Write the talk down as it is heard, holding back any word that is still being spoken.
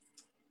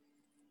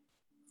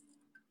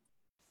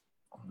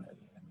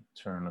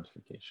turn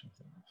notifications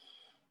on.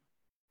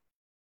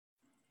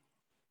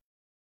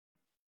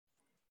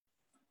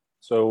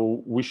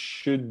 So we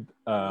should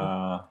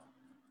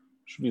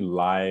be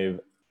live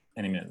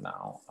any minute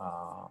now.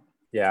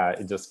 Yeah,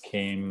 it just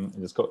came.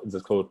 It just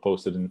got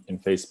posted in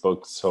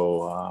Facebook.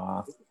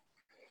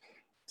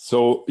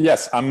 So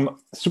yes, I'm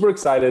super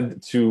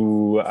excited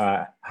to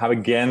have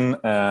again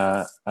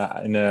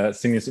in a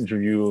Cynius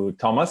interview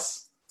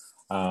Thomas.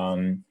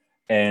 I'm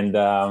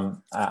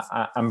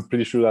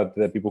pretty sure that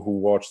the people who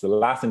watched the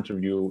last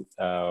interview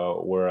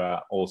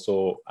were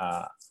also,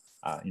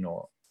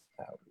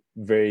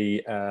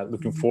 very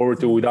looking forward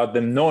to, without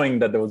them knowing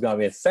that there was going to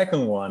be a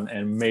second one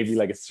and maybe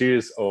like a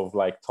series of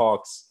like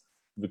talks,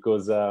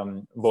 because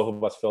both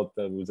of us felt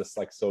that it was just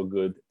like so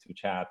good to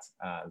chat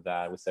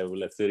that we said, well,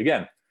 let's do it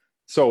again.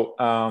 So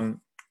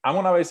I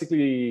want to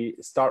basically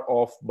start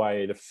off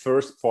by the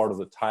first part of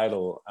the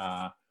title,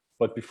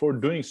 but before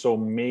doing so,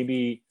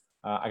 maybe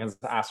I can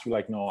ask you,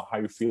 like, how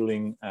you're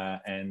feeling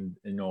and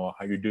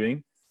how you're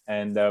doing,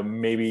 and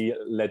maybe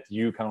let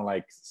you kind of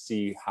like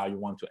see how you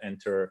want to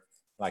enter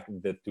like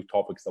the two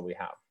topics that we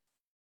have.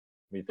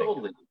 What do you think?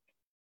 Totally.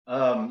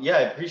 Yeah,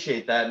 I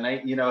appreciate that, and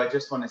I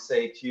just want to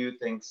say to you,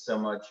 thanks so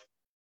much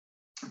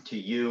to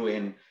you,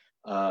 and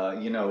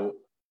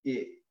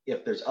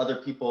if there's other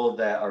people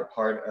that are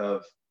part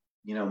of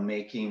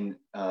making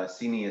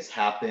Cynius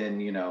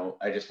happen,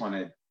 I just want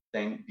to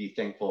be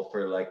thankful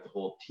for like the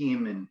whole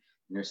team and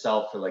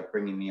yourself for like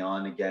bringing me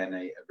on again.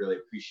 I really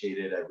appreciate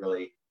it. I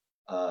really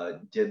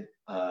did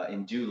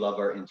and do love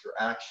our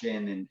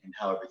interaction and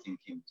how everything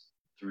came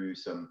through.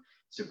 So I'm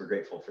super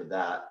grateful for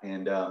that.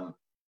 And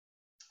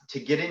to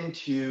get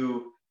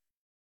into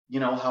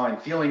how I'm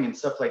feeling and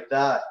stuff like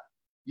that,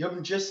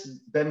 you've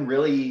just been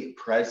really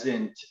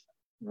present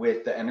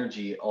with the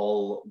energy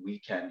all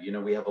weekend.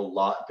 We have a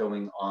lot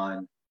going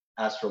on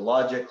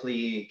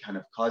astrologically, kind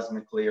of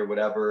cosmically or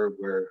whatever.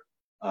 We're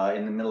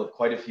in the middle of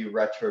quite a few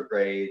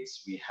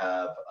retrogrades. We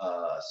have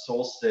a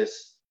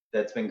solstice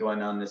that's been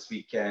going on this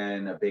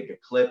weekend, a big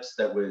eclipse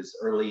that was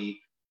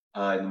early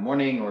in the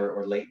morning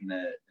or late in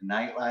the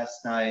night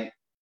last night.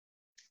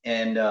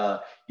 And,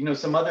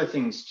 some other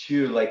things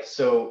too, like,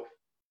 so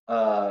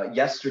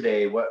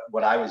yesterday,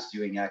 what I was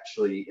doing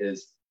actually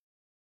is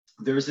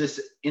there was this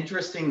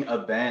interesting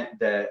event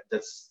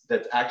that's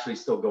actually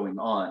still going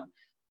on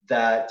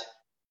that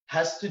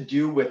has to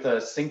do with a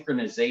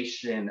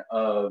synchronization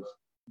of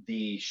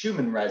the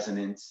Schumann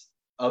resonance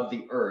of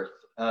the Earth.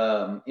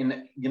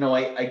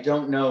 I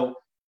don't know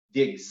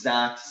the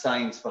exact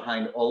science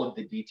behind all of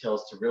the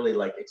details to really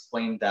like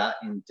explain that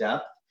in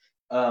depth.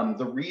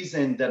 The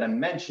reason that I'm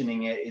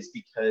mentioning it is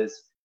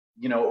because,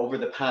 over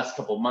the past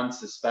couple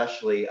months,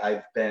 especially,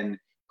 I've been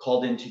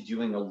called into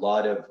doing a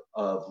lot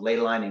of ley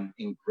lining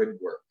in grid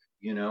work,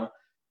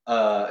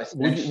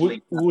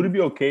 essentially. Would it be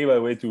okay, by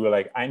the way, to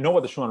like, I know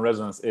what the Schumann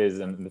resonance is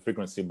and the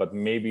frequency, but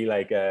maybe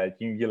like, can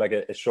you give like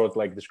a short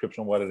like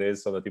description of what it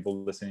is so that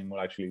people listening will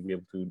actually be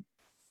able to,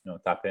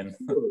 tap in?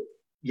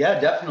 Yeah,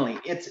 definitely.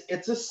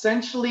 It's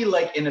essentially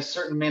like, in a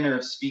certain manner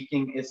of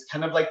speaking, it's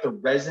kind of like the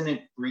resonant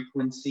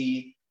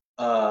frequency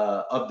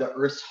of the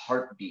Earth's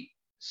heartbeat,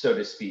 so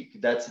to speak.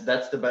 That's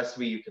the best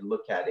way you can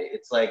look at it.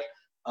 It's like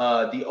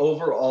the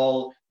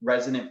overall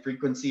resonant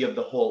frequency of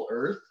the whole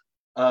Earth,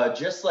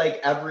 just like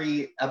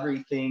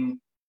everything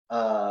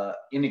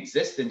in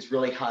existence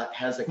really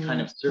has a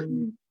kind of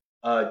certain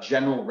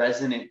general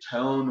resonant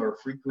tone or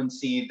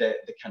frequency that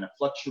kind of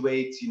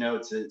fluctuates.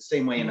 It's the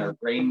same way in our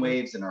brain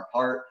waves, in our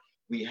heart.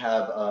 We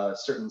have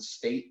certain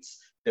states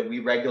that we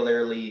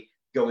regularly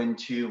go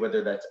into,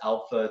 whether that's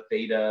alpha,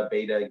 theta,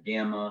 beta,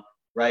 gamma,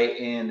 right?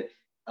 And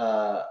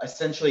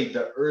essentially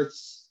the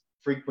Earth's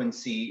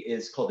frequency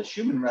is called the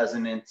Schumann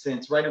resonance, and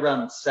it's right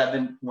around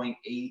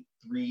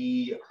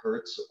 7.83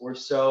 hertz or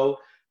so.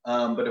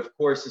 But of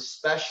course,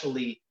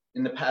 especially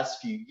in the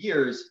past few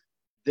years,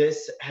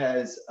 this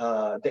has,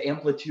 the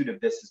amplitude of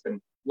this has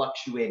been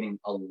fluctuating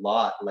a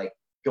lot, like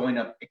going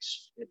up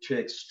to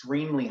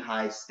extremely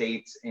high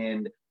states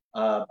and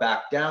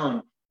back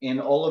down.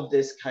 And all of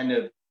this kind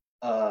of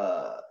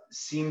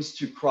seems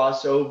to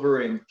cross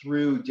over and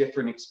through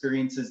different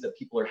experiences that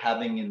people are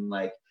having in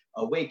like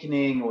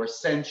awakening or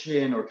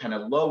ascension or kind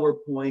of lower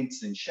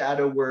points and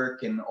shadow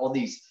work and all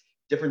these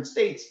different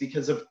states,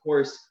 because of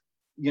course,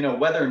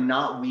 whether or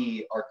not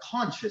we are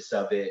conscious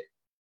of it,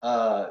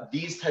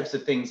 these types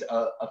of things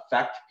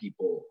affect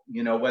people,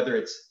 whether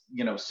it's,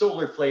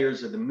 solar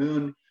flares or the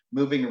moon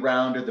moving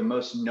around are the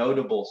most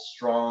notable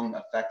strong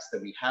effects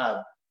that we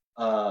have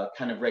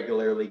kind of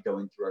regularly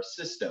going through our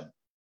system.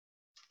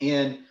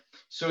 And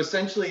so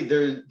essentially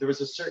there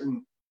was a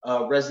certain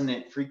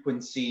resonant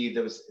frequency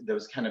that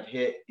was kind of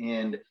hit,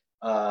 and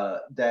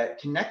that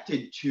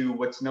connected to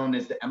what's known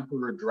as the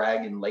Emperor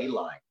Dragon ley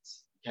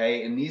lines.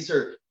 Okay, and these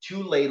are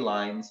two ley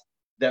lines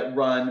that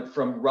run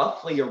from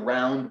roughly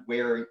around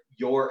where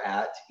you're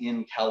at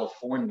in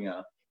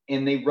California,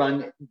 and they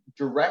run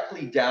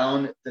directly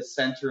down the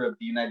center of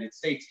the United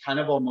States, kind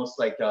of almost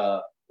like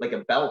a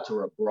belt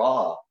or a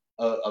bra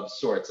of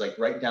sorts, like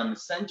right down the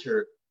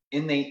center,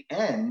 and they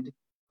end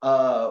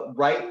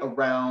right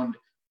around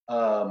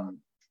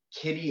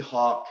Kitty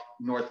Hawk,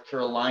 North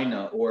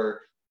Carolina,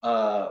 or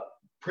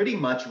pretty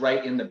much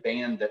right in the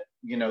band that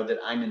that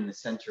I'm in the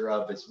center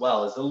of as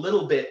well. Is a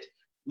little bit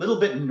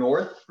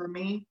north for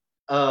me.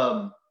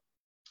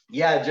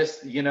 Yeah,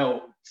 just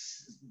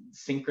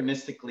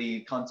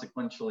synchronistically,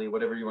 consequentially,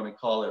 whatever you want to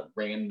call it,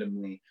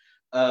 randomly.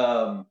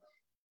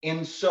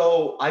 And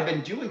so I've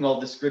been doing all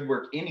this grid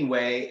work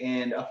anyway,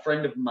 and a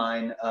friend of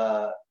mine,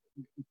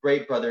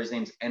 great brother, his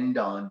name's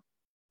Endon,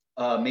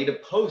 made a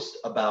post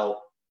about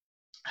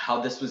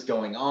how this was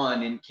going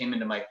on and came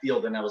into my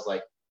field, and I was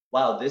like,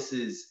 wow, this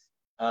is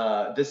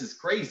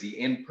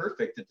crazy and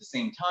perfect at the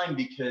same time,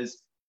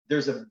 because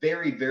there's a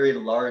very, very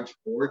large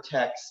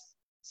vortex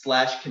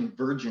 /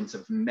 convergence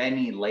of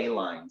many ley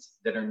lines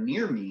that are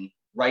near me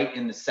right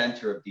in the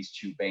center of these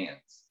two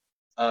bands.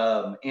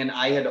 And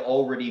I had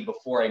already,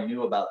 before I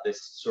knew about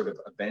this sort of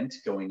event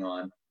going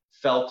on,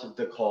 felt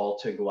the call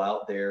to go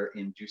out there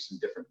and do some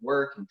different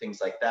work and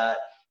things like that.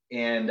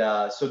 And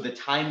so the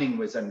timing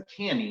was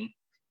uncanny.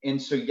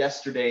 And so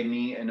yesterday,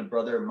 me and a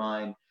brother of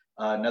mine,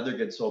 another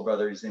good soul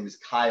brother, his name is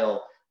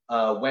Kyle,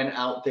 went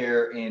out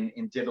there and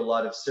did a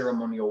lot of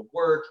ceremonial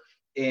work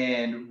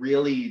and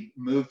really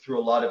moved through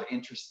a lot of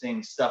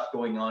interesting stuff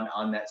going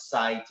on that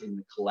site in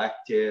the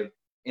collective.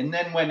 And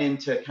then went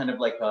into kind of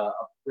like a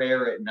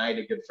prayer at night.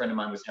 A good friend of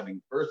mine was having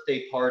a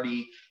birthday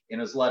party, and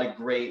it was a lot of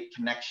great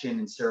connection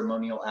and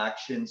ceremonial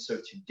action.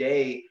 So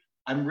today,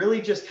 I'm really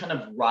just kind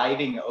of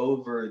riding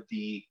over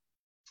the,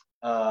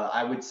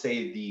 I would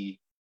say the,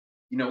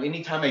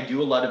 anytime I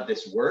do a lot of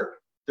this work,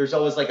 there's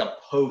always like a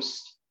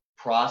post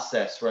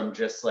process where I'm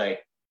just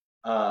like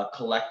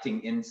collecting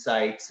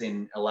insights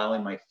and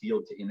allowing my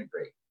field to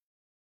integrate.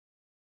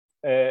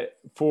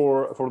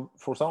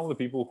 For some of the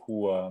people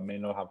who may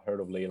not have heard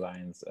of ley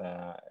lines,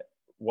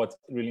 what's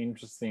really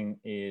interesting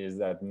is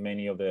that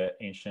many of the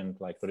ancient,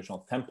 like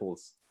traditional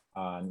temples,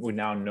 we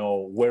now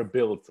know were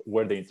built,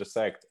 where they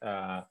intersect,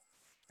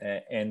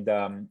 and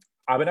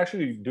I've been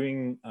actually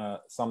doing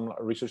some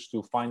research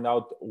to find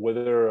out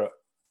whether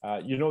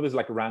there's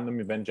like random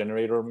event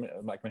generator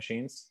like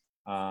machines.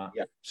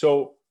 Yeah.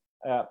 So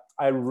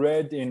I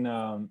read in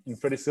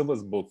Freddie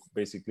Silva's book,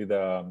 basically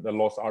the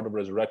Lost Art of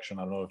Resurrection.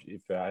 I don't know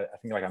if I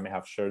think like I may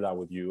have shared that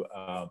with you.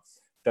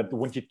 That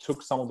when he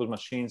took some of those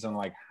machines and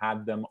like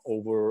had them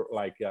over,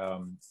 like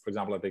for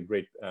example, at the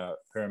Great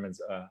Pyramids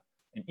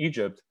in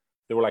Egypt,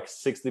 they were like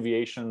 6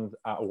 deviations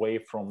away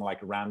from like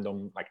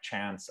random like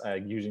chance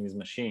using these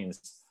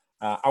machines.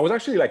 I was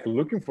actually like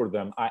looking for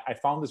them. I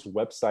found this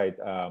website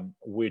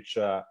which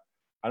I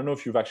don't know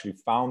if you've actually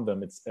found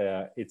them.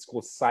 It's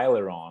called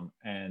Celeron,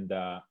 and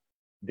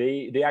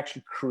they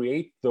actually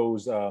create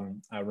those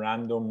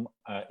random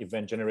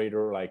event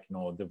generator like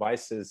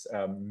devices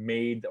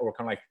made or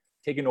kind of like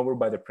taken over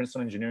by the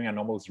Princeton Engineering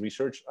Anomalies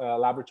Research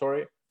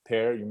Laboratory.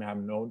 PEAR, you may have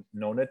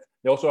known it.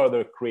 They also are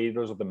the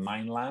creators of the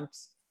Mind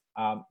Lamps,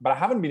 but I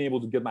haven't been able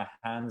to get my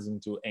hands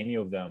into any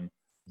of them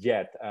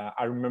yet.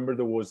 I remember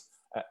there was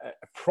a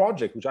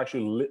project which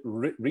actually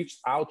reached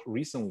out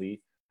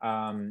recently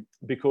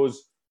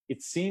because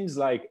it seems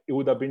like it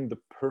would have been the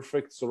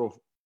perfect sort of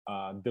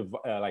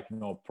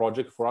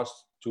project for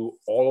us to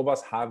all of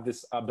us have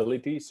this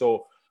ability.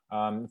 So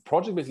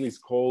project basically is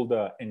called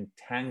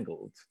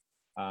Entangled,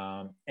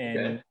 and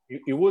okay.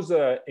 it was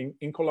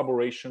in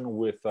collaboration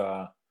with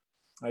the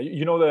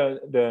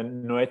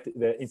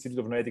Institute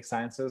of Noetic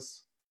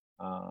Sciences.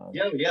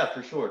 Yeah,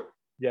 for sure.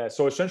 Yeah,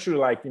 so essentially,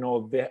 like they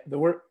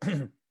were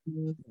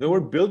they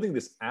were building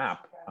this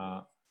app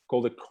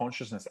called the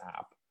Consciousness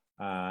app.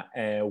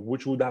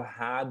 Which would have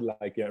had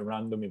like a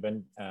random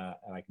event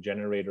like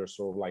generator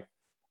sort of like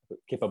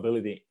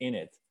capability in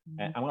it.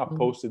 And I'm gonna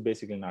post it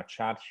basically in our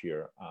chat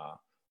here.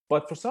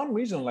 But for some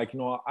reason, like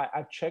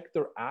I checked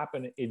their app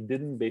and it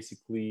didn't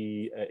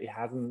basically it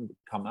hasn't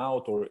come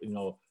out, or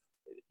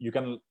you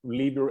can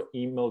leave your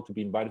email to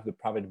be invited to the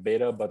private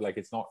beta, but like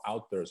it's not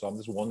out there. So I'm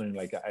just wondering,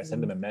 like I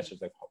send them a message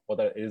like what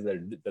that is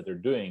that they're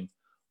doing.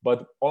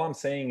 But all I'm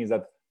saying is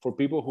that for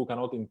people who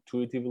cannot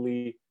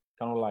intuitively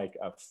kind of like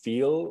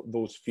feel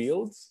those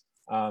fields,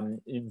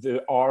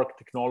 there are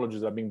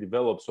technologies that are being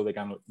developed so they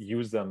can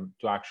use them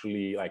to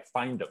actually like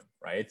find them,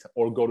 right?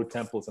 Or go to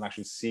temples and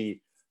actually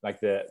see like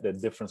the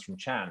difference from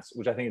chance,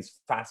 which I think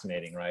is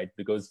fascinating, right?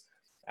 Because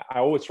I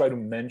always try to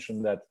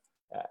mention that,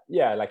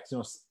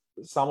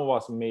 some of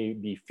us may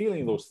be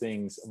feeling those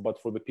things, but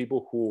for the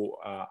people who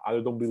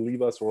either don't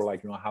believe us or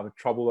like have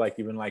trouble like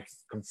even like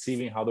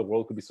conceiving how the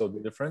world could be so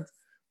different,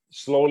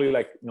 slowly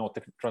like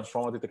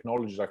transformative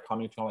technologies are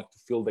coming to like to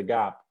fill the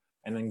gap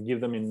and then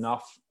give them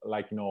enough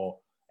like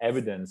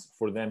evidence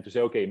for them to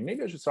say, okay,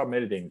 maybe I should start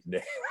meditating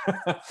today.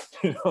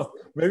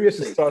 Maybe I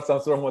should start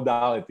some sort of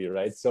modality,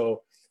 right?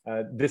 So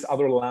this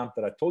other lamp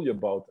that I told you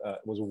about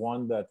was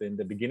one that in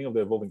the beginning of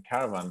the Evolving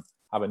Caravan,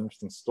 I have an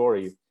interesting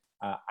story.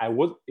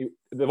 The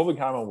Evolving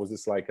Caravan was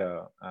this like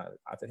I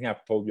think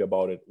I've told you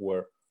about it,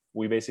 where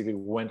we basically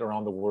went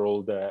around the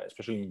world,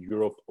 especially in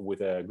Europe,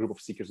 with a group of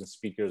seekers and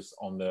speakers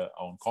on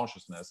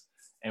consciousness,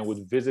 and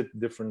would visit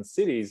different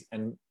cities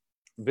and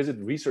visit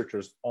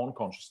researchers on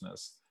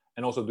consciousness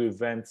and also do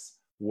events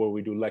where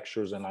we do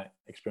lectures and like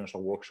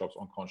experiential workshops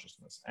on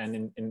consciousness.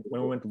 And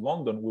when we went to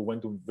London, we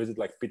went to visit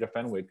like Peter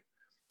Fenwick,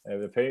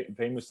 the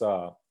famous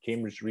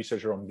Cambridge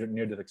researcher on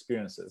near-death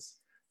experiences.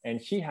 And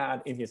he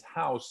had in his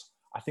house,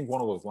 I think,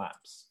 one of those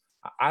lamps.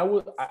 I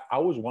was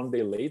one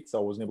day late, so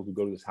I wasn't able to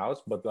go to his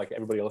house, but like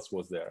everybody else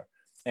was there.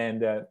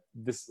 And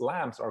these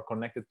lamps are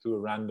connected to a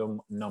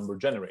random number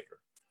generator.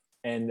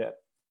 And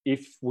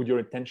if with your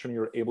intention,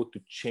 you're able to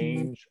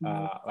change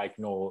like,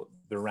 you know,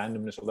 the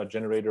randomness of that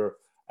generator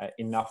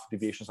enough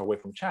deviations away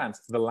from chance,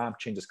 the lamp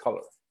changes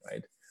color,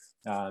 right?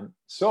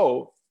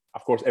 So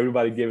of course,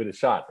 everybody gave it a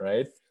shot,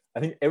 right? I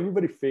think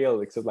everybody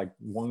failed except like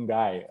one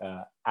guy,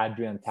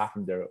 Adrian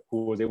Taffender,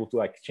 who was able to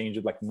like change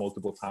it like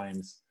multiple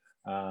times.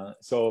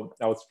 So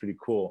that was pretty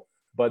cool.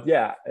 But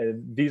yeah,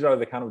 these are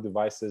the kind of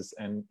devices.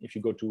 And if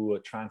you go to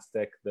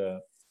TransTech,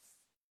 the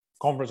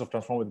Conference of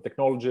Transformative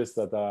Technologists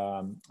that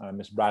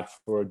Ms.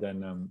 Bradford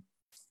and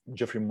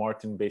Jeffrey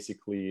Martin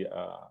basically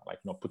like,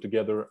 you know, put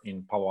together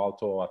in Palo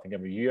Alto, I think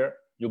every year,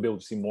 you'll be able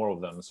to see more of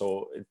them.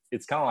 So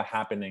it's kind of like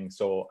happening.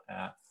 So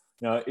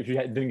you know, if you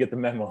didn't get the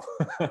memo,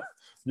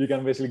 you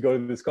can basically go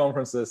to these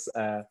conferences,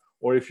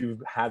 or if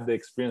you've had the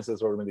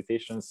experiences or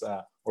meditations,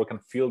 or can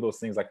feel those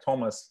things like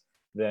Thomas,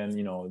 then,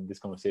 you know, this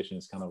conversation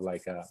is kind of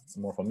like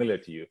more familiar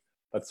to you.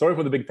 But sorry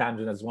for the big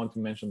tangent. I just wanted to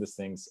mention these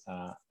things.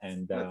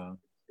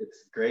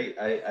 It's great.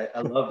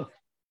 I love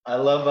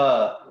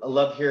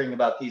hearing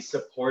about these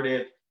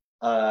supportive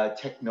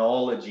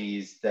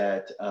technologies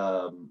that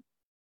are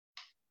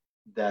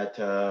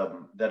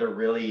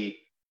really,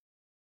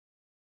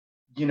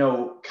 you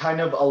know, kind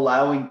of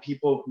allowing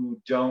people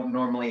who don't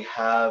normally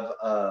have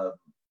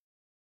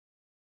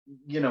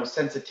you know,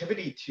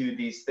 sensitivity to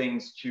these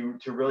things to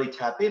really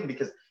tap in.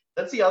 Because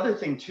that's the other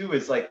thing too,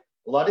 is like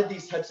a lot of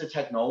these types of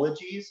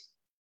technologies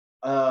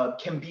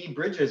can be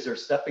bridges or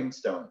stepping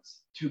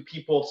stones to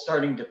people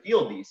starting to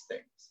feel these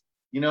things.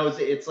 You know,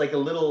 it's like a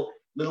little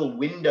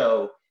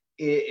window.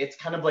 It's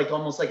kind of like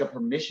almost like a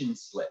permission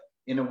slip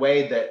in a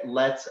way that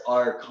lets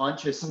our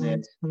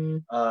consciousness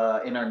in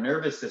our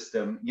nervous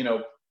system, you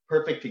know,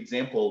 perfect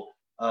example.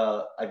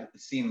 I've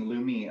seen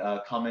Lumi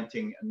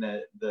commenting in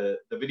the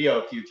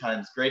video a few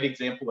times. Great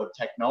example of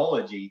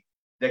technology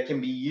that can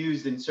be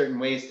used in certain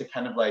ways to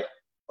kind of like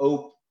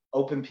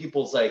open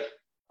people's like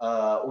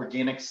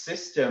organic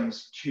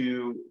systems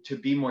to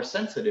be more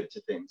sensitive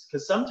to things.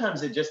 Because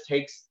sometimes it just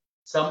takes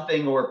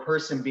something or a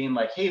person being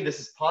like, hey,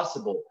 this is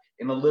possible,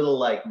 in a little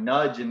like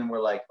nudge, and then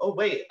we're like, oh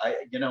wait,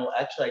 you know,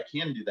 actually I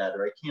can do that,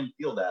 or I can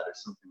feel that, or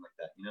something like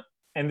that, you know.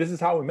 And this is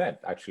how we met,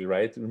 actually,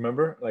 right?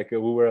 Remember, like we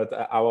were at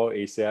AWA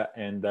Asia,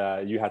 and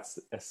you had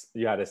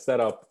a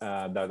setup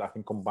that I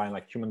think combined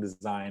like human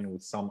design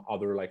with some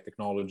other like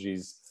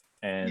technologies.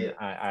 And yeah.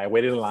 I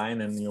waited in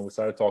line, and, you know, we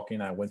started talking.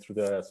 I went through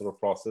the sort of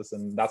process,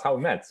 and that's how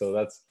we met.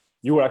 So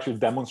you were actually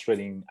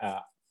demonstrating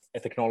a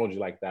technology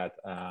like that.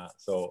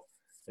 So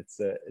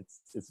it's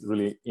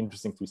really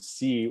interesting to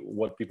see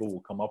what people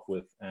will come up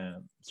with,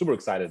 and super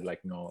excited.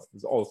 Like, you know,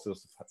 there's all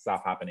sorts of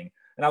stuff happening,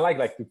 and I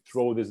like to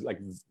throw this like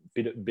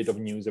bit of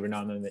news every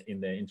now and then in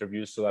the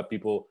interviews, so that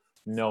people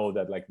know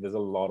that like there's a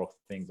lot of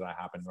things that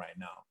happen right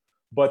now.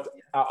 But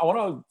I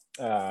want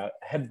to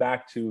head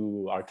back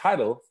to our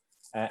title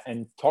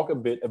and talk a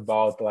bit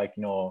about, like,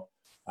 you know,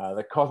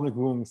 the cosmic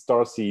womb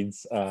star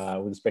seeds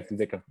with respect to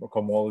the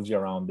cosmology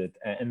around it,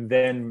 and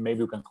then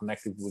maybe we can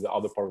connect it with the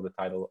other part of the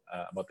title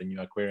about the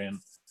new Aquarian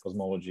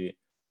cosmology.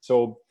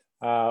 So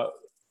tell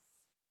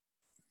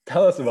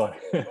us about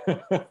it.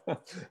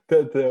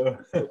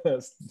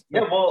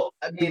 Yeah, well,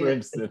 I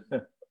mean,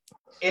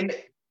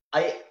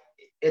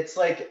 it's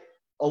like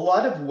a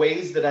lot of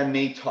ways that I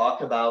may talk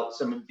about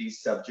some of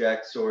these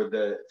subjects or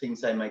the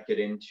things I might get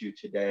into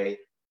today,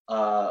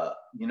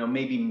 you know,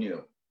 maybe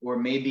new, or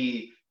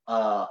maybe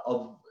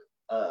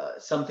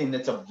something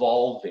that's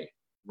evolving,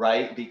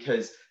 right?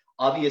 Because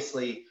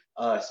obviously,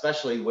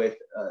 especially with,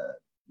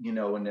 you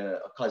know, in a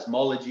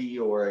cosmology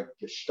or a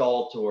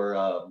gestalt or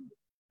a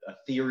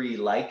theory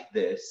like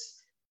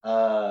this,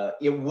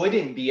 it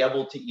wouldn't be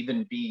able to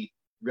even be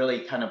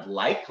really kind of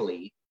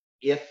likely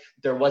if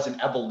there was an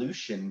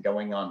evolution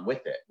going on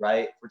with it,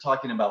 right? We're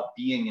talking about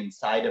being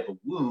inside of a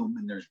womb,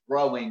 and there's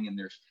growing and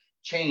there's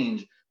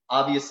change.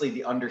 Obviously,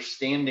 the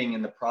understanding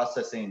and the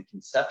processing and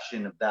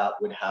conception of that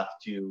would have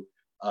to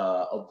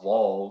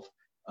evolve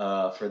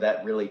for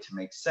that really to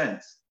make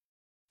sense.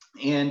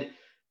 And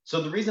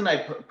so the reason I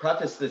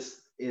preface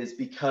this is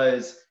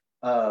because,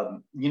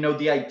 you know,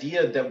 the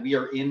idea that we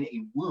are in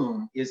a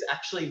womb is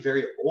actually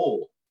very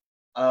old.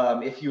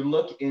 If you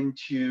look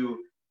into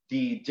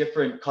the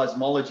different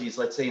cosmologies,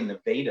 let's say in the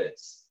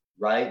Vedas,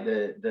 right?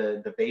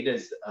 The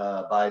Vedas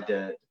by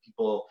the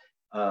people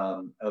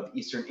of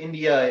Eastern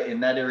India, in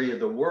that area of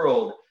the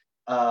world,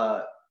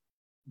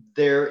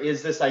 there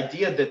is this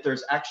idea that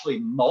there's actually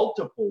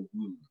multiple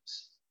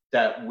wombs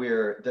that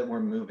we're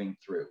moving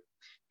through.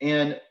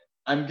 And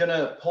I'm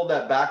gonna pull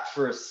that back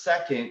for a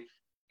second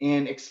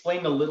and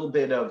explain a little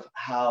bit of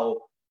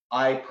how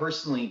I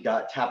personally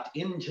got tapped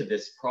into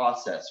this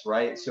process,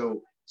 right?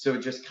 So So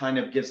it just kind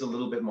of gives a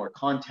little bit more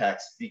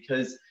context,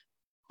 because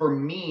for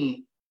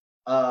me,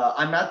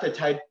 I'm not the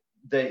type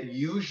that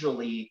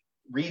usually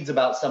reads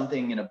about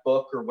something in a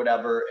book or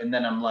whatever, and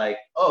then I'm like,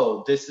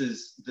 oh, this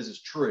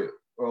is true,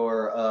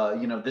 or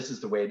you know, this is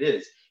the way it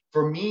is.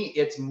 For me,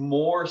 it's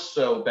more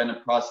so been a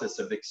process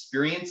of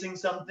experiencing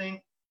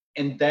something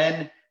and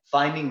then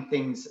finding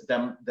things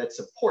that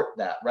support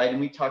that, right? And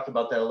we talked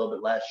about that a little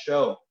bit last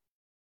show.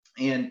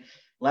 And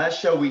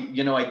last show,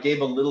 I gave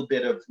a little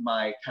bit of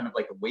my kind of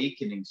like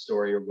awakening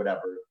story or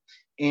whatever.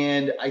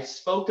 And I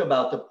spoke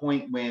about the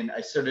point when I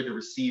started to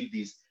receive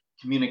these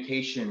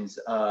communications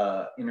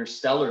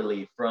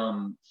interstellarly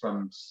from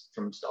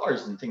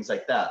stars and things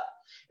like that.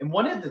 And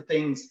one of the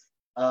things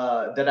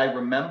that I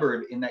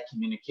remembered in that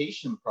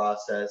communication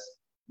process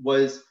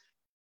was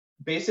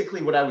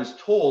basically what I was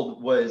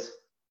told was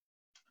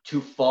to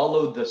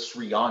follow the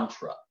Sri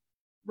Yantra,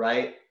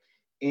 right?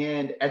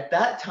 And at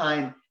that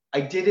time,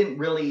 I didn't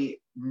really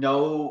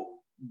know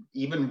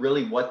even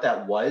really what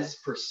that was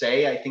per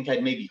se. I think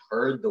I'd maybe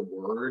heard the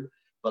word,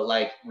 but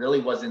like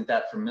really wasn't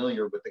that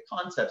familiar with the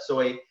concept.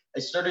 So I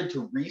started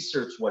to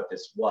research what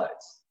this was.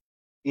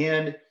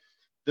 And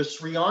the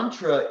Sri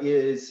Yantra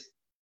is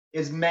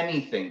many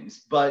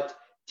things, but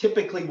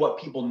typically what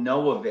people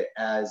know of it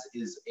as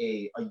is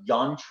a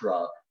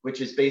yantra,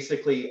 which is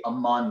basically a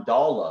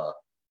mandala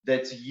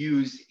that's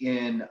used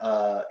in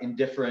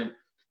different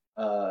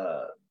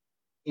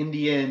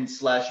Indian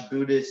 /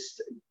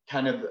 Buddhist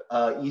kind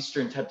of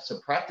Eastern types of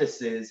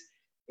practices,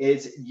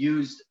 is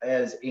used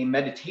as a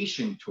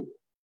meditation tool,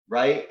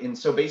 right? And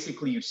so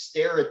basically you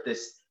stare at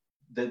this,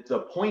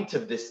 the point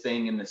of this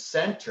thing in the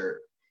center,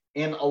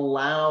 and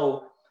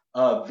allow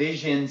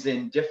visions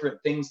and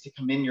different things to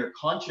come in your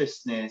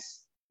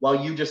consciousness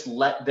while you just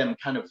let them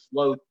kind of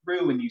flow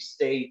through, and you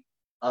stay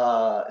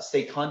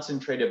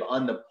concentrated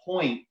on the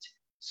point,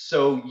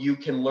 so you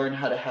can learn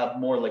how to have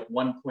more like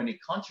one-pointed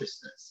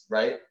consciousness,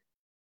 right?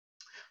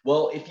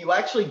 Well, if you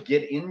actually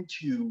get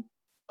into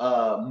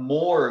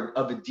more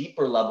of a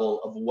deeper level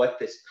of what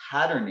this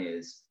pattern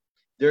is,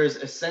 there's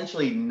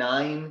essentially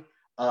 9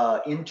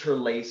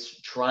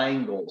 interlaced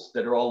triangles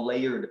that are all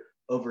layered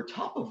over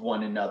top of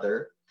one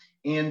another.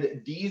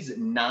 And these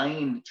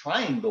 9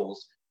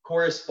 triangles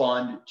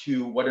correspond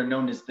to what are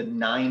known as the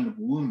 9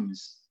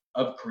 wombs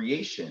of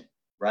creation,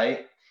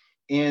 right?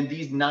 And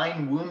these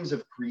 9 wombs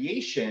of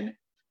creation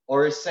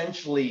are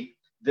essentially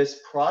this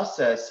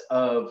process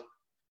of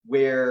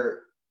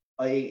where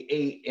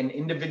an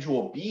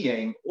individual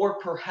being, or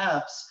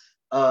perhaps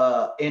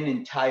an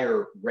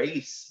entire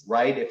race,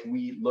 right? If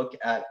we look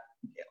at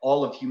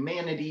all of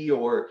humanity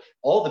or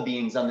all the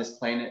beings on this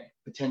planet,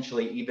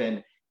 potentially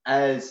even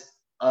as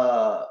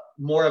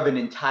more of an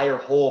entire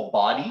whole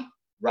body,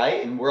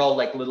 right? And we're all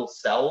like little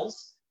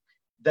cells,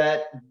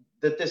 that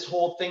this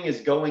whole thing is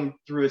going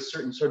through a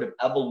certain sort of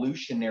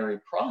evolutionary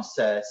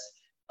process,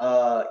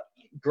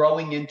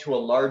 growing into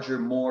a larger,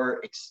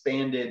 more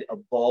expanded,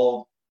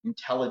 evolved,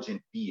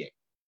 intelligent being,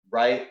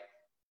 right?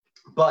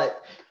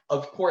 But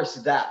of course,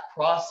 that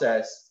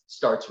process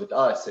starts with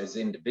us as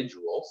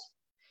individuals.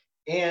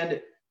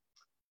 And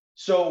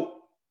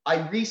so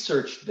I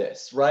researched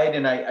this, right?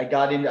 And I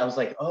got into, I was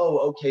like, oh,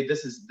 okay,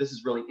 this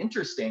is really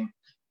interesting.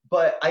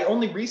 But I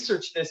only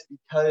researched this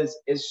because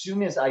as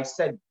soon as I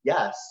said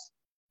yes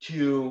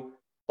to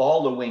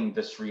following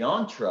the Sri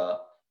Yantra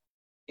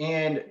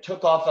and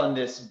took off on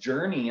this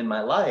journey in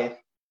my life,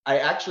 I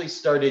actually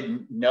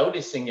started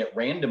noticing it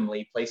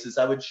randomly places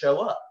I would show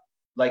up,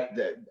 like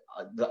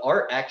the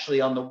art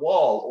actually on the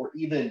wall, or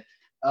even,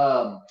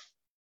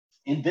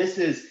 and this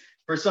is,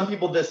 for some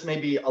people, this may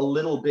be a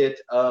little bit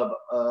of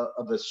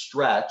a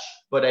stretch,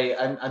 but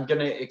I'm going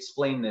to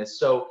explain this.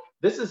 So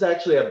this is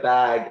actually a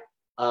bag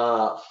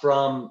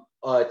from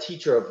a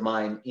teacher of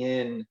mine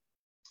in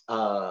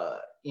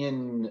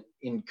the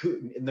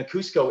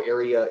Cusco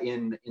area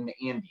in the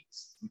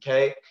Andes.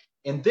 Okay.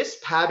 And this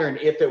pattern,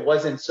 if it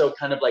wasn't so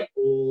kind of like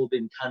old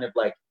and kind of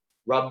like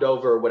rubbed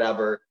over or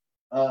whatever,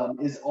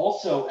 is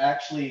also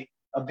actually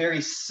a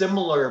very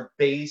similar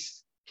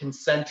base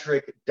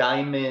concentric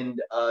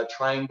diamond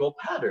triangle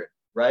pattern,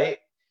 right?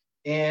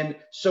 And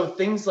so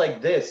things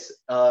like this,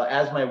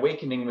 as my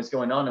awakening was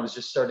going on, I was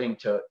just starting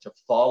to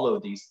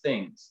follow these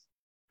things.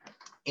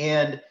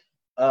 And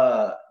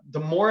the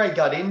more I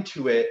got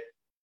into it,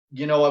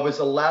 I was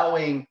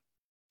allowing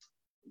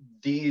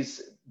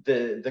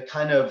the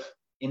kind of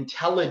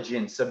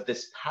intelligence of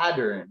this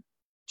pattern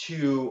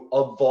to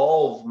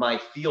evolve my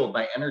field,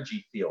 my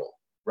energy field,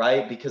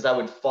 right? Because I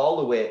would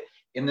follow it.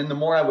 And then the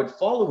more I would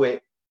follow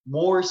it,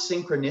 more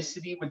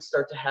synchronicity would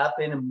start to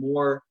happen, and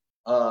more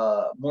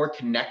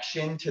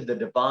connection to the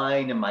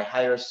divine and my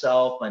higher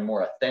self, my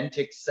more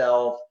authentic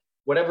self,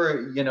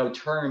 whatever,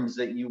 terms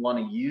that you want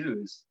to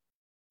use.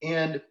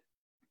 And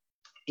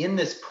in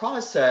this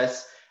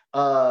process,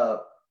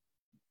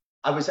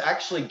 I was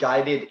actually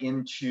guided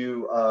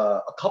into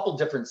a couple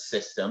different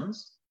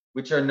systems,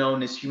 which are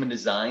known as human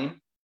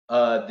design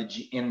and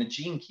the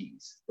gene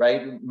keys,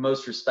 right?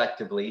 Most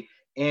respectively.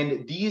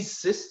 And these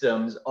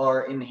systems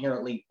are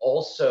inherently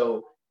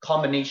also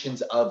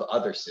combinations of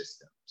other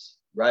systems,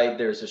 right?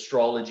 There's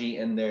astrology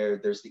in there.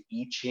 There's the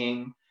I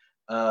Ching.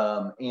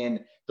 And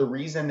the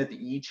reason that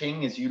the I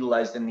Ching is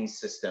utilized in these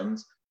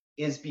systems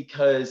is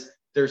because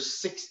there's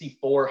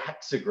 64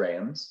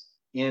 hexagrams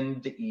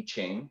in the I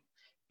Ching.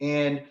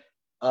 And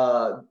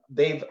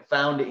they've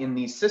found in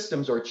these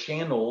systems, or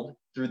channeled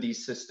through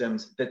these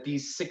systems, that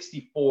these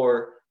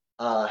 64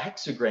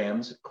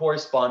 hexagrams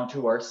correspond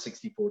to our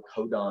 64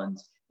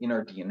 codons in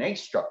our DNA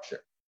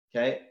structure.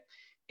 Okay.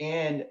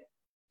 And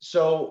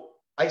so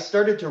I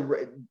started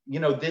to,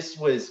 this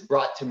was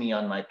brought to me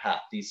on my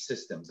path, these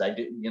systems. I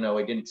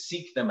didn't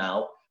seek them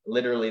out.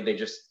 Literally, they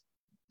just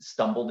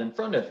stumbled in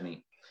front of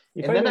me.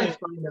 I find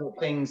out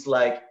things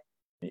like,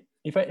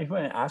 if I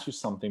ask you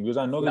something, because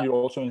I know that you're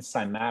also in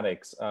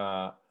cymatics,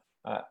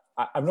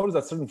 I've noticed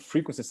that certain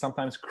frequencies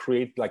sometimes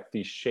create like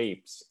these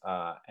shapes,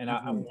 and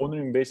I'm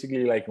wondering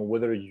basically like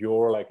whether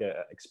your like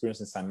experience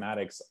in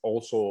cymatics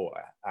also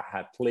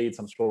had played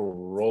some sort of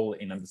role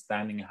in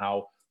understanding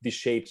how these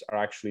shapes are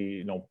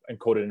actually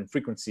encoded in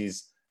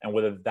frequencies, and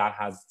whether that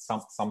has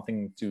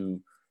something to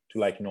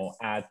like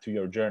add to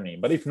your journey.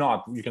 But if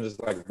not, you can just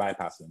like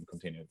bypass it and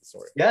continue the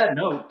story. Yeah,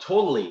 no,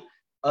 totally.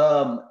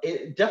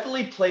 It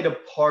definitely played a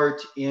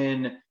part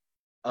in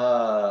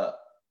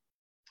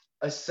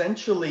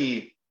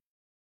essentially,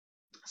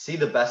 see,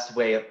 the best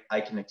way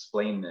I can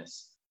explain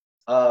this.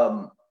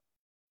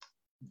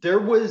 There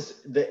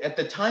was at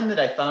the time that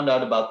I found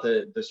out about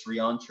the Sri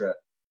Yantra,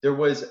 there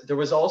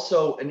was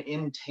also an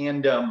in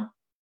tandem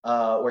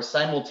or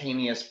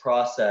simultaneous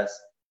process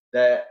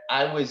that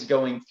I was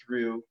going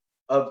through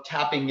of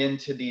tapping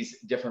into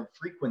these different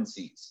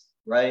frequencies,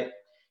 right?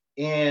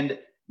 And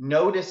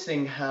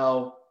noticing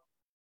how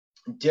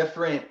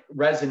different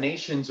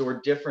resonations or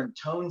different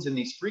tones in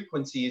these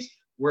frequencies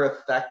were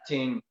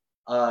affecting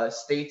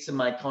states in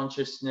my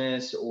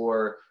consciousness,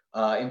 or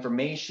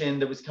information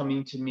that was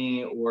coming to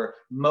me, or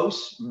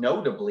most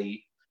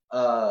notably,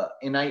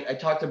 and I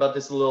talked about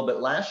this a little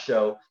bit last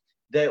show,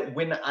 that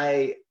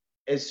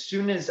as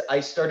soon as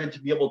I started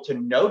to be able to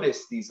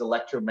notice these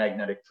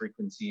electromagnetic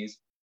frequencies,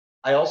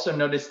 I also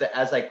noticed that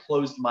as I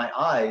closed my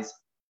eyes,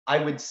 I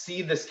would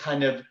see this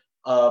kind of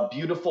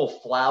beautiful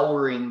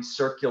flowering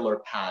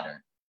circular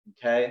pattern,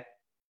 okay?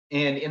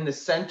 And in the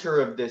center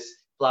of this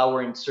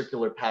flowering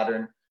circular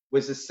pattern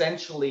was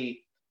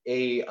essentially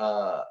in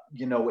a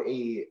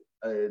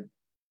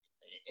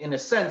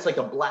sense, like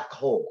a black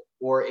hole,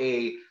 or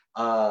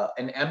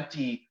an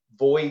empty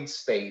void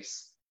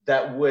space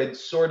that would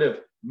sort of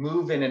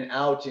move in and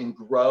out and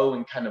grow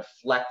and kind of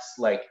flex,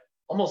 like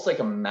almost like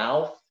a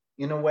mouth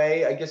in a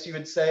way, I guess you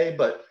would say.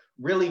 But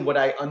really what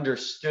I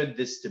understood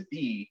this to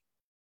be,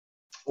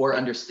 or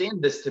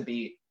understand this to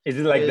be, is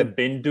it like the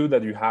Bindu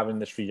that you have in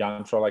the Sri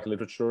Yantra like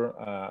literature?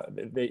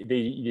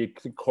 They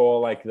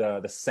call like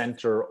the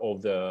center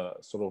of the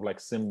sort of like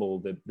symbol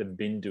the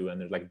Bindu,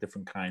 and there's like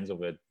different kinds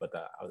of it. But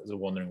I was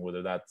wondering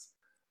whether that's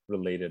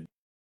related.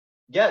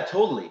 Yeah,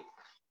 totally.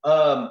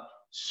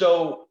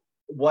 So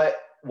what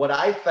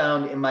I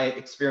found in my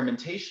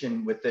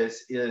experimentation with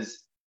this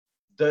is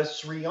the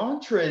Sri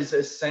Yantra is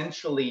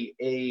essentially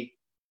a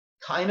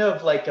kind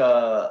of like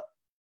a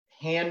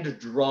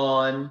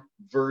hand-drawn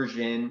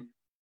version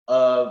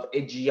of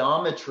a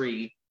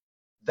geometry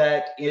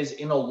that is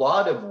in a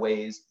lot of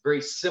ways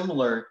very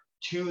similar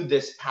to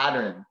this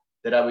pattern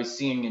that I was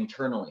seeing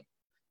internally.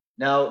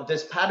 Now,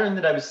 this pattern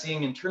that I was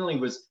seeing internally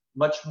was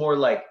much more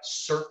like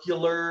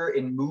circular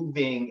and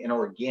moving and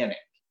organic,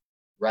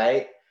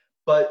 right?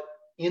 But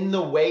in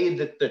the way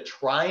that the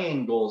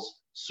triangles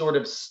sort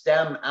of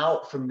stem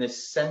out from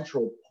this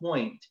central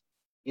point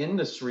in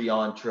the Sri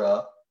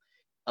Yantra,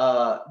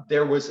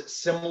 there was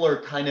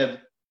similar kind of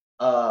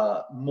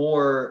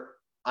more,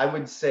 I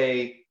would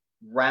say,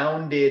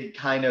 rounded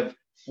kind of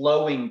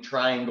flowing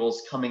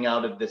triangles coming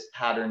out of this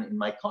pattern in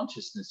my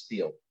consciousness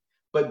field,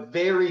 but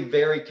very,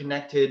 very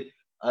connected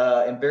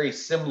and very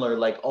similar,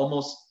 like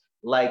almost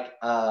like,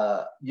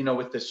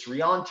 with the Sri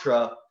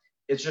Yantra,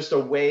 it's just a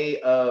way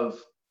of,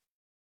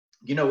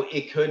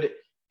 it could,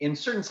 in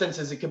certain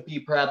senses, it could be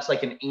perhaps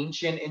like an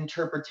ancient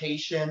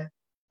interpretation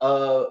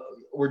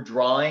or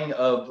drawing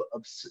of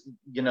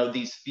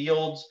these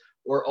fields,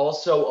 or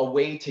also a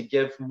way to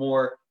give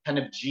more kind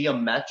of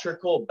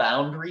geometrical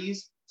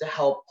boundaries to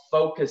help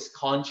focus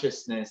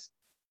consciousness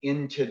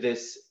into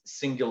this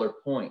singular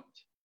point.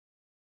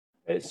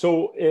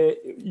 So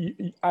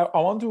I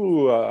want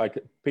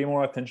to pay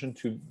more attention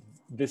to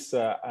this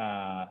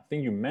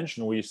thing you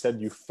mentioned, where you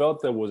said you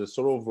felt there was a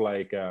sort of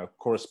like a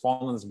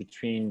correspondence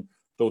between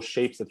those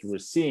shapes that you were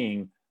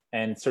seeing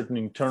and certain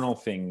internal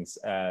things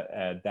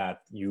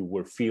that you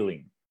were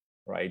feeling,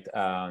 right?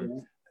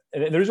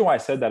 And the reason why I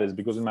said that is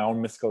because in my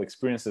own mystical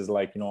experiences,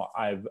 like,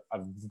 I've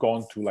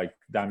gone to like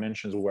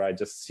dimensions where I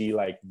just see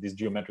like these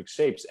geometric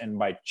shapes, and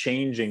by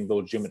changing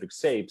those geometric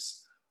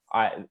shapes,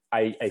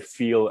 I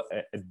feel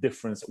a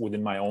difference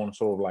within my own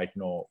sort of like,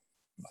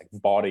 like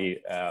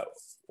body,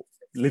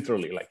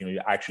 literally, like, you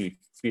actually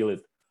feel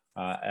it.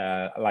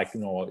 Like,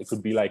 it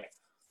could be like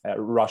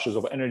rushes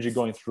of energy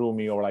going through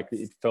me, or like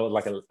it felt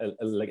like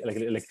like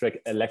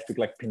electric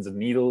like pins and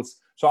needles.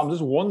 So I'm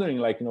just wondering,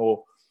 like, you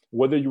know,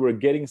 whether you were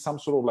getting some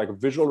sort of like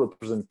visual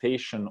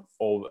representation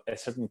of a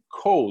certain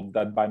code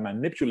that by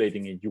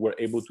manipulating it, you were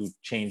able to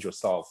change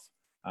yourself.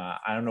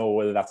 I don't know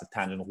whether that's a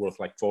tangent worth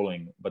like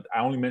following, but I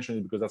only mentioned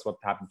it because that's what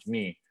happened to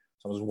me.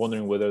 So I was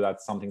wondering whether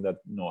that's something that,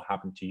 you know,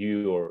 happened to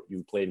you or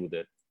you played with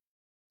it.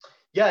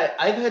 Yeah,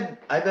 I've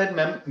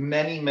had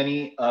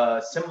many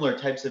similar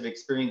types of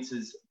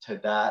experiences to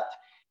that,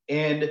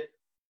 and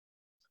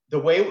the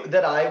way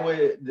that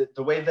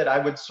I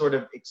would sort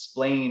of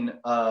explain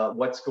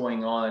what's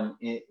going on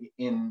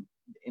in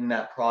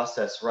that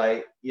process,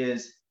 right,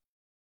 is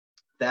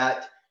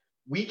that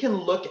we can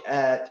look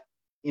at,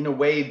 in a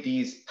way,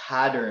 these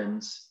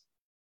patterns.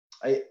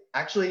 I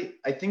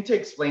think to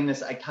explain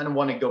this, I kind of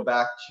want to go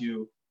back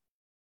to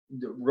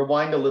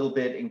rewind a little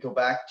bit and go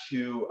back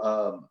to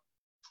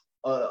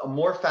a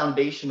more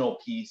foundational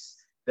piece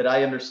that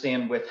I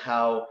understand with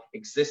how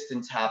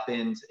existence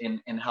happens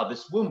and how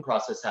this womb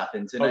process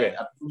happens. And okay,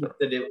 I believe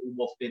that it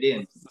will fit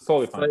in. It's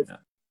totally fine.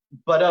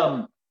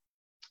 But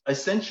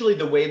essentially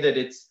the way that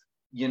it's,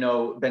 you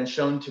know, been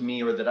shown to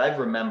me, or that I've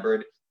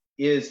remembered,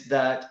 is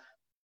that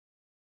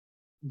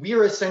we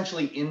are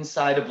essentially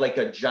inside of like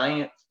a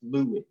giant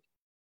fluid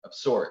of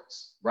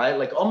sorts, right?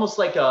 Like almost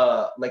like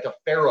a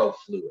pharaoh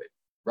fluid,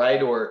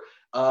 right? Or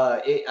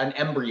an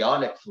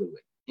embryonic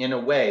fluid in a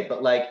way.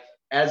 But like,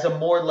 as a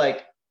more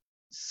like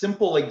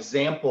simple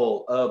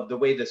example of the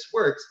way this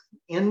works,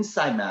 in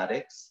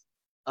cymatics,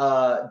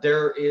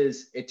 there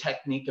is a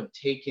technique of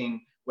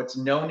taking what's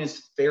known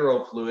as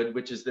pharaoh fluid,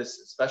 which is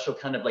this special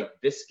kind of like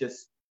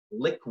viscous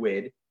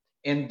liquid,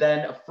 and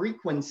then a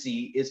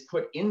frequency is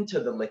put into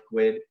the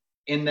liquid,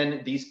 and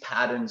then these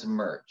patterns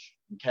emerge.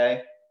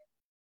 Okay,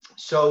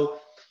 so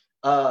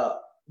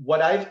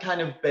what I've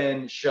kind of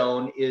been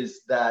shown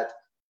is that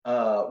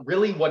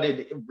really what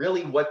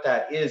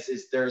that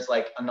is there's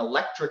like an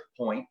electric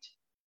point,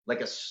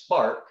 like a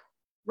spark,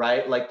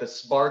 right? Like the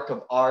spark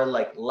of our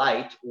like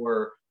light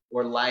or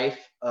life,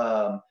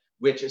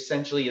 which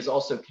essentially is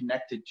also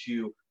connected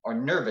to our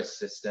nervous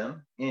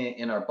system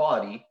in our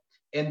body.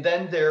 And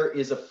then there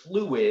is a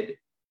fluid,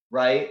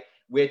 right,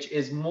 which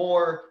is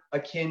more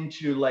akin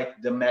to like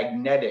the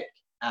magnetic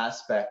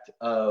aspect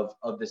of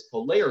this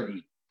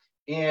polarity.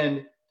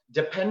 And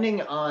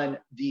depending on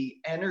the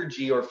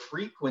energy or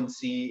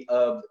frequency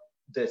of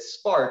the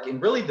spark,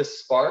 and really the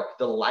spark,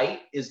 the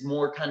light, is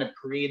more kind of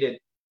created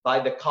by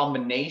the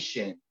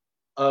combination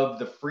of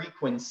the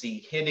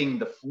frequency hitting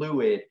the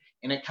fluid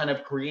and it kind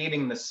of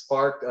creating the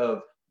spark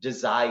of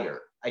desire,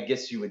 I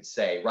guess you would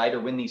say, right? Or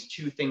when these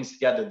two things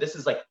together, this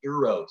is like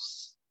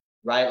Eros,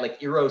 right?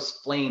 Like Eros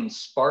flame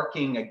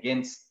sparking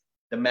against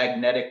the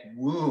magnetic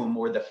womb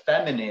or the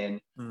feminine.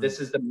 This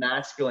is the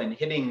masculine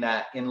hitting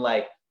that, in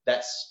like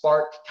that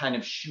spark kind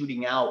of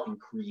shooting out and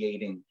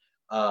creating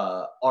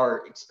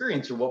our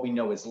experience, or what we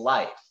know as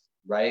life,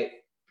 right?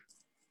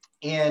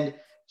 And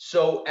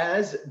so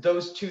as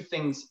those two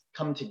things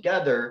come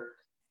together,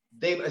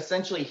 they've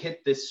essentially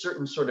hit this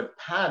certain sort of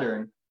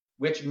pattern,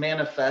 which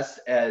manifests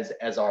as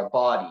our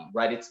body,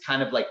 right? It's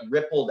kind of like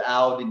rippled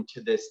out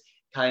into this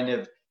kind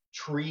of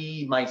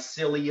tree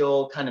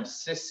mycelial kind of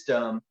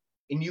system.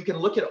 And you can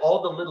look at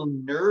all the little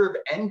nerve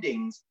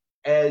endings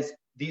as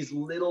these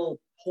little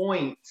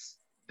points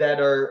that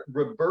are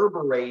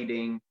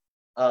reverberating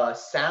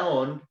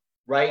sound,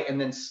 right? And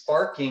then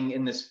sparking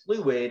in this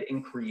fluid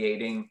and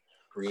creating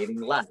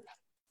life.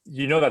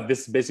 You know that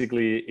this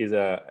basically is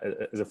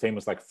a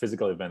famous like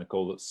physical event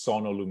called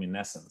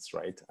sonoluminescence,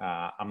 right?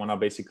 I'm gonna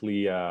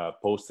basically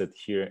post it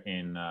here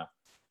in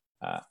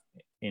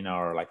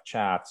our like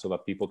chat so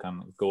that people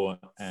can go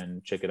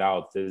and check it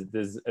out.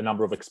 There's a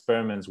number of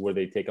experiments where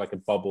they take like a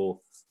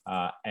bubble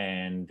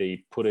and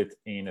they put it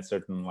in a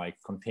certain like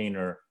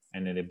container,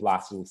 and then it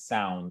blasts with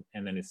sound,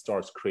 and then it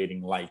starts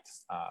creating light.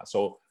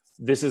 So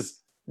this is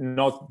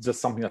not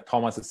just something that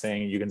Thomas is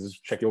saying. You can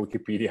just check your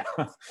Wikipedia.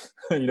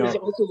 You know, there's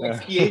also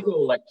like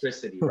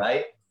piezoelectricity,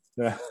 right?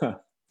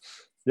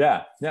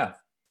 Yeah.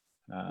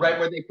 Right,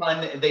 where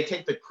they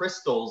take the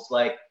crystals,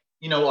 like,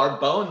 you know, our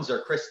bones are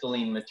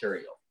crystalline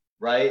material,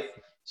 right?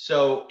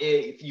 So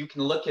if you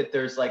can look at,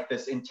 there's like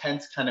this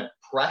intense kind of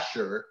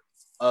pressure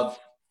of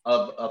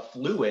a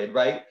fluid,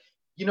 right?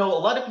 You know, a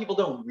lot of people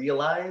don't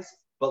realize,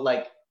 but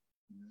like,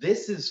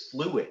 this is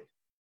fluid,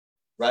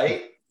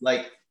 right?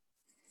 Like,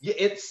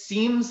 it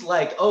seems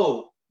like,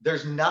 oh,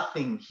 there's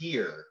nothing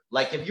here.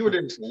 Like if you were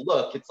to just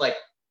look, it's like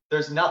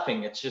there's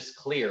nothing. It's just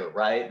clear,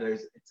 right?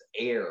 It's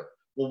air.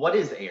 Well, what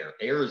is air?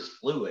 Air is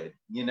fluid.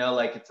 You know,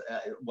 like it's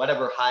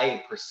whatever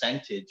high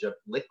percentage of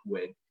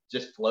liquid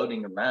just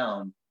floating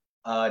around.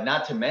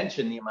 Not to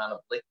mention the amount of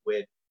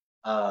liquid,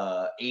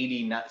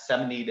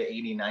 70 to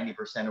 80,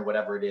 90% or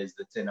whatever it is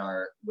that's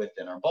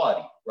within our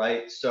body,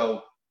 right?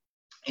 So,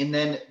 and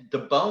then the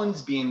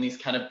bones being these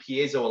kind of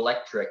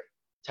piezoelectric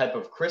type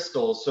of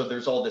crystals. So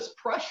there's all this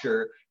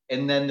pressure,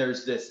 and then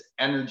there's this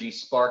energy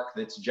spark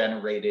that's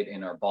generated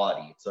in our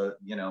body. So,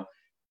 you know,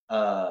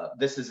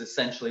 this is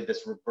essentially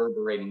this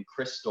reverberating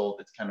crystal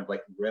that's kind of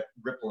like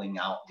rippling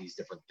out these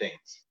different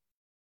things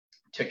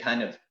to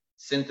kind of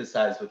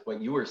synthesize with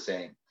what you were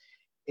saying.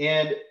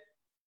 And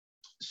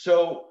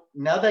so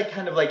now that I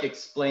kind of like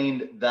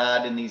explained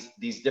that and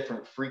these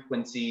different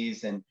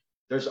frequencies, and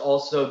there's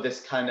also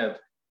this kind of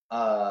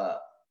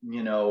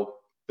you know,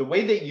 the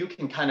way that you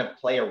can kind of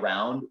play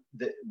around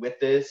with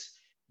this,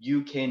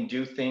 you can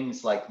do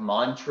things like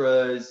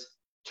mantras,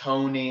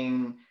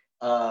 toning,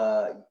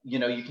 you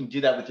know, you can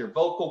do that with your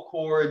vocal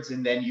cords,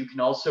 and then you can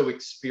also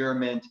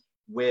experiment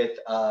with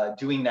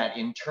doing that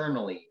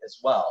internally as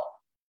well,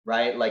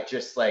 right? Like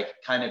just like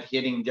kind of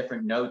hitting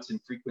different notes and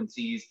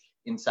frequencies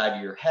inside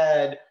of your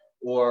head,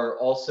 or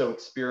also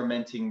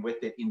experimenting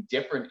with it in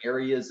different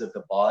areas of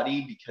the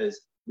body, because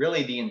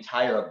really the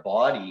entire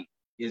body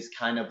is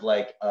kind of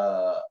like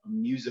a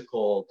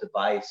musical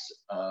device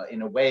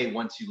in a way,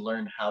 once you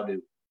learn how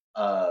to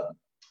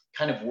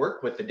kind of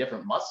work with the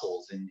different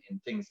muscles and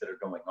things that are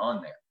going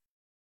on there.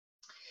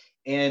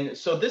 And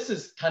so this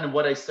is kind of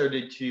what I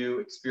started to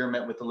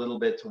experiment with a little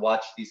bit, to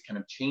watch these kind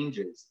of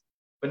changes.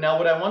 But now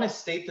what I want to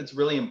state that's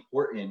really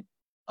important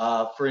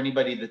for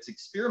anybody that's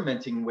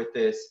experimenting with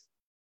this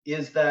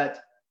is that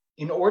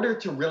in order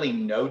to really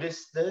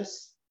notice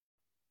this,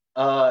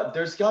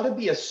 there's got to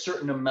be a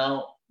certain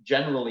amount,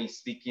 generally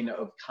speaking,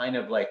 of kind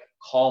of like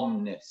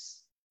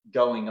calmness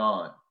going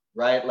on,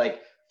 right?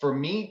 Like for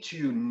me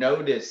to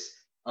notice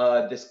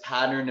this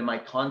pattern in my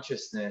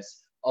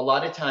consciousness, a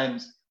lot of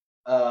times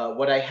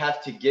what I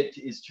have to get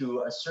is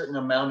to a certain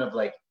amount of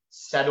like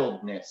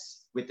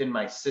settledness within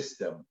my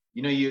system.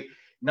 You know, you're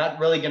not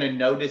really going to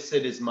notice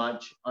it as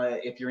much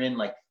if you're in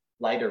like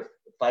fight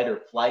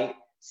or flight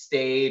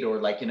state, or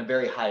like in a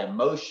very high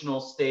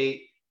emotional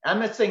state. I'm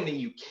not saying that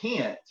you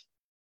can't,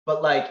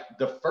 but like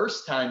the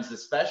first times,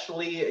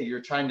 especially,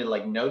 you're trying to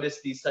like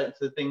notice these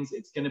types of things,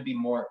 it's going to be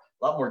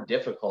a lot more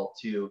difficult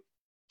to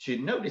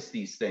notice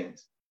these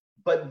things.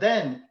 But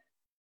then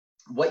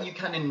what you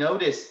kind of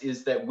notice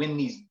is that when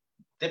these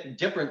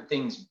different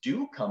things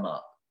do come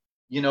up,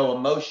 you know,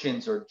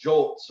 emotions or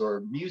jolts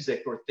or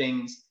music or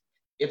things,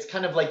 it's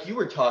kind of like you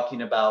were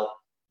talking about,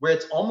 where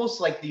it's almost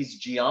like these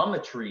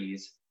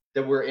geometries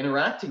that we're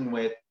interacting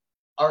with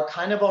are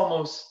kind of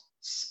almost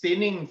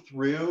spinning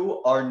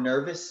through our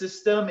nervous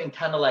system and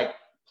kind of like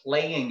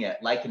playing it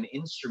like an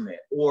instrument,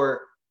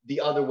 or the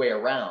other way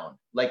around.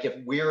 Like if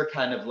we're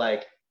kind of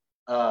like,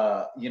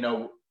 you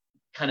know,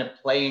 kind of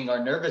playing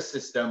our nervous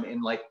system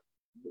and like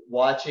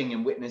watching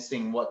and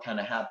witnessing what kind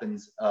of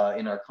happens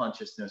in our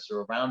consciousness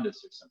or around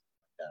us or something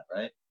like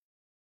that, right?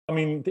 I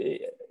mean,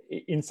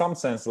 in some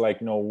sense, like,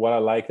 you know, what I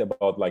like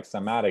about like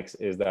cymatics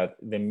is that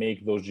they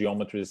make those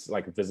geometries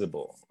like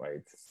visible,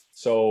 right?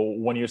 So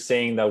when you're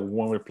saying that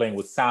when we're playing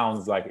with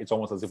sounds, like it's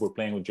almost as if we're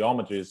playing with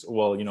geometries.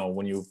 Well, you know,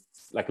 when you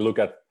like look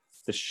at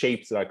the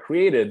shapes that are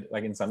created,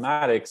 like in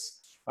cymatics,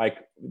 like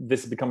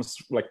this becomes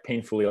like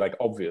painfully like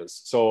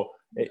obvious. So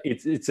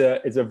it's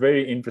a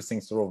very interesting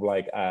sort of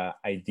like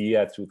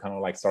idea to kind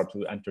of like start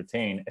to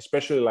entertain,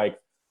 especially like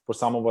for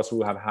some of us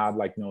who have had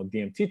like, you know,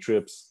 DMT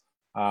trips.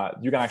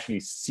 You can actually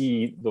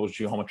see those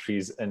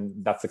geometries, and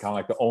that's the kind of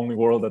like the only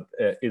world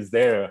that is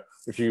there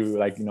if you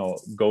like, you know,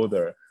 go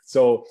there.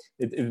 So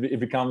it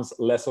becomes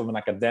less of an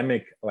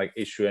academic like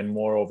issue and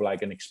more of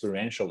like an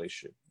experiential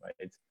issue,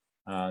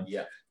 right?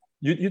 Yeah.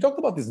 You talked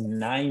about these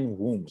 9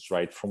 wombs,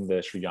 right, from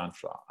the Sri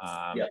Yantra.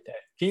 Yeah.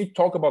 Can you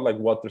talk about like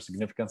what their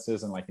significance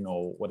is and like, you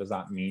know, what does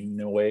that mean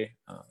in a way?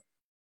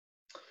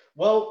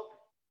 Well,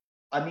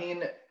 I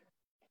mean,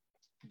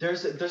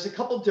 there's a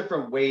couple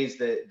different ways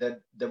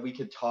that we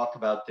could talk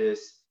about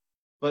this,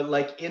 but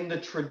like in the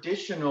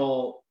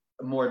traditional,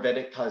 more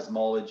Vedic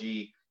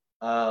cosmology,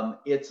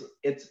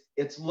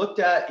 it's looked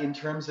at in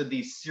terms of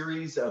these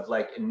series of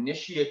like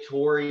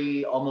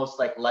initiatory, almost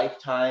like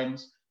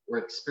lifetimes or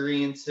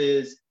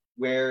experiences,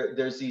 where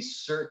there's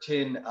these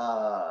certain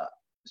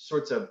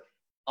sorts of,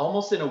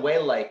 almost in a way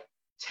like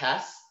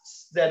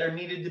tests that are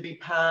needed to be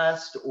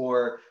passed,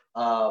 or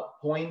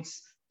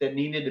points that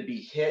needed to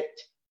be hit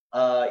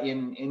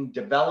in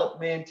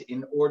development,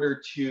 in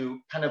order to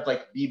kind of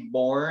like be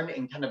born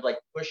and kind of like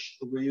push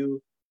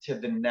through to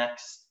the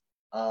next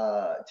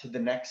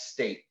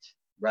state,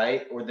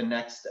 right, or the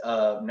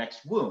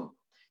next womb.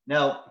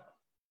 Now,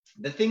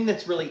 the thing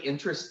that's really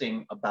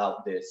interesting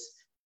about this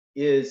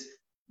is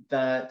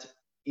that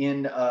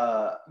in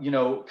you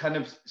know, kind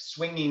of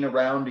swinging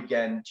around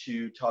again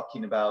to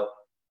talking about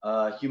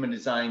human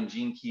design,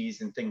 gene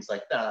keys, and things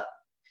like that.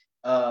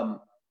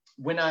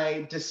 When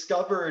I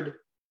discovered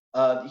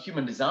the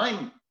human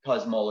design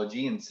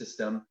cosmology and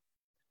system,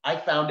 I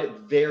found it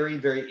very,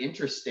 very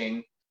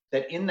interesting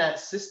that in that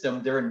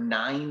system, there are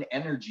 9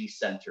 energy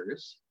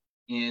centers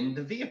in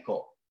the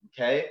vehicle,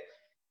 okay?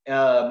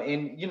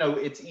 And, you know,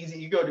 it's easy.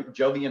 You go to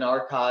Jovian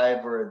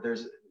Archive, or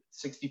there's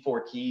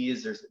 64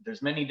 keys.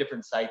 There's many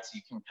different sites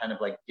you can kind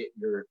of like get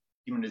your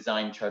human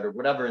design chart or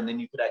whatever, and then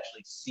you could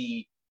actually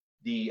see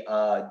the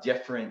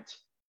different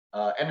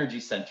energy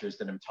centers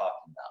that I'm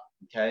talking about,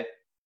 okay?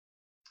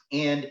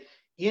 And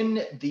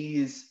in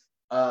these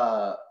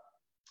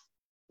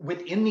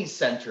within these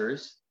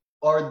centers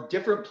are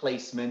different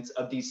placements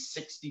of these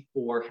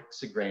 64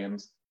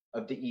 hexagrams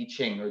of the I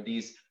Ching, or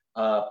these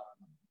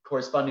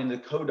corresponding to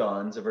the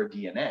codons of our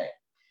DNA.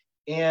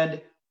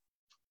 And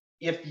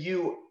if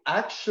you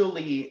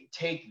actually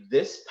take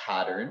this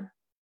pattern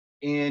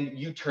and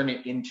you turn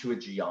it into a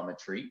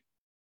geometry,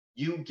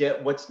 you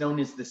get what's known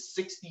as the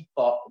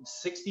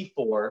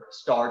 64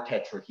 star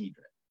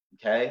tetrahedron,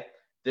 okay?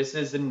 This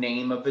is the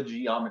name of a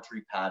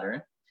geometry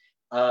pattern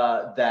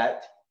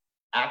that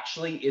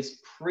actually is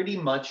pretty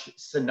much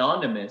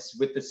synonymous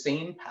with the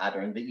same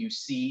pattern that you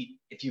see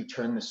if you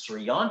turn the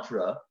Sri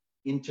Yantra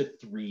into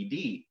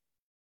 3D,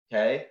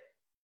 okay?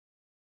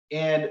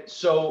 And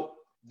so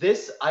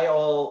this I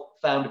all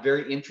found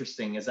very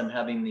interesting as I'm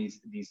having these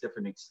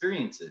different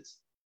experiences.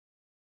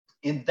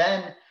 And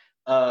then,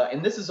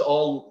 and this is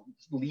all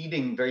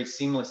leading very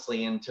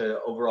seamlessly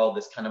into overall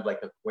this kind of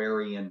like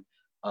Aquarian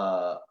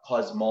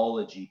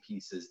cosmology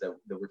pieces that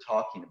we're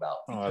talking about.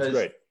 Oh, that's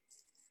great.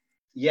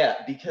 Yeah,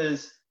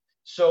 because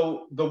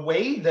so the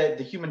way that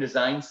the human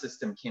design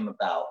system came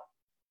about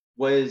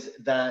was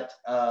that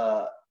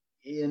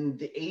in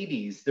the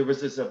 80s, there was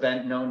this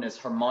event known as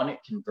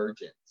harmonic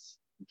convergence,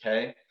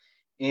 okay?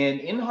 And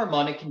in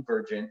harmonic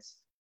convergence,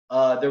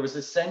 there was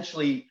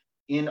essentially,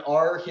 in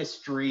our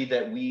history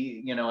that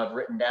we, you know, have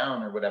written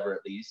down or whatever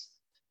at least,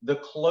 the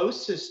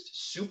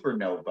closest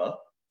supernova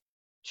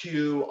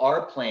to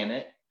our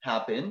planet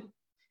happened.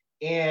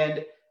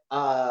 And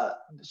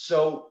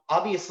so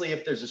obviously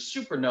if there's a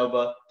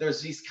supernova,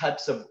 there's these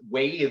types of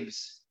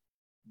waves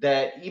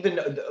that even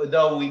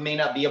though we may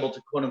not be able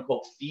to quote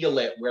unquote feel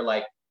it, where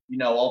like, you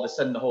know, all of a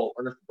sudden the whole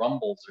earth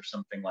rumbles or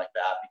something like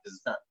that, because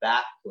it's not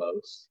that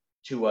close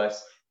to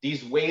us,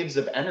 these waves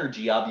of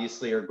energy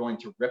obviously are going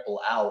to ripple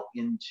out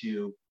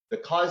into the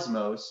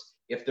cosmos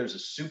if there's a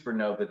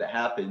supernova that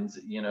happens.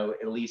 You know,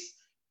 at least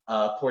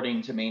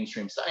according to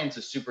mainstream science, a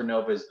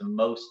supernova is the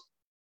most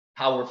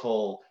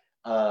powerful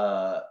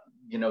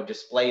you know,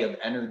 display of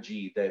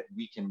energy that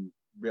we can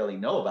really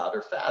know about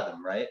or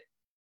fathom, right?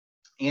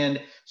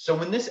 And so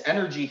when this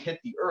energy hit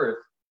the earth,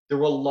 there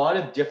were a lot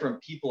of different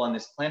people on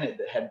this planet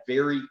that had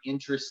very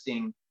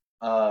interesting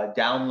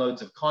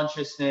downloads of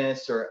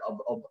consciousness or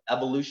of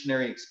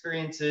evolutionary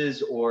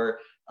experiences, or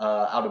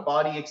out of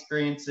body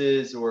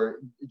experiences, or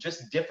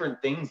just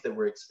different things that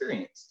were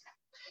experienced.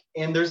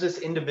 And there's this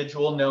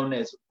individual known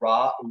as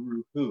Ra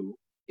Uru Hu,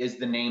 is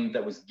the name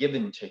that was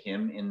given to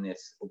him in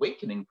this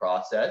awakening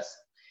process.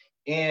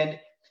 And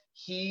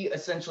he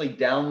essentially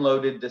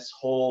downloaded this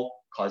whole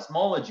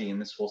cosmology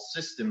and this whole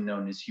system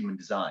known as human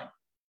design.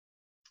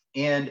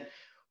 And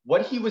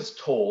what he was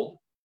told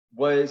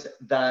was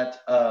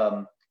that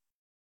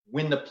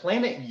when the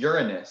planet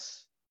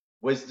Uranus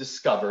was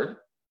discovered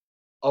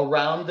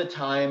around the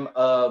time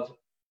of,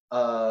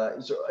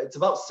 it's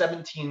about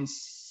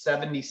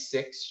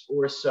 1776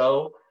 or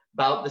so,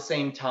 about the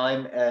same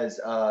time as,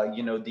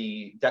 you know,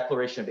 the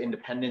Declaration of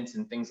Independence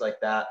and things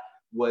like that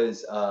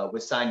was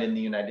signed in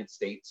the United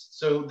States.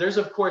 So there's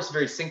of course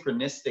very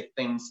synchronistic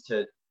things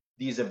to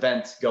these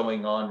events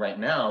going on right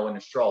now in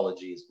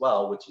astrology as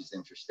well, which is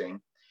interesting.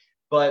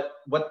 But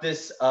what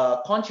this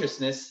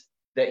consciousness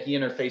that he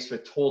interfaced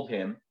with told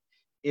him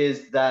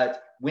is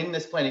that when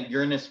this planet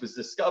Uranus was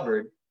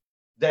discovered,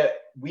 that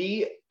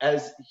we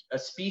as a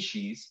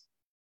species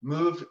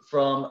moved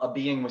from a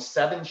being with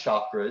 7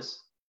 chakras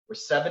or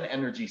 7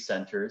 energy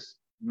centers,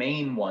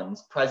 main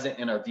ones present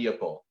in our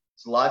vehicle.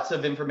 There's lots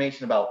of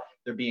information about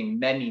there being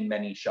many,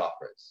 many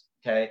chakras,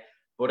 okay?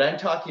 What I'm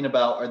talking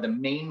about are the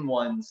main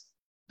ones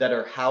that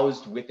are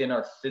housed within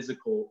our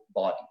physical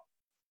body.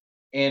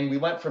 And we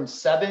went from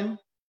 7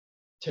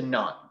 to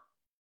 9,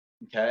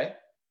 okay?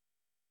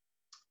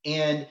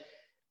 And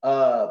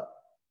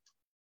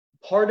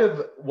part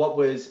of what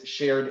was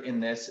shared in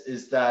this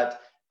is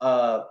that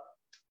the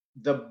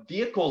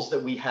vehicles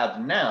that we have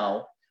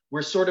now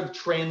were sort of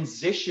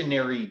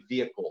transitionary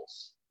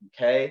vehicles,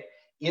 okay?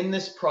 In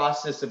this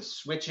process of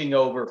switching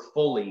over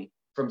fully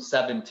from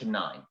 7 to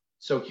 9.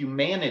 So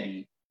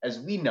humanity, as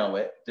we know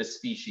it, the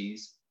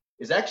species,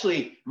 is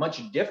actually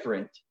much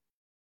different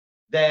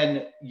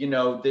than, you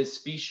know, the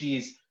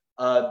species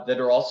that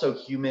are also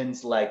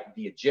humans, like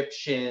the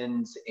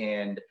Egyptians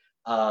and,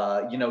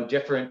 you know,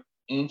 different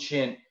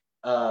ancient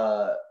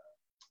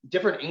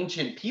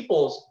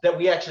peoples that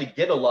we actually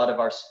get a lot of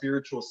our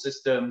spiritual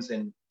systems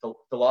and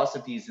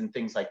philosophies and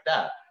things like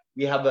that.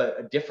 We have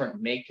a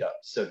different makeup,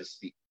 so to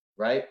speak,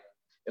 right?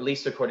 At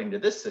least according to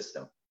this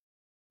system.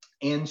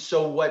 And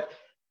so what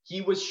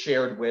he was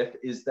shared with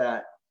is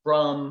that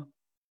from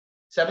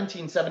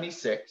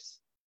 1776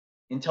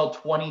 until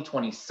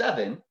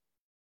 2027,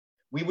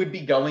 we would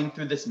be going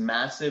through this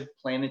massive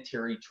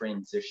planetary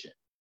transition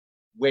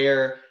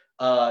where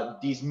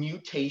these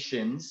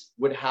mutations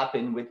would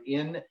happen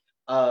within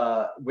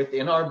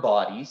our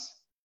bodies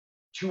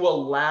to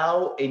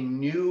allow a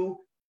new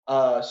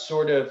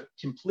sort of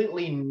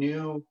completely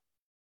new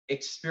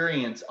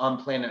experience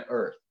on planet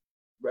Earth,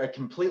 a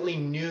completely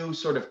new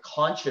sort of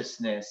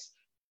consciousness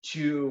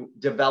to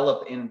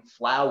develop and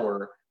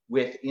flower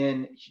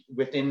within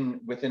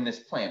this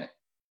planet,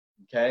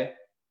 Okay.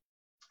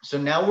 So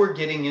now we're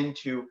getting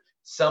into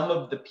some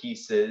of the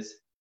pieces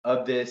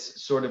of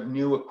this sort of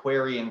new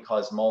Aquarian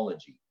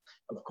cosmology.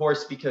 Of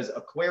course, because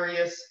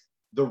Aquarius,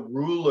 the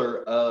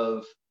ruler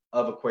of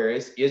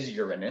Aquarius is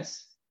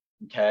Uranus.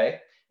 Okay.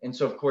 And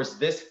so, of course,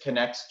 this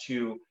connects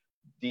to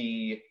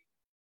the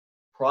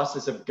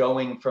process of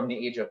going from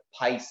the age of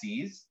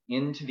Pisces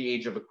into the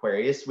age of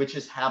Aquarius, which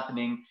is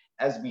happening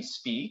as we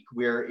speak.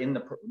 We're in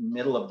the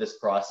middle of this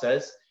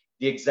process.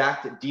 The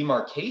exact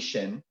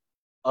demarcation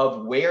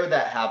of where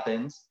that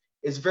happens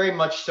is very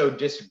much so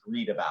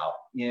disagreed about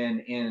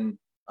in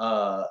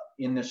the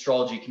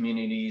astrology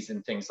communities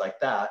and things like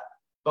that.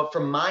 But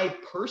from my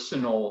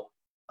personal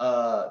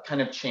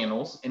kind of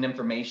channels and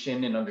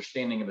information and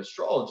understanding of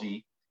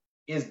astrology,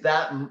 is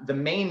that the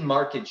main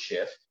market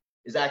shift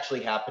is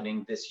actually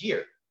happening this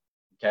year.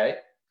 Okay.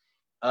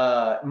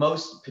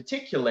 Most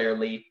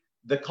particularly,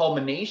 the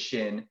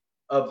culmination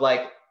of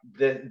like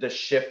the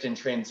shift and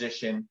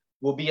transition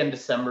will be on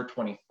December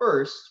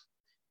 21st,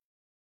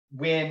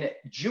 when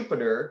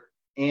Jupiter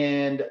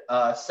and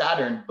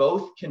Saturn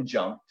both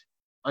conjunct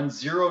on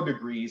 0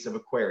 degrees of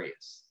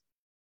Aquarius.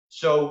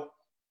 So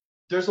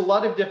there's a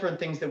lot of different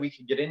things that we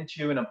could get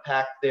into and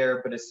unpack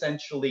there, but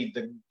essentially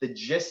the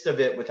gist of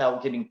it,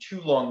 without getting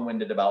too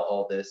long-winded about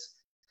all this,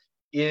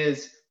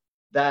 is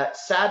that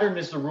Saturn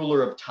is the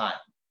ruler of time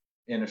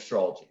in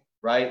astrology,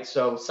 right?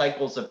 So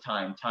cycles of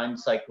time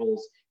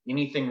cycles,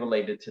 anything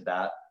related to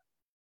that.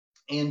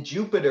 And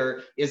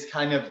Jupiter is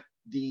kind of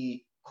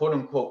the quote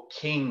unquote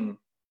king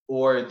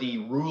or the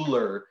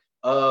ruler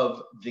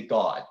of the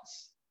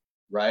gods,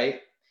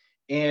 right?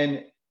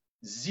 And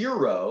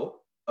 0,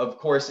 of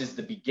course, is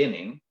the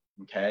beginning,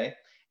 okay?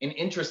 And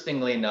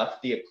interestingly enough,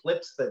 the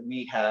eclipse that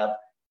we have,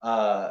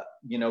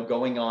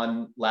 going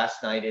on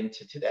last night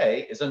into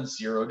today is on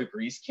 0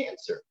 degrees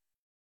Cancer.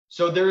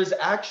 So there is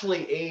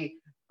actually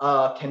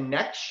a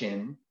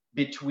connection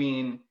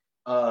between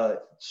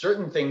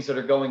certain things that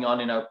are going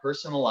on in our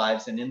personal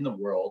lives and in the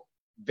world,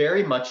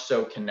 very much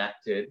so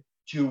connected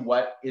to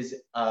what is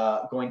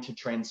going to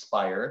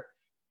transpire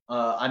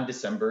on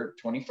December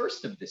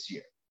 21st of this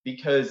year.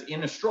 Because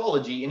in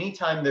astrology,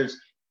 anytime there's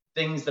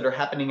things that are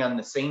happening on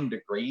the same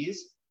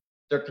degrees,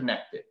 they're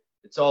connected.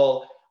 It's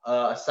all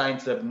a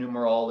science of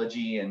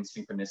numerology and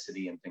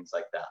synchronicity and things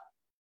like that.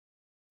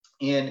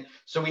 And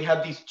so we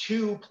have these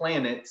 2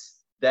 planets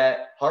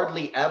that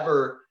hardly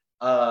ever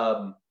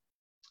come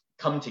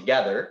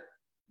together,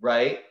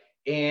 right?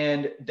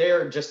 And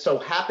they're just so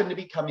happen to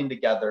be coming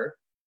together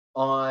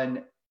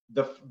on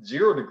the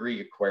 0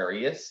 degree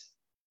Aquarius,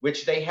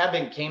 which they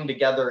haven't came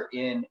together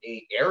in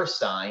a air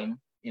sign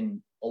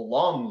in a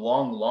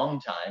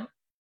long time.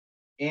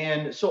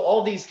 And so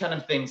all these kind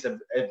of things have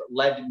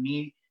led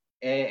me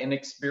an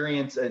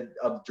experience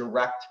of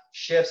direct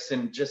shifts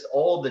and just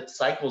all the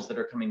cycles that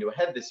are coming to a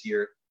head this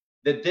year,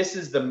 that this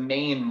is the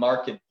main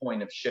market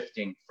point of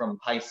shifting from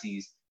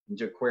Pisces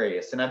into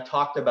Aquarius. And I've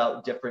talked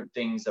about different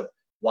things of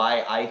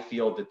why I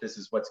feel that this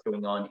is what's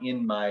going on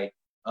in my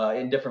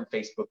in different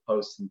Facebook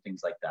posts and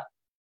things like that.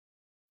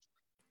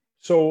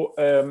 So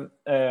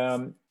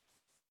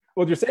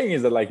what you're saying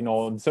is that, like,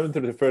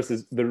 December 31st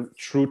is the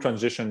true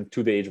transition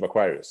to the age of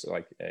Aquarius,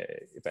 like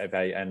if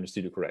I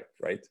understood you correct,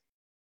 right?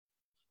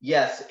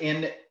 Yes,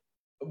 and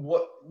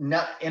I'm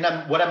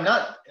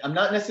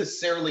not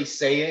necessarily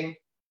saying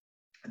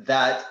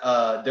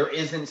that there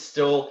isn't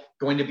still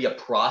going to be a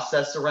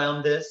process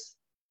around this.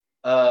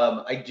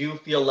 I do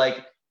feel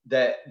like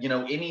that,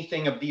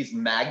 anything of these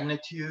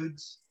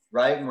magnitudes,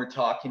 right? And we're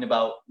talking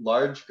about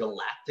large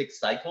galactic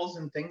cycles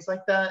and things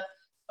like that.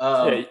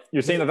 Yeah,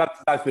 you're saying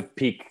that's the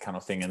peak kind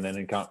of thing, and then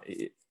it can,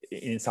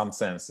 in some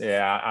sense,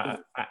 yeah,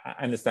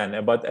 I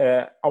understand. But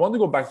I want to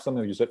go back to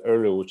something you said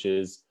earlier, which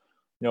is,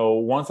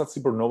 once that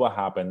supernova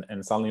happened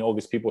and suddenly all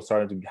these people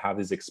started to have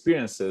these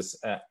experiences,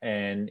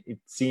 and it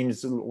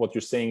seems what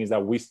you're saying is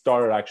that we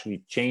started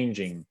actually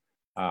changing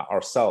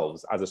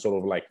ourselves as a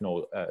sort of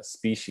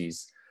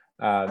species.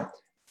 Does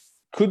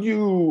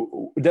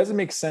it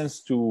make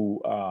sense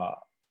to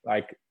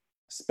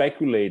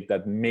speculate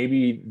that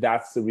maybe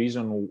that's the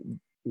reason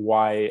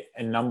why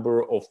a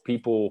number of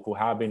people who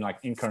have been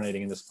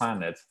incarnating in this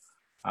planet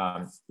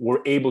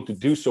were able to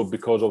do so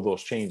because of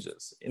those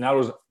changes? In other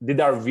words,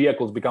 did our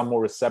vehicles become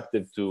more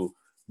receptive to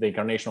the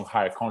incarnation of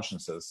higher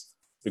consciousness?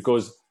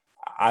 Because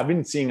I've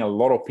been seeing a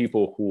lot of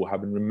people who have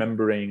been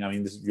remembering,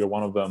 you're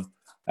one of them,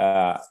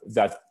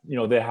 that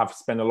they have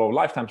spent a lot of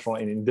lifetimes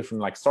in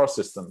different star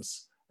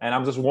systems. And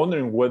I'm just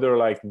wondering whether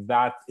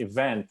that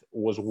event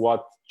was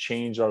what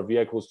changed our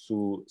vehicles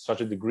to such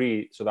a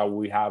degree so that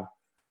we've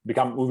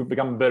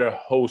become better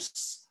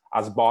hosts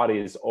as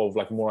bodies of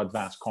more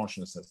advanced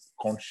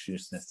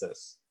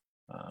consciousnesses.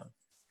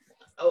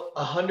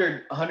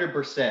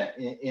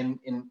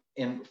 100%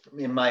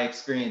 in my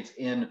experience.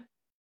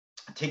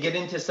 To get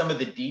into some of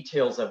the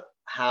details of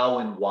how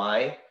and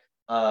why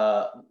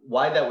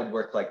that would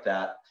work like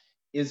that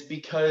is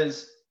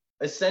because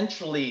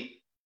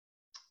essentially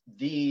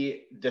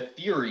the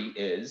theory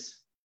is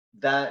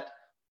that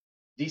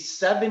the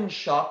 7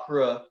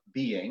 chakra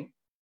being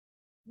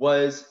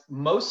was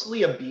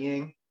mostly a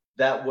being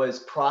that was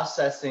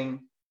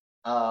processing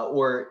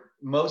or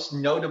most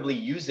notably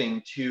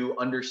using to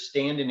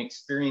understand and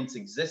experience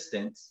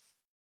existence,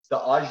 the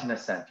Ajna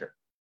Center.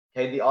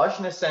 Okay, the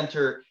Ajna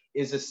Center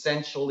is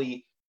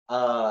essentially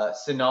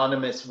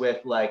synonymous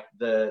with like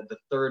the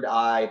third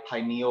eye,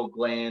 pineal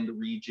gland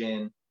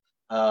region.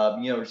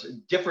 There's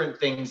different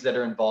things that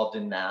are involved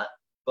in that,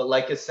 but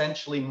like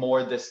essentially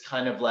more this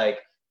kind of like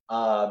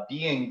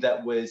being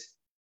that was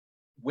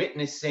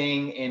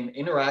witnessing and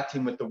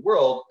interacting with the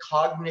world,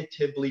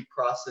 cognitively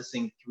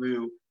processing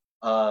through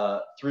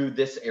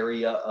this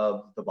area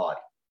of the body.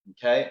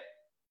 Okay,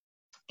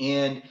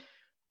 and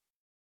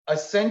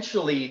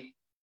essentially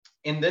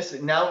in this,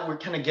 now we're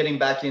kind of getting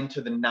back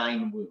into the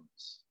 9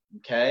 wounds.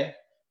 Okay,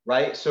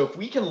 right? So if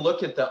we can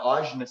look at the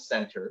Ajna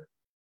Center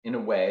in a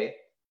way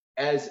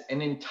as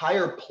an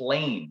entire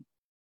plane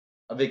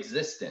of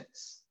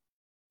existence,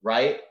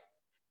 right?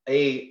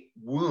 A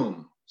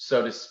womb,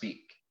 so to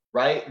speak,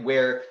 right?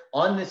 Where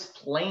on this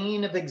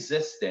plane of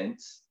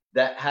existence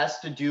that has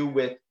to do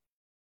with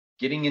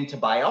getting into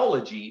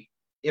biology,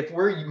 if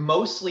we're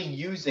mostly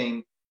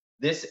using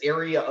this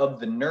area of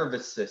the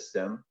nervous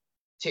system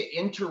to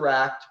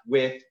interact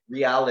with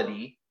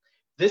reality,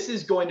 this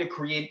is going to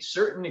create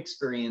certain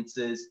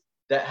experiences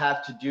that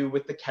have to do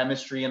with the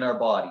chemistry in our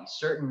body,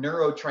 certain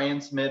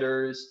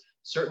neurotransmitters,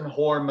 certain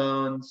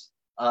hormones,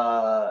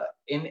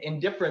 in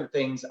different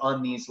things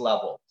on these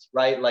levels,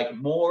 right? Like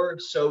more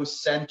so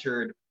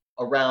centered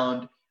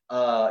around,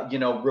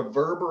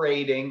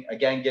 reverberating,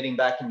 again, getting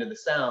back into the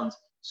sounds.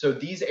 So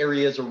these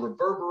areas are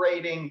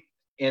reverberating,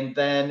 and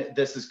then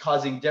this is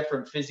causing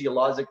different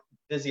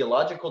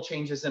physiological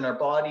changes in our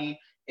body,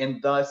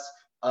 and thus,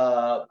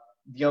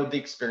 the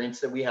experience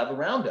that we have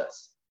around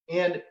us.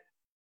 And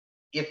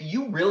if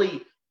you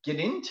really get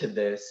into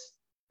this,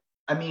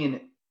 I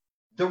mean,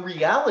 the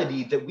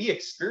reality that we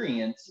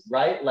experience,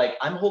 right? Like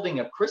I'm holding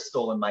a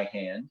crystal in my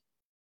hand.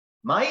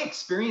 My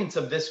experience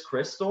of this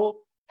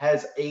crystal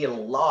has a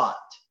lot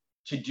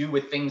to do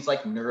with things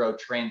like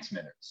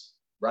neurotransmitters,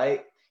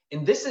 right?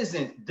 And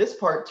this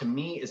part to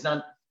me is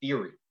not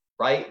theory,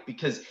 right?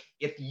 Because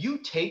if you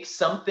take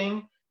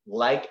something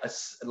like a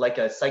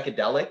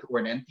psychedelic or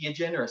an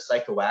entheogen or a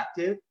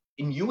psychoactive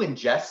and you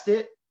ingest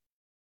it,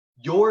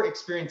 your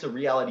experience of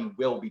reality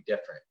will be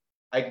different.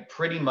 I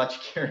pretty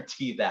much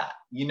guarantee that.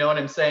 You know what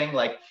I'm saying?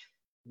 Like,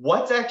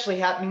 what's actually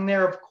happening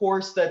there? Of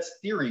course, that's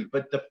theory,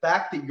 but the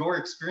fact that your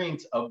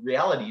experience of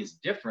reality is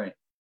different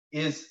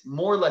is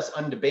more or less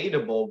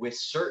undebatable with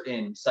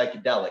certain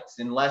psychedelics,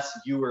 unless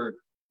you were,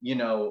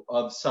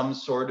 of some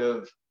sort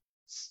of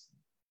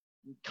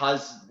kind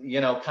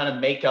of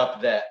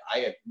makeup that I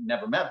have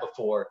never met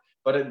before,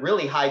 but at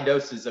really high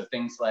doses of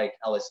things like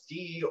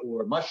LSD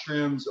or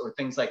mushrooms or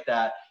things like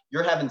that,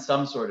 you're having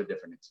some sort of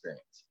different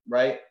experience,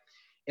 right?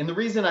 And the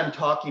reason I'm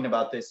talking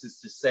about this is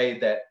to say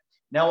that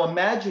now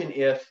imagine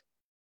if,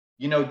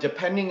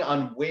 depending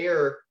on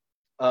where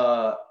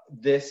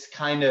this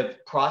kind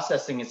of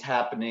processing is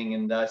happening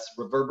and thus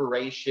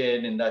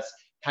reverberation and thus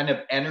kind of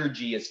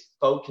energy is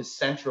focused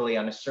centrally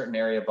on a certain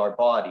area of our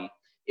body,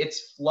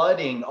 it's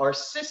flooding our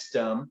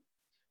system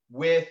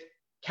with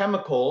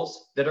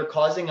chemicals that are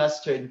causing us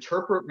to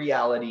interpret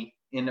reality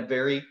in a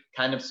very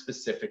kind of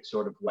specific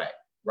sort of way,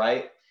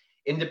 right?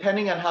 And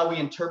depending on how we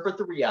interpret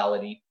the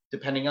reality,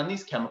 depending on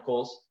these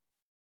chemicals,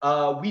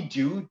 we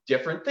do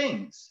different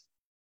things,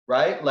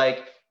 right?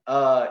 Like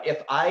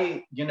if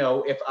I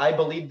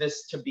believe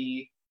this to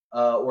be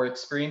or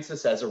experience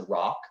this as a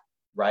rock,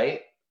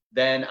 right?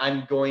 Then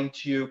I'm going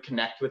to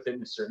connect with it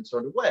in a certain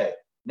sort of way.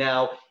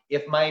 Now,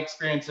 if my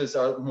experiences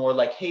are more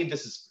like, hey,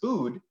 this is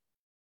food,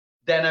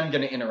 then I'm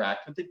going to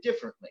interact with it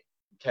differently,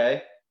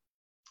 okay?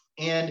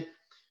 And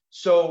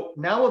so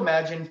now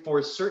imagine for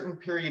a certain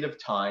period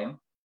of time,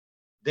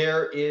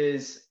 there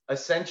is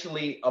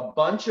essentially a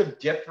bunch of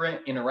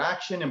different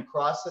interaction and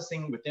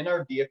processing within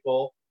our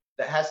vehicle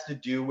that has to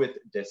do with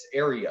this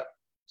area.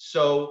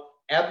 So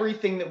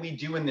everything that we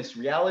do in this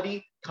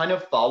reality kind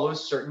of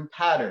follows certain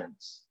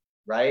patterns,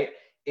 right?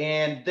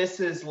 And this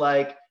is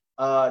like,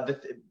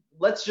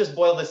 let's just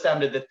boil this down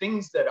to the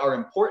things that are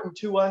important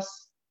to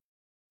us,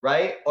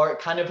 right? Or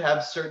kind of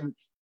have certain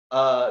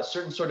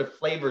sort of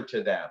flavor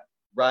to them,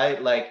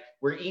 right? Like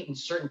we're eating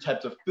certain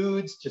types of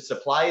foods to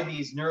supply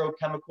these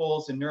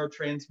neurochemicals and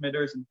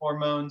neurotransmitters and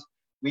hormones.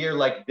 We are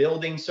like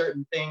building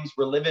certain things.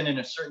 We're living in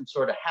a certain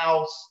sort of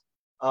house,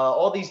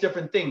 all these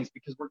different things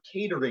because we're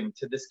catering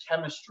to this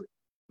chemistry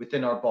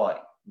within our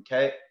body,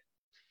 okay?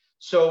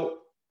 So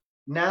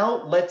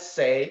now let's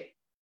say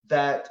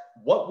that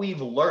what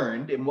we've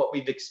learned and what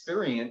we've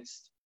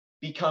experienced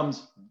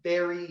becomes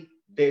very,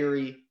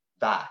 very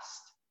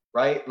vast,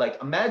 right?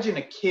 Like imagine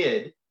a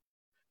kid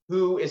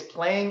who is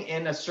playing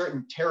in a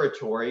certain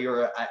territory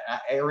or an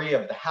area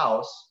of the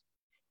house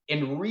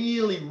and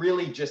really,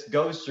 really just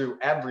goes through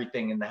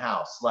everything in the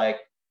house, like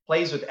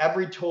plays with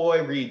every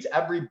toy, reads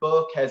every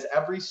book, has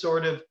every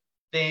sort of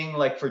thing,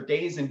 like for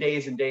days and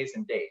days and days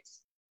and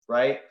days,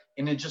 right?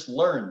 And it just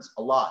learns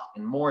a lot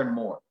and more and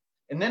more.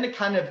 And then it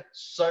kind of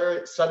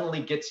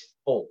suddenly gets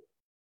full,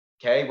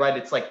 Okay, right?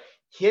 It's like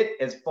hit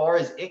as far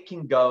as it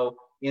can go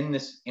in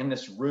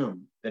this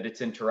room that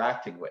it's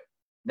interacting with.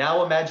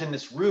 Now imagine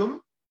this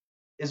room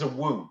is a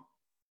womb,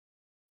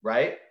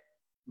 right?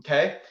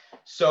 Okay,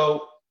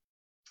 so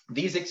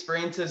these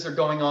experiences are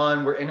going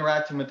on. We're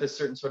interacting with a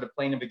certain sort of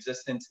plane of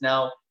existence.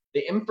 Now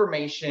the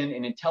information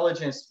and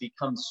intelligence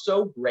becomes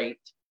so great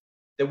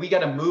that we got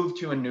to move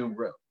to a new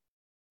room.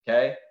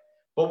 Okay,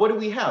 but what do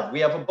we have? We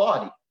have a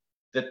body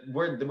that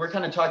we're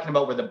kind of talking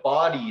about, where the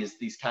body is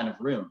these kind of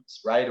rooms,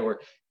 right?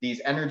 Or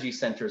these energy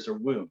centers or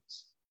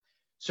wombs.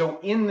 So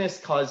in this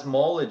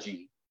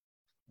cosmology,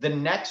 the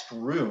next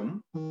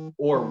room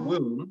or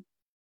womb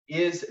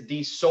is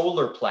the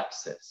solar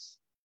plexus.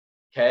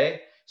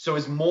 Okay, so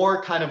it's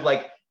more kind of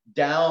like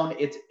down.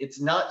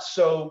 It's not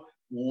so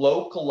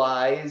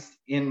localized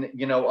in,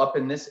 you know, up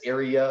in this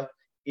area.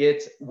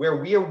 It's where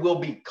we will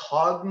be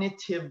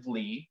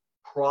cognitively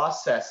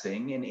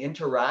processing and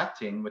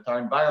interacting with our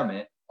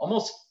environment,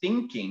 almost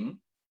thinking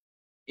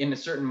in a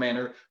certain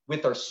manner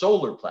with our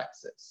solar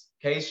plexus.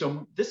 Okay,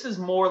 so this is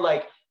more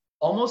like,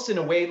 almost in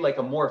a way, like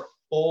a more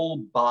full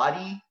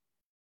body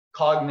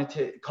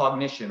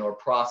cognition or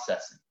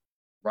processing,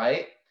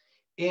 right?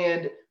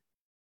 And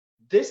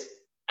this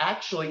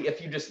actually,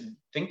 if you just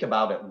think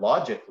about it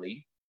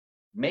logically,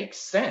 makes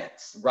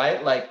sense,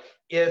 right? Like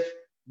if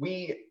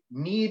we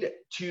need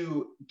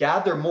to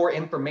gather more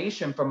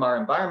information from our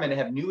environment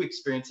and have new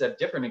experiences, have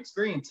different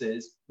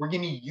experiences, we're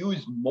going to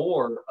use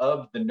more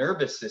of the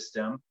nervous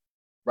system,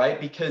 right?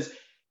 Because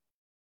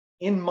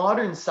in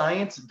modern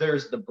science,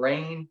 there's the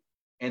brain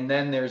and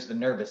then there's the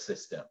nervous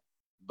system.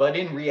 But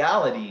in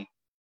reality,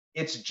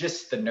 it's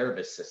just the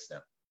nervous system.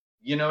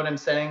 You know what I'm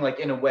saying? Like,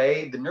 in a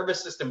way, the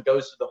nervous system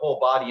goes to the whole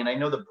body. And I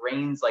know the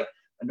brain's like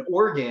an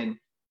organ,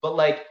 but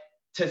like,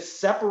 to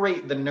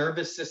separate the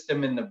nervous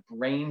system and the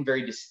brain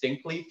very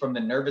distinctly from the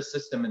nervous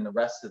system and the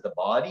rest of the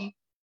body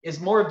is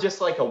more of just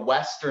like a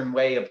Western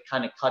way of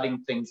kind of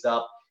cutting things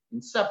up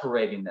and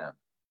separating them.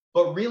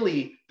 But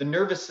really, the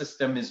nervous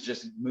system is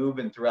just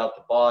moving throughout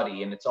the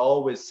body, and it's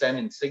always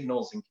sending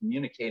signals and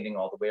communicating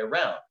all the way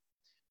around.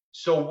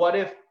 So what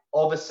if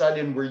all of a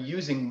sudden we're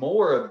using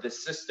more of the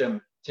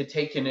system to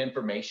take in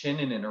information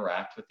and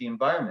interact with the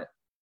environment?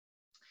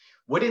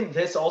 Wouldn't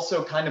this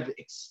also kind of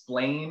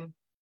explain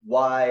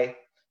why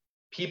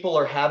people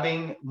are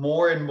having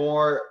more and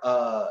more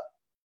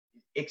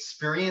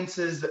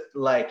experiences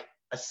like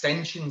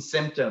ascension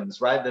symptoms,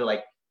 right? They're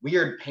like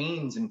weird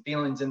pains and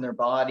feelings in their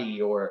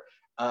body, or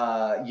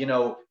you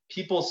know,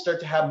 people start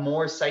to have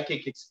more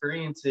psychic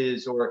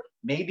experiences, or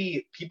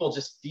maybe people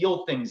just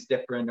feel things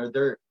different, or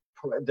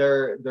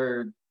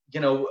they're you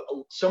know,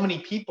 so many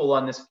people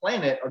on this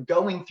planet are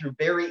going through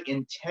very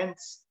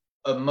intense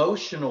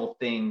emotional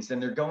things,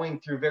 and they're going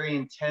through very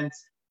intense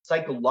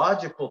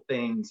psychological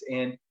things,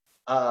 and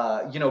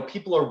you know,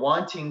 people are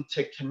wanting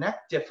to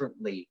connect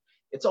differently.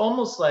 It's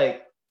almost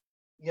like,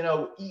 you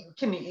know, you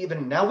can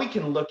even now we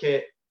can look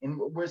at, and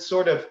we're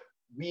sort of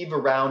weave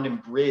around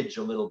and bridge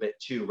a little bit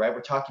too, right?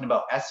 We're talking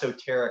about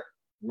esoteric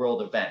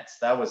world events.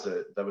 That was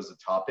a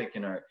topic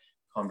in our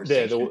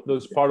conversation. Yeah, that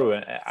was part of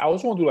it. I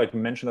also want to like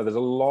mention that there's a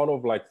lot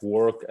of like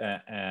work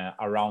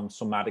around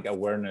somatic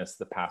awareness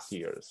the past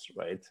years,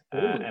 right?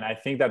 And I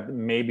think that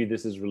maybe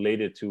this is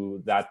related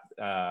to that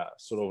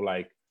sort of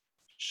like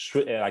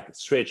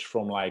switch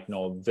from like, you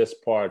know, this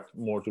part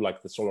more to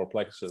like the solar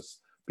plexus.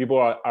 People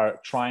are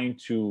trying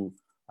to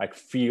like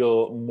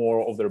feel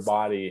more of their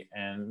body.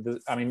 And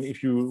this, I mean,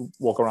 if you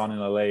walk around in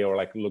LA or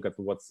like look at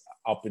what's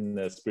up in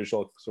the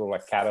spiritual sort of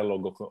like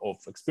catalog of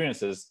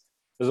experiences,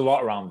 there's a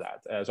lot around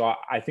that. So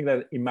I think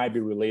that it might be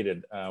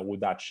related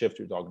with that shift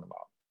you're talking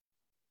about.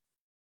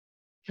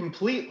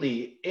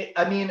 Completely.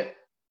 I mean,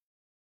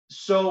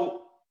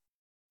 so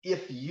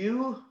if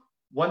you,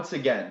 once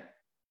again,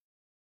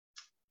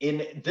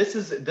 this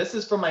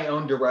is from my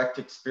own direct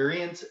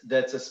experience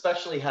that's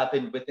especially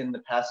happened within the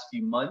past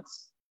few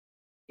months.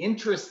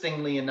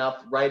 Interestingly enough,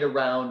 right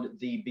around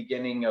the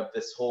beginning of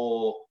this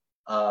whole,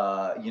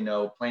 you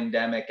know,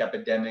 pandemic,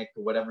 epidemic,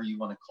 or whatever you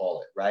want to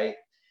call it, right?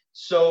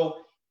 So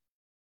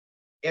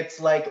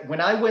it's like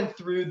when I went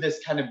through this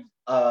kind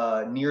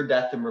of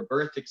near-death and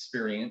rebirth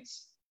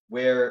experience,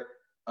 where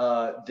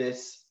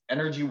this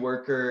energy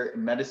worker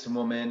and medicine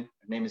woman,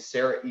 her name is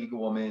Sarah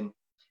Eaglewoman,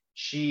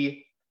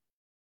 she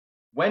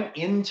went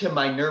into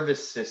my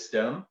nervous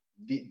system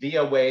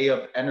via way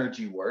of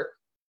energy work,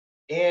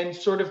 and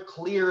sort of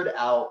cleared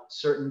out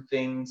certain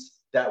things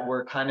that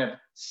were kind of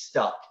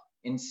stuck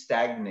and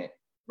stagnant,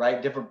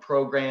 right? Different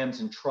programs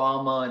and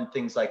trauma and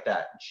things like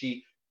that.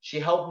 She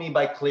helped me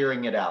by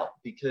clearing it out,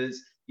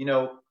 because, you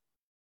know,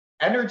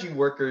 energy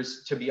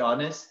workers, to be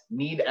honest,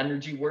 need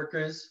energy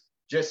workers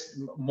just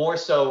more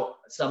so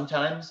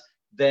sometimes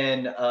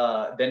than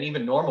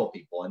even normal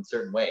people in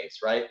certain ways,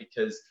 right?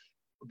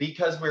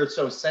 Because we're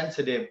so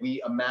sensitive, we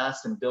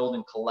amass and build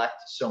and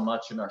collect so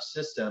much in our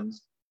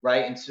systems,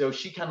 right? And so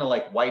she kind of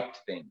like wiped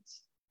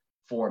things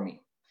for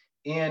me.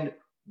 And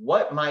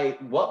what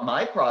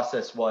my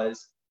process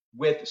was,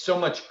 with so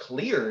much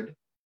cleared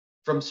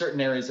from certain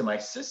areas of my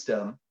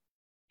system,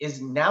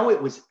 is now it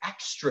was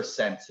extra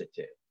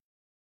sensitive,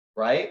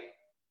 right?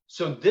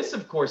 So this,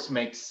 of course,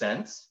 makes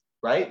sense,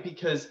 right?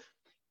 Because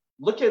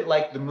look at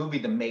like the movie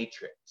The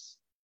Matrix,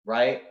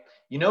 right?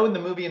 You know, in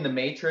the movie in The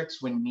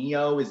Matrix, when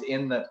Neo is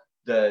in the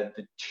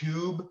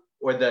tube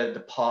or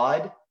the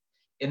pod,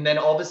 and then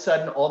all of a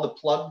sudden all the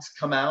plugs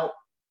come out,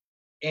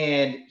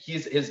 and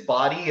his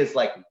body is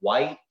like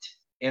white,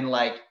 and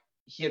like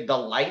the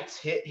lights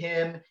hit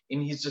him,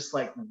 and he's just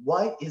like,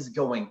 what is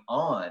going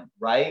on,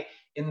 right?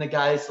 And the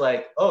guy's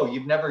like, oh,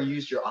 you've never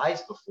used your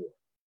eyes before.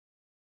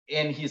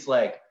 And he's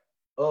like,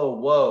 oh,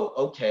 whoa,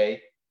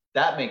 okay,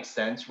 that makes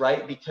sense,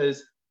 right?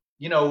 Because,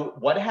 you know,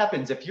 what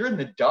happens if you're in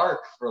the dark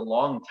for a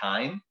long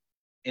time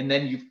and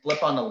then you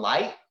flip on a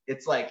light?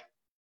 It's like,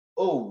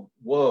 oh,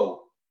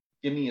 whoa,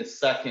 give me a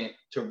second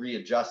to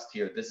readjust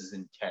here. This is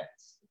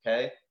intense,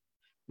 okay?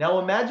 Now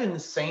imagine the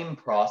same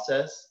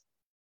process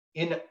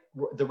in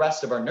the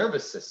rest of our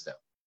nervous system.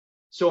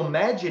 So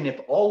imagine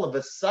if all of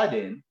a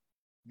sudden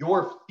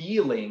you're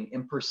feeling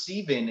and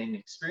perceiving and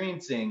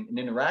experiencing and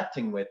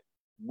interacting with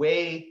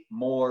way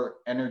more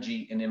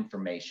energy and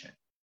information,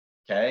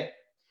 okay?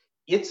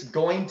 It's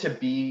going to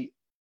be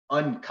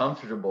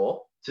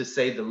uncomfortable, to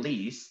say the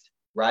least,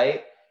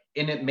 right?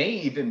 And it may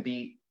even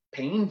be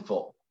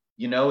painful.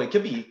 You know, it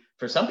could be,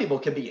 for some people,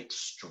 it could be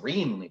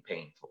extremely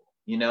painful.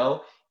 You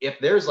know, if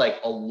there's like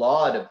a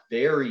lot of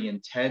very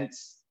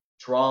intense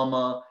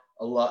trauma,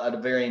 a lot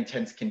of very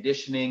intense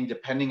conditioning,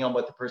 depending on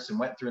what the person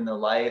went through in their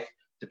life,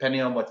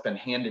 depending on what's been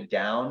handed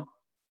down,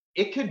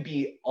 it could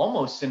be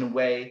almost in a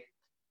way,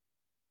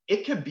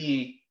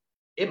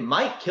 it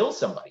might kill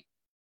somebody,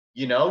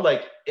 you know,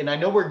 like, and I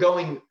know we're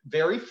going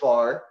very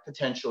far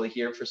potentially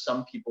here for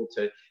some people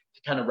to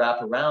kind of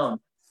wrap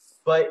around,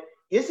 but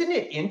isn't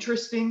it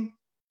interesting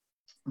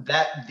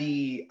that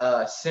the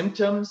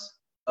symptoms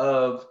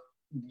of,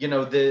 you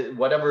know, the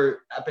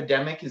whatever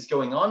epidemic is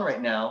going on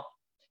right now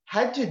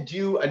had to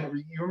do,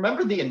 and you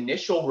remember the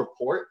initial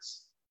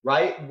reports,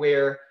 right,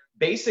 where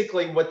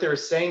basically what they're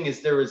saying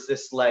is there was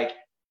this like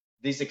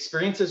these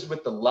experiences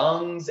with the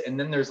lungs, and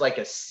then there's like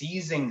a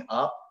seizing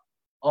up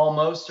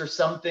almost or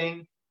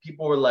something.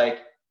 People were like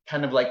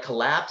kind of like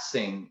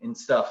collapsing and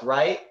stuff,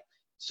 right?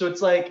 So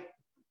it's like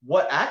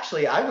what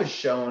actually I was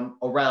shown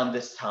around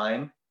this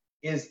time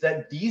is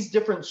that these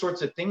different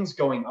sorts of things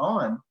going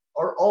on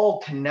are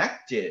all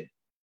connected.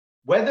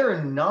 Whether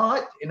or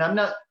not, and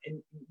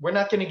we're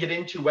not going to get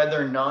into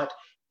whether or not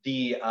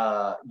the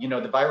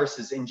the virus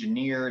is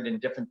engineered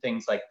and different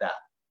things like that.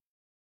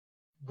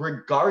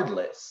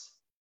 Regardless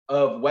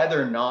of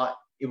whether or not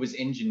it was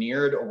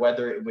engineered or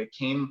whether it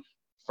came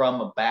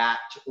from a bat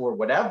or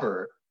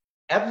whatever,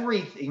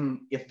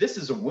 everything, if this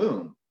is a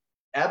womb,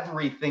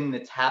 everything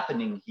that's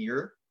happening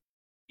here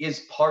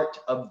is part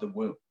of the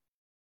womb,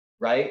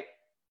 right?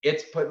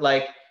 It's put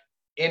like,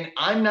 and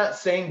I'm not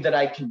saying that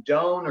I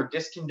condone or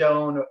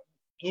discondone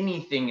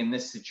anything in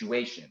this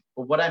situation,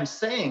 but what I'm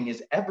saying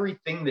is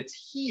everything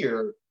that's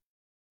here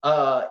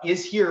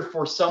is here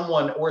for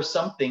someone or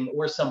something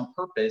or some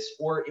purpose,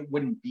 or it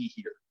wouldn't be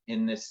here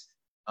in this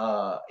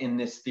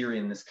theory,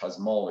 in this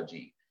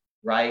cosmology,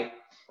 right?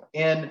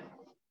 And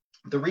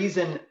the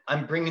reason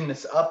I'm bringing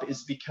this up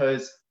is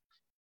because,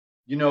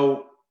 you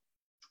know,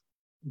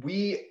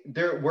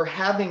 we're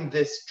having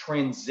this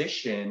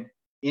transition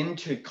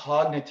into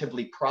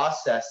cognitively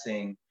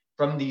processing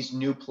from these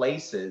new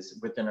places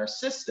within our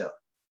system,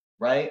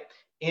 right?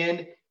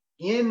 And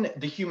in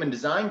the human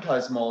design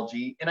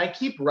cosmology, and I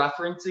keep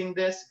referencing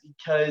this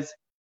because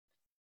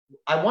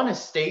I want to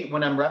state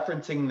when I'm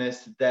referencing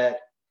this that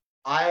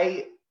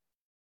I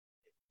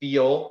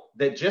feel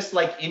that just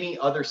like any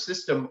other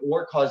system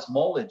or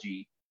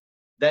cosmology,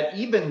 that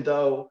even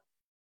though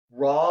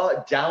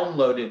Ra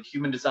downloaded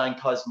human design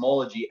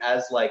cosmology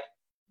as like,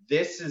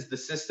 this is the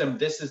system,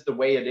 this is the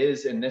way it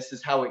is, and this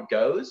is how it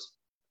goes,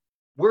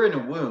 we're in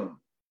a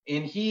womb.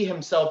 And he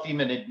himself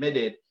even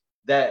admitted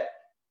that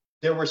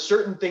there were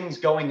certain things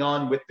going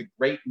on with the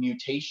great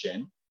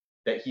mutation,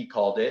 that he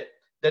called it,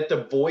 that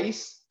the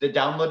voice that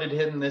downloaded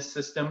him in this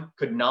system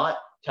could not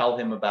tell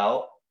him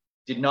about,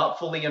 did not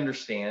fully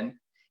understand,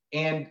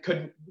 and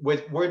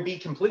would be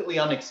completely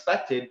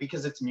unexpected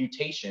because it's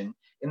mutation.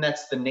 And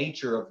that's the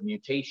nature of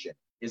mutation,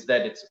 is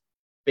that it's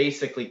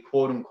basically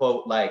quote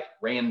unquote like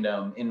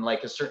random in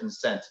like a certain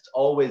sense. It's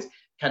always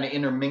kind of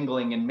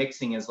intermingling and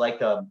mixing as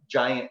like a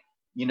giant,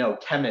 you know,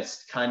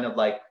 chemist kind of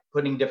like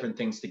putting different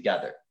things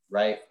together,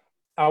 right?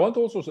 I want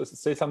to also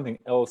say something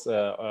else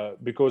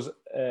because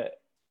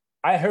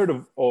I heard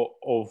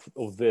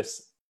of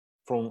this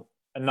from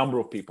a number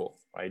of people,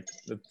 right?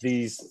 That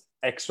these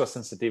extra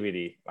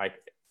sensitivity, like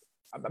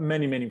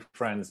many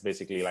friends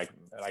basically like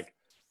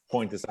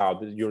point this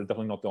out, that you're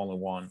definitely not the only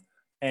one.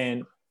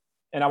 And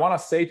I want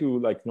to say to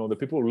like, you know, the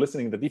people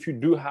listening, that if you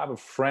do have a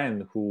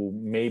friend who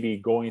may be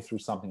going through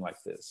something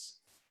like this,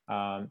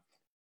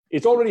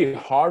 it's already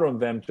hard on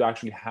them to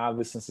actually have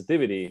this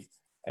sensitivity.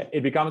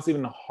 It becomes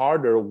even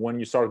harder when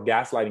you start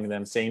gaslighting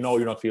them, saying, no,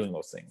 you're not feeling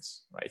those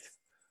things, right?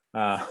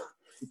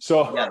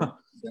 So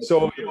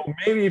So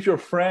maybe if your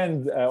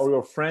friend or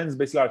your friends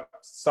basically are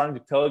starting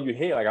to tell you,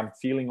 hey, like I'm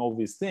feeling all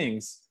these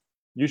things,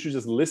 you should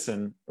just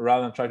listen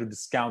rather than try to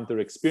discount their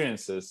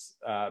experiences,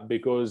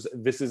 because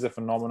this is a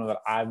phenomenon that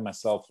I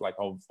myself like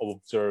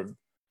observed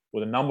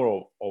with a number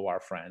of our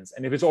friends.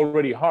 And if it's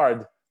already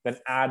hard, then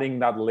adding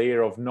that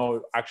layer of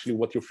no, actually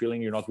what you're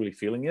feeling, you're not really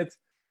feeling it,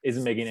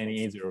 isn't making it any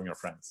easier on your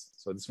friends.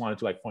 So I just wanted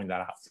to like point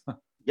that out.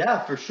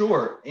 Yeah, for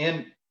sure.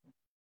 And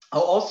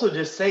I'll also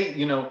just say,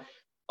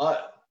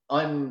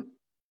 on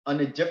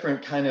a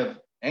different kind of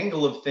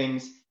angle of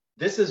things,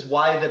 this is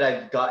why that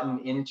I've gotten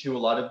into a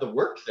lot of the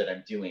work that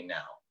I'm doing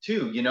now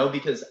too,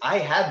 because I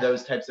had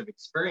those types of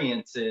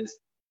experiences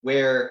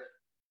where,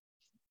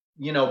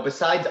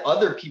 besides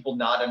other people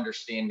not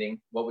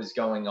understanding what was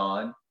going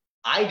on,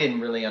 I didn't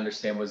really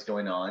understand what was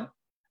going on.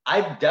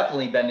 I've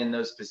definitely been in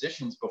those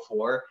positions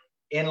before.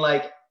 And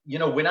like,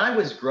 when I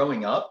was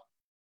growing up,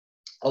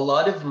 a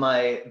lot of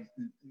my,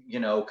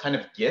 kind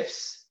of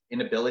gifts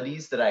and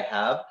abilities that I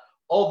have,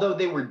 although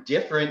they were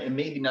different and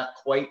maybe not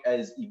quite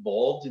as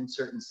evolved in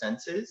certain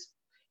senses,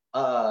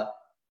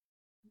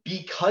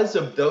 because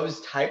of those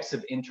types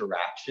of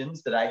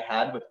interactions that I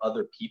had with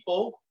other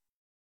people,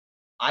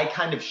 I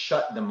kind of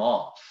shut them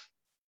off,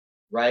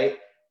 right?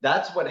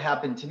 That's what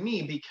happened to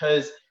me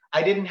because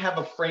I didn't have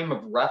a frame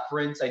of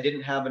reference. I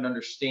didn't have an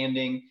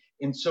understanding.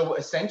 And so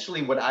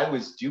essentially what I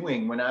was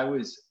doing when I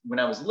was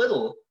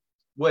little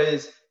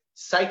was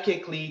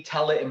psychically,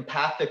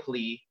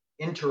 telepathically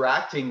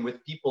interacting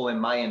with people in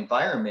my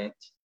environment,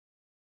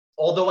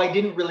 although I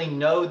didn't really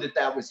know that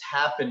that was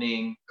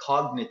happening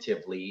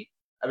cognitively.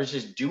 I was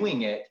just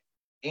doing it.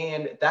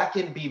 And that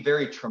can be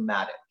very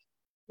traumatic,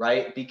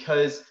 right?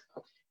 Because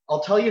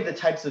I'll tell you the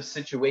types of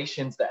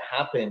situations that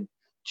happen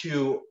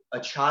to a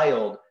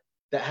child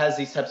that has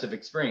these types of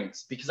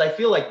experience, because I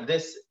feel like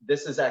this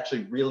is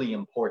actually really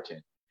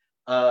important,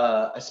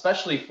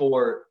 especially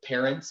for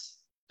parents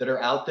that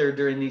are out there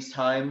during these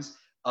times,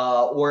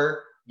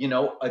 or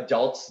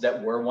adults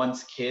that were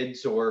once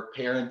kids or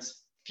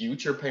parents,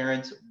 future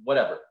parents,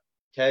 whatever.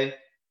 Okay.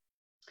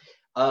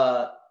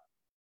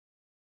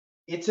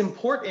 It's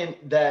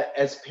important that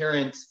as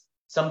parents,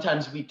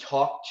 sometimes we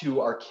talk to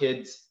our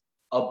kids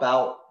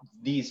about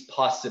these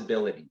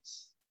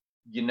possibilities.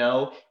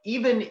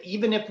 Even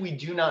if we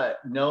do not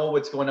know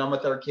what's going on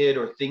with our kid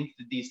or think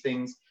that these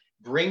things,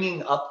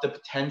 bringing up the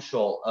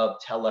potential of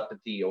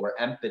telepathy or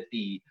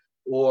empathy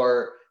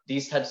or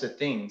these types of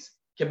things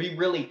can be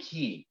really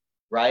key,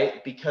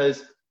 right?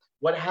 Because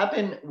what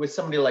happened with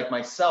somebody like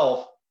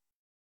myself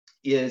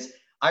is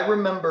I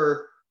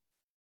remember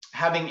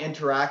having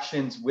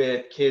interactions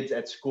with kids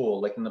at school,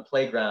 like in the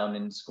playground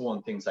and school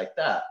and things like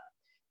that.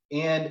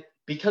 And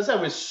because I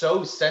was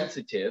so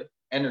sensitive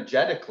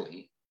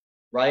energetically,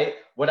 right,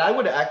 what I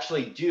would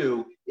actually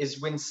do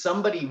is when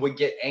somebody would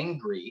get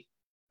angry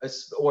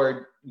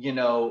or,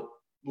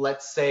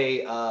 let's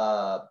say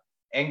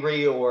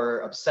angry or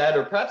upset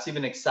or perhaps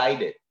even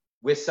excited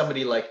with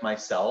somebody like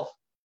myself,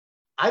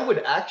 I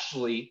would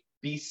actually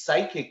be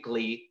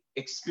psychically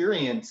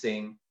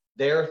experiencing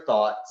their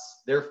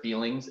thoughts, their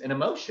feelings, and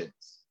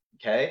emotions.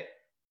 Okay.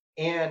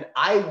 And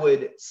I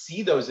would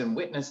see those and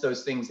witness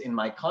those things in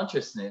my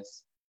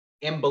consciousness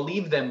and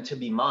believe them to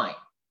be mine.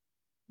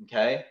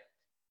 Okay.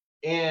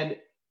 And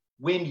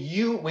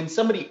when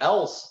somebody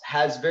else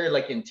has very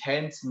like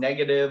intense,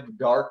 negative,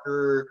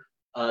 darker,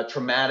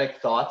 traumatic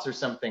thoughts or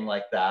something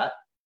like that,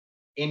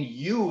 and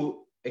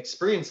you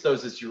experience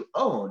those as your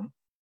own,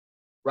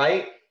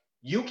 right?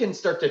 You can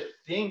start to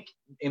think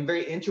in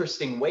very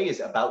interesting ways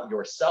about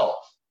yourself,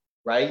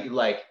 right?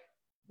 Like,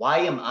 why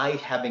am I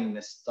having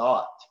this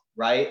thought,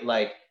 right?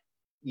 Like,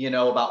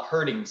 about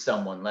hurting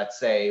someone, let's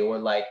say, or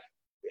like,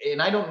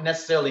 and I don't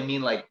necessarily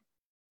mean like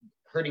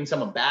hurting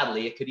someone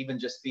badly. It could even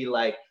just be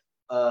like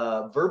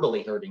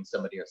verbally hurting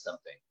somebody or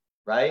something,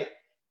 right?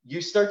 You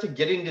start to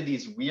get into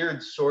these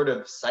weird sort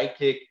of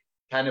psychic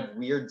kind of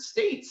weird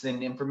states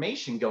and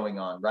information going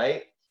on,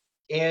 right?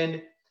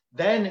 And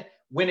then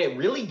when it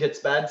really gets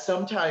bad,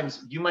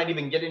 sometimes you might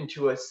even get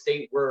into a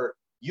state where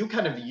you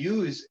kind of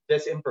use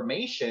this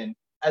information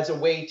as a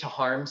way to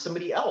harm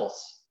somebody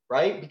else,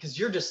 right? Because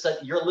you're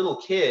a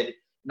little kid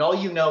and all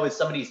you know is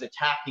somebody's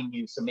attacking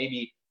you. So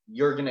maybe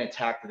you're going to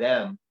attack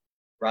them,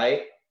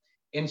 right?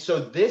 And so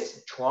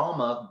this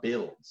trauma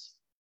builds,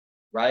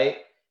 right?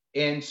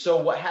 And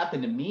so what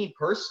happened to me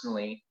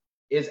personally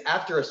is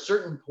after a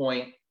certain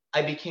point,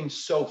 I became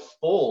so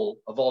full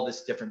of all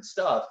this different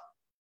stuff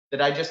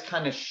that I just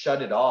kind of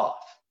shut it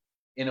off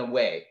in a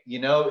way.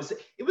 It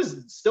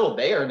was still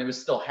there and it was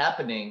still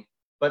happening,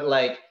 but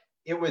like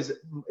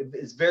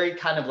it's very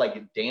kind of like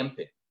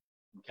dampened.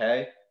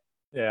 Okay.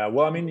 Yeah,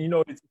 well, I mean,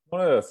 it's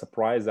not a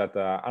surprise that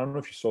I don't know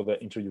if you saw the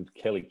interview with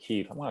Kelly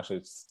Keefe. I'm gonna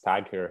actually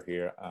tag her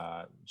here,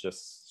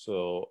 just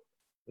so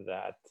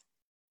that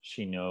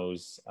she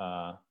knows.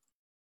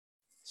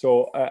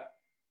 So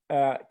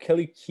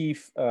Kelly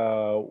Keefe,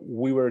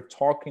 we were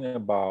talking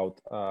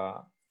about.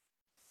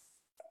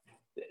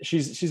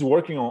 She's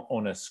working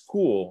on a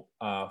school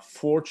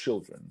for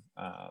children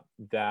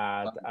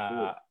that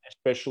Cool.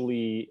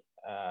 especially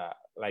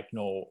like,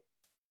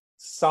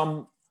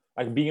 some,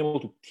 like being able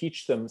to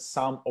teach them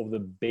some of the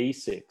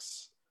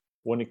basics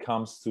when it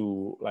comes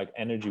to like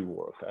energy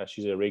work.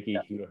 She's a Reiki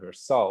healer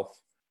herself.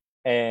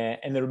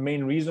 And the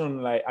main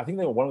reason, like, I think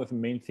that one of the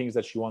main things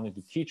that she wanted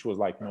to teach was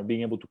like,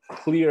 being able to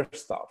clear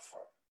stuff,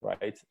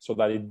 right? So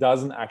that it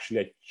doesn't actually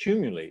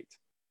accumulate,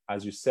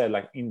 as you said,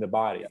 like in the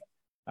body.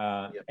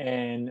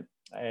 And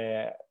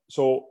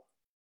so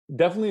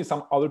definitely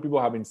some other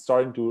people have been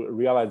starting to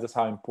realize just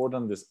how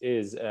important this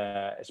is,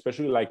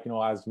 especially like,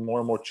 as more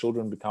and more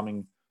children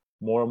becoming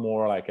more and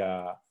more like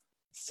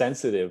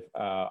sensitive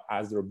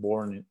as they're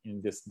born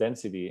in this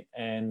density.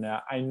 And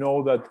I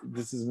know that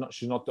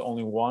she's not the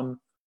only one.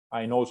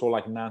 I know also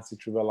like Nancy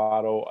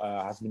Trivellato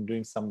has been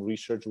doing some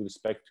research with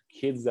respect to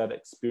kids that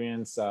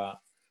experience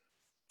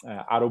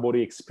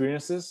out-of-body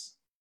experiences,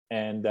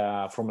 and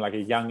from like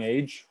a young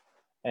age.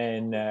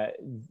 And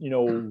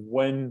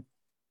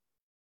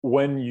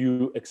when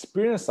you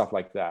experience stuff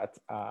like that,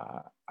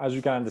 as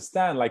you can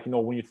understand, like,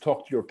 when you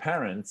talk to your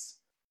parents,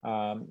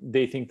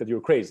 they think that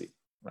you're crazy,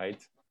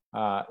 right?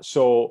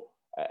 So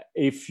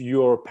if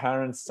your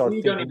parents start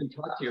you thinking, don't even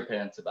talk to your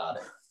parents about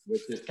it,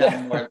 which is kind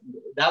of more,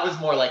 that was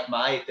more like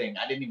my thing.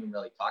 I didn't even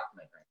really talk to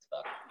my parents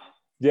about it.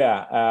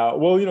 Yeah,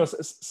 well,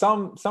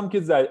 some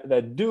kids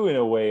that do, in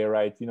a way,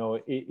 right?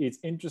 It's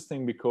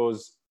interesting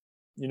because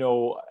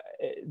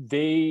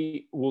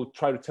they will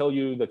try to tell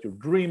you that you're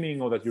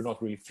dreaming or that you're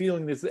not really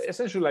feeling this.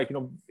 Essentially, like,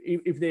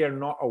 if they are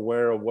not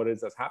aware of what it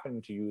is that's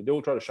happening to you, they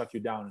will try to shut you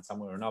down in some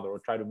way or another, or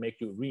try to make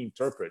you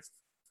reinterpret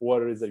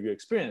what it is that you're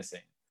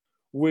experiencing.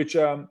 Which,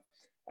 in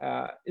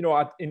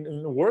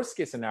worst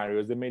case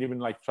scenarios, they may even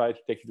like try to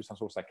take you to some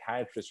sort of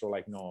psychiatrist, or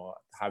like,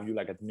 have you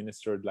like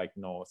administered like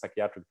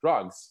psychiatric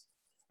drugs.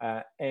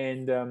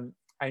 And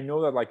I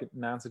know that like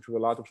Nancy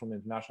Trivellato from the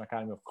International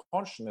Academy of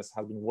Consciousness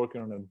has been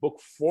working on a book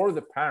for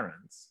the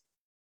parents,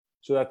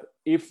 so that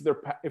if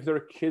their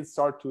kids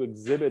start to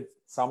exhibit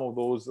some of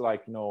those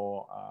like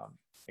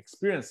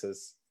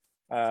experiences,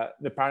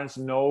 the parents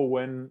know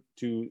when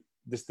to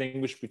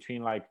distinguish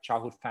between like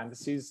childhood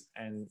fantasies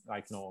and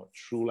like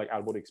true like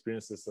out-of-body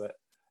experiences,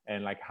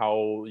 and like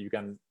how you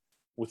can,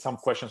 with some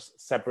questions,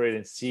 separate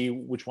and see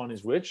which one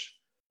is which,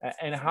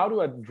 and how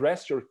to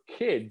address your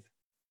kid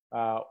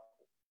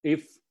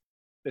if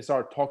they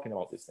start talking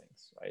about these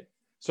things, right?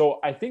 So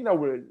I think that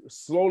we're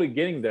slowly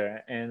getting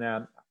there,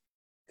 and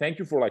thank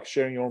you for like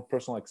sharing your own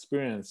personal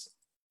experience.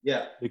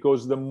 Yeah,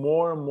 because the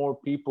more and more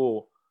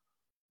people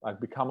like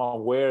become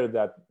aware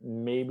that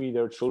maybe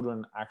their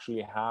children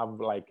actually have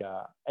like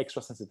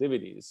extra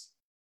sensitivities,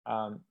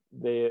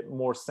 the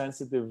more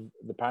sensitive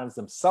the parents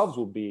themselves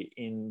will be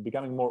in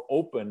becoming more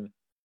open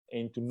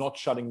into not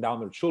shutting down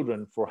their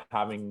children for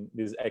having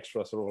these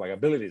extra sort of like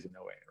abilities in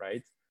a way,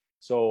 right?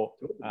 So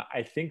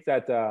I think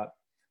that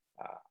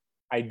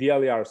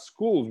ideally our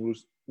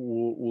schools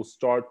will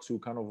start to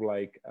kind of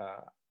like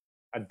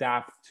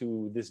adapt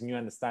to this new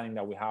understanding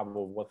that we have of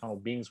what kind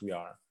of beings we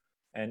are.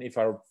 And if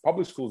our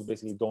public schools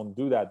basically don't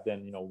do that,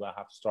 then we're gonna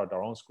have to start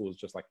our own schools,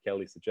 just like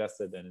Kelly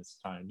suggested and is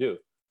trying to do.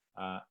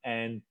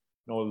 And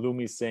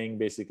Lumi's saying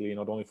basically,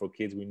 not only for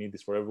kids, we need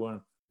this for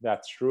everyone.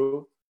 That's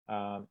true.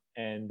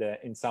 And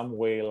in some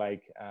way,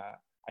 like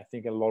I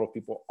think a lot of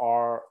people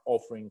are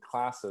offering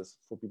classes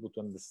for people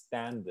to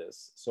understand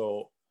this.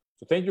 So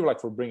thank you, like,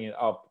 for bringing it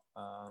up.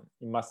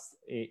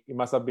 It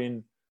must have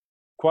been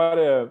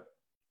quite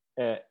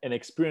an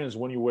experience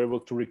when you were able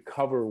to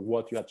recover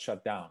what you had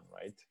shut down,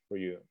 right, for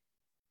you.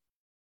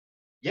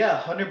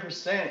 Yeah,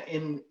 100%.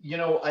 And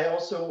I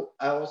also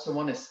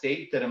want to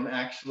state that I'm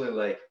actually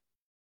like,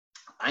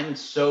 I'm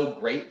so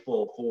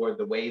grateful for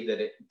the way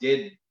that it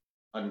did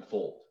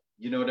unfold.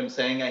 You know what I'm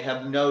saying? I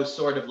have no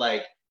sort of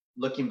like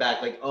looking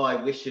back like, oh, I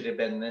wish it had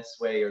been this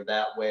way or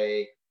that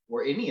way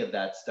or any of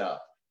that stuff,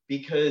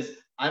 because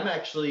I'm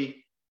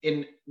actually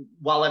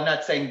while I'm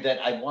not saying that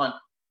I want,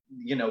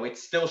 it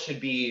still should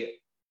be,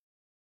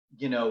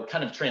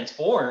 kind of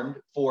transformed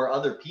for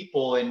other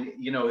people. And,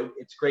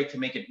 it's great to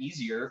make it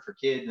easier for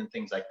kids and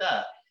things like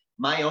that.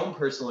 My own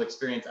personal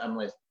experience, I'm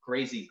like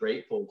crazy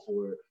grateful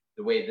for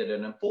the way that it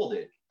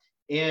unfolded.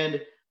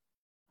 And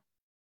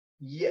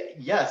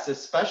yes,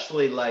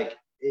 especially like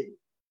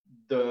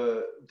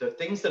the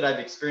things that I've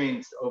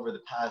experienced over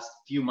the past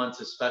few months,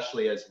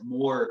 especially as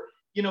more,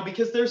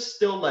 because there's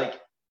still like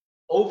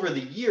over the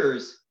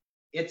years,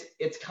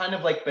 it's kind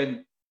of like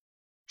been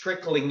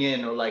trickling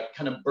in or like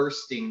kind of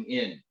bursting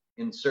in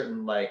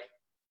certain like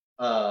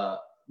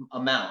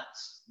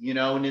amounts,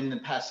 and in the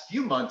past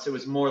few months it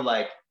was more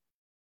like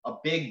a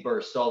big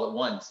burst all at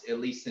once, at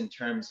least in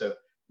terms of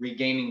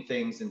regaining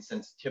things and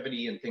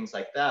sensitivity and things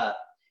like that.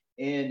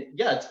 And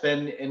yeah, it's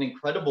been an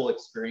incredible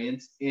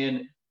experience.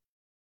 And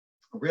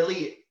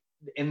really,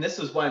 and this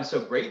is why I'm so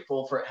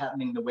grateful for it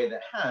happening the way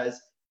that has,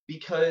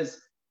 because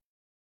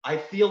I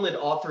feel it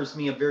offers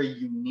me a very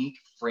unique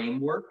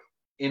framework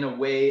in a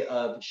way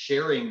of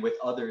sharing with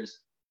others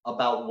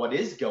about what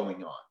is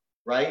going on,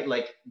 right?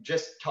 Like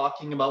just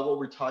talking about what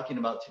we're talking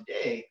about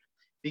today,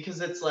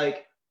 because it's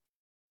like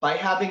by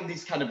having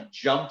these kind of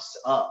jumps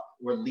up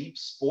or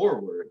leaps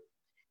forward,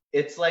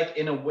 it's like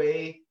in a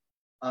way,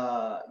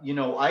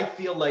 I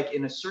feel like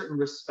in a certain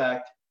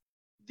respect,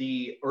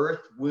 the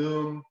earth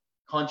womb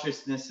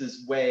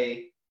consciousness's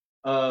way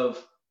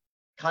of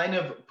kind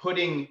of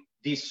putting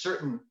these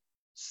certain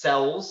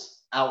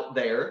cells out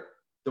there,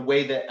 the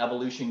way that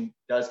evolution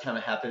does kind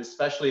of happen,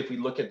 especially if we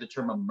look at the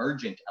term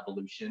emergent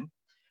evolution,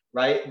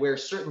 right? Where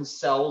certain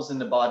cells in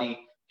the body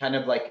kind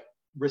of like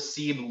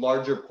receive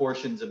larger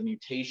portions of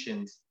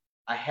mutations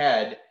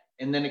ahead,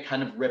 and then it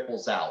kind of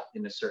ripples out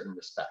in a certain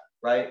respect,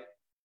 right?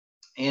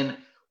 And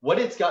what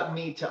it's got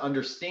me to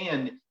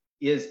understand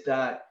is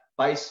that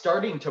by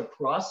starting to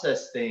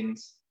process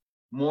things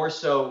more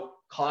so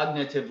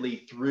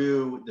cognitively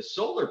through the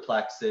solar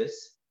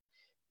plexus,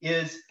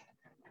 is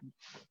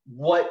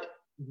what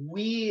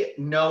we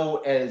know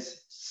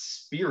as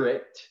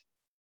spirit,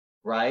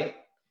 right?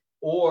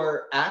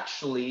 Or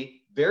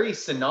actually very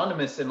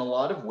synonymous in a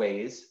lot of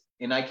ways,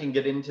 and I can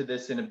get into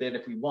this in a bit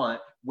if we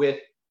want, with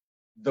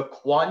the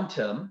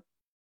quantum,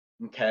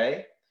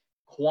 okay?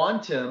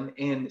 Quantum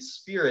and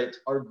spirit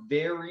are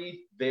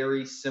very,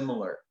 very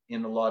similar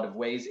in a lot of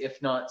ways,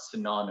 if not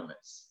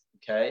synonymous,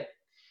 okay?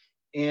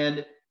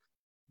 And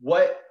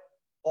what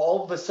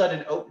all of a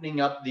sudden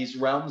opening up these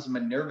realms of my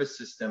nervous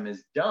system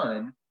has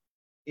done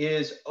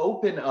is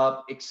open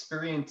up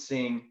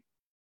experiencing.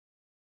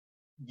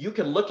 You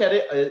can look at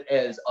it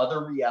as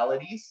other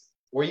realities,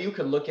 or you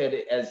can look at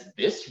it as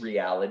this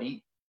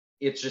reality.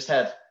 It's just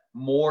have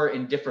more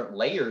and different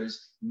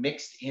layers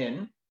mixed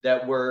in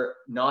that were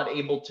not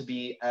able to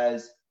be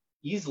as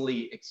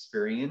easily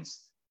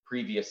experienced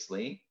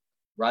previously,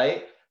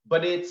 right?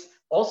 But it's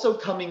also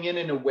coming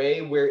in a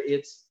way where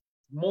it's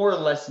more or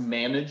less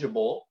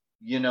manageable,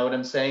 you know what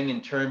I'm saying,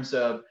 in terms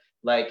of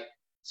like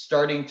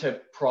starting to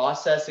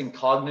process and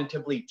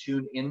cognitively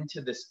tune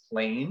into this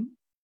plane,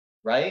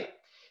 right?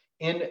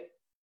 And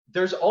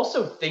there's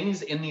also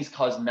things in these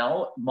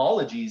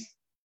cosmologies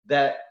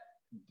that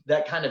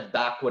kind of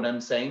back what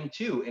I'm saying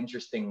too,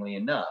 interestingly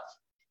enough.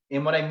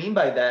 And what I mean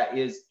by that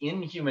is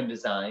in human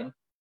design,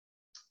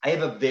 I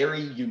have a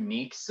very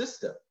unique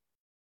system.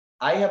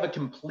 I have a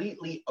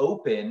completely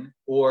open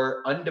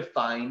or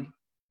undefined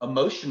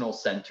emotional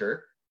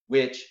center,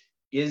 which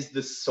is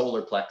the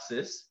solar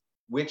plexus,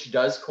 which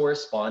does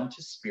correspond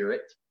to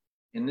spirit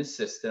in the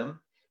system.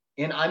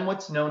 And I'm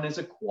what's known as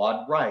a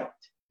quad right,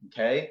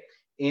 okay?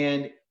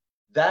 And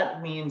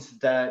that means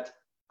that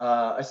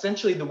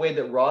essentially the way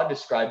that Rod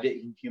described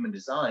it in human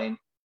design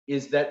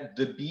is that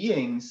the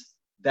beings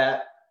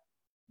that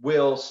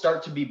will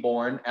start to be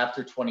born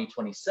after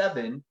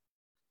 2027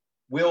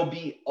 will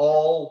be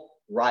all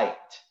right,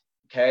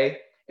 okay?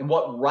 And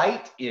what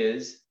right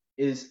is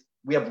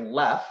we have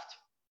left,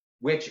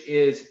 which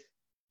is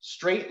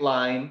straight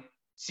line,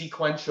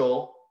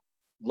 sequential,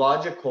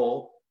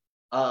 logical,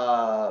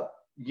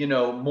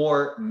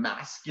 more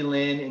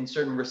masculine in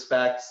certain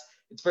respects.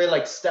 It's very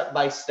like step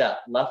by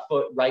step, left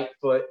foot, right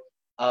foot,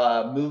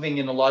 moving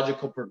in a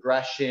logical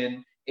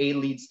progression. A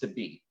leads to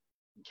B,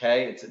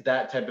 okay? It's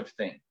that type of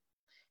thing.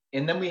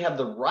 And then we have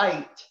the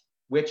right,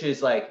 which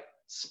is like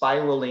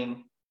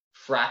spiraling,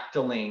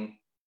 fractaling,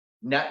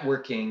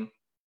 networking,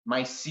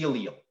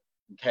 mycelial,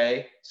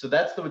 okay? So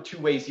that's the two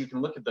ways you can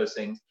look at those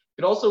things.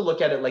 You could also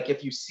look at it like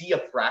if you see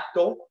a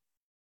fractal,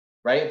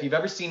 right? If you've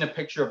ever seen a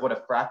picture of what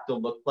a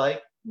fractal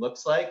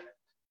looks like,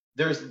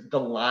 there's the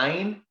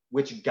line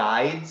which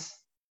guides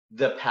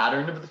the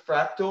pattern of the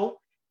fractal,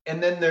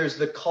 and then there's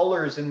the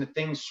colors and the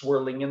things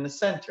swirling in the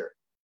center.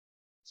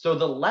 So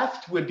the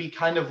left would be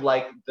kind of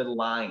like the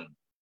line,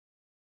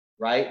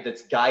 right?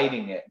 That's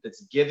guiding it,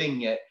 that's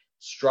giving it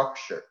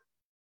structure.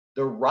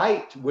 The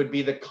right would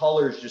be the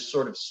colors just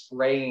sort of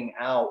spraying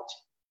out,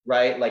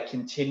 right? Like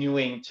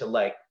continuing to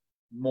like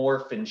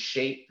morph and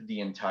shape the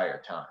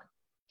entire time.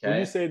 Okay. Would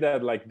you say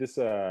that like this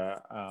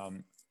kind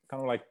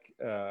of like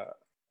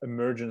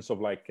emergence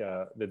of like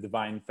the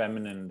divine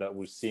feminine that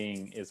we're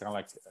seeing is kind of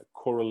like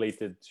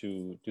correlated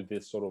to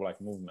this sort of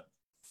like movement?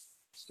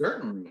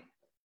 Certainly.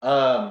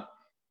 And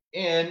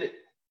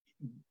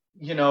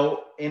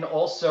and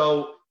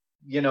also,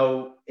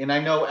 and I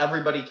know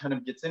everybody kind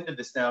of gets into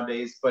this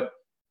nowadays, but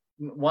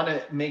want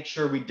to make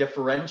sure we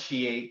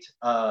differentiate,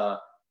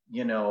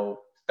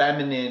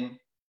 feminine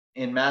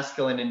and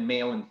masculine and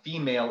male and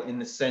female in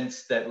the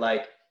sense that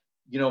like,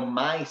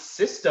 my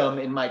system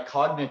and my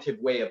cognitive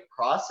way of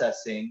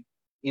processing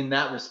in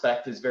that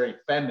respect is very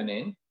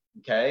feminine,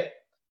 okay?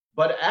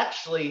 But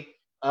actually,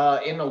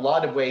 in a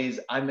lot of ways,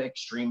 I'm an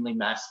extremely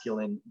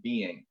masculine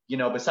being.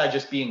 Besides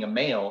just being a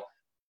male,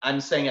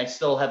 I'm saying I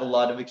still have a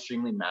lot of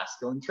extremely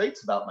masculine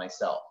traits about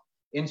myself.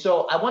 And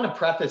so I want to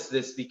preface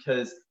this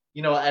because,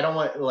 I don't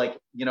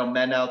want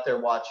men out there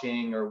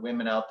watching or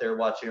women out there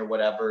watching or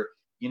whatever,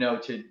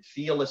 to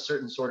feel a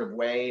certain sort of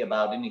way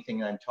about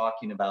anything I'm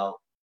talking about,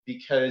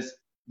 because,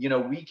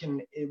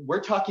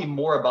 we're talking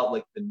more about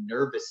like the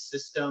nervous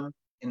system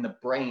in the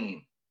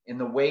brain, in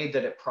the way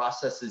that it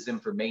processes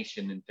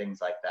information and things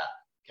like that.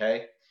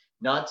 Okay.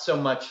 Not so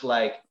much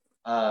like,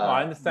 No,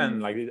 I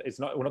understand. Like, it's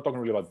not. We're not talking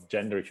really about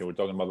gender here. We're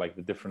talking about like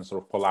the different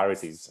sort of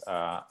polarities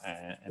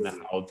and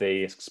how they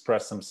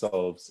express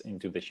themselves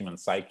into the human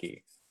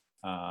psyche.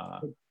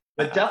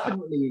 But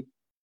definitely,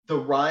 the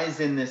rise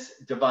in this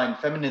divine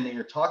feminine that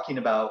you're talking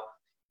about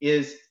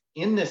is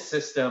in this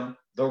system.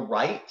 The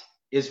right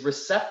is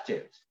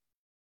receptive,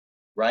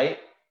 right,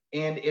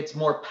 and it's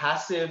more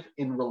passive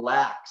and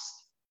relaxed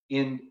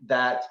in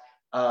that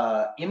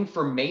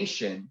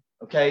information.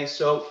 Okay,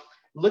 so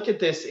look at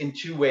this in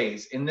two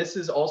ways, and this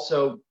is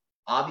also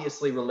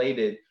obviously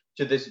related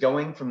to this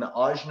going from the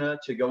ajna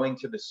to going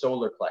to the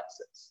solar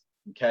plexus.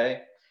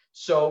 Okay,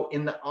 so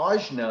in the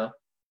ajna,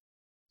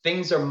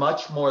 things are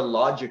much more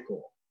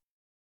logical,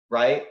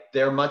 right?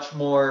 They're much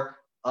more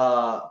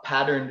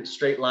patterned,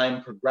 straight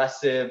line,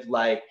 progressive.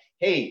 Like,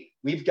 hey,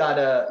 we've got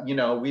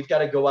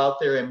to go out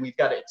there and we've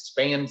got to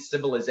expand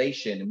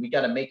civilization and we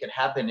got to make it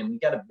happen and we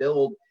got to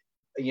build,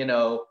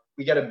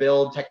 we got to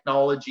build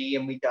technology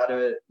and we got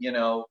to,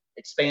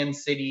 expand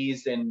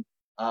cities and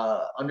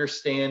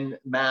understand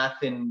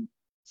math and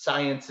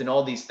science and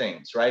all these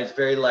things, right? It's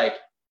very like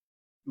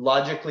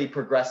logically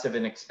progressive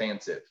and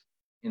expansive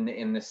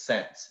in this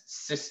sense,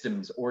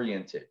 systems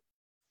oriented,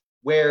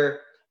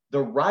 where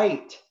the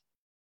right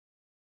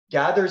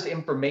gathers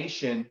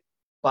information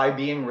by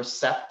being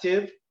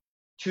receptive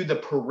to the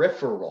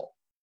peripheral,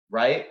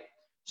 right?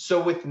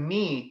 So with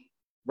me,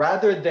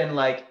 rather than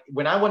like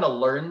when I want to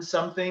learn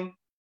something,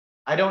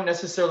 I don't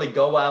necessarily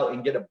go out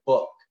and get a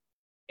book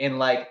and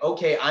like,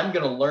 okay, I'm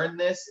going to learn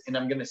this and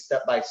I'm going to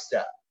step by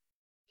step.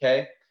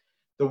 Okay.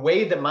 The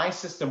way that my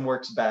system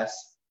works best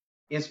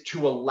is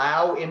to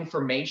allow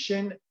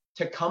information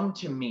to come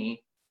to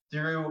me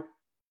through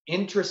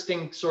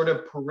interesting sort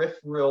of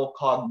peripheral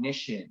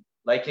cognition.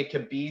 Like it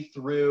could be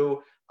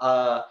through,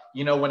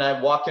 when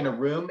I walk in a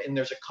room and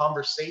there's a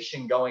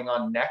conversation going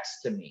on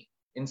next to me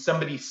and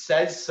somebody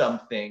says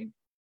something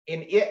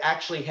and it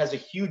actually has a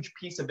huge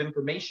piece of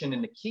information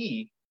and a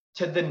key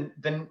to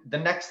the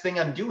next thing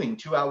I'm doing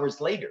 2 hours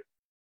later.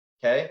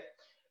 Okay.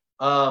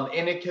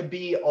 And it could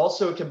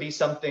be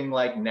something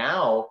like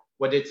now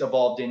what it's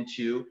evolved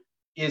into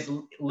is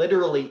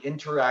literally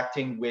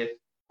interacting with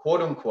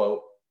quote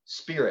unquote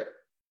spirit.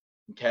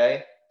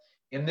 Okay.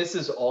 And this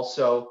is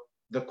also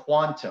the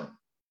quantum.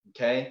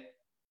 Okay.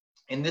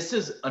 And this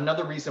is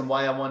another reason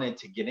why I wanted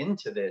to get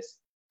into this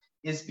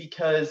is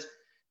because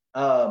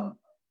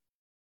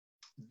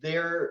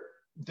there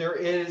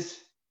is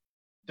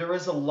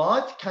a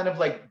lot kind of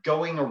like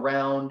going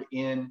around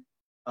in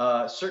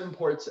certain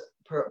parts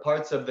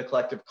of the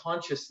collective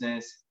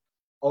consciousness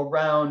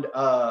around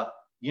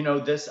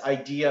this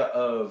idea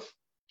of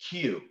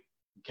Q.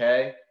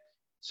 Okay,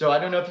 so I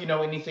don't know if you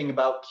know anything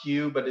about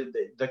Q, but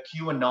the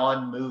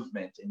QAnon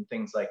movement and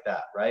things like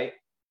that, right?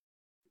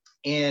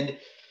 And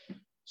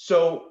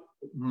so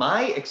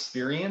my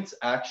experience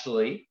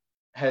actually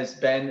has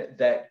been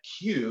that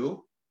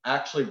Q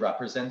actually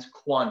represents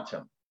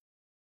quantum.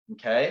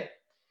 Okay,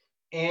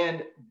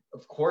 and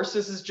of course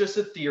this is just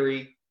a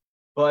theory,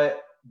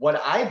 but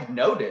what I've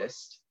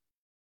noticed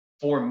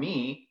for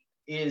me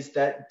is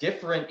that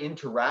different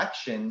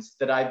interactions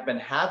that I've been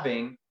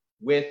having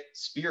with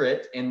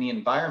spirit and the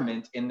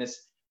environment in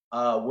this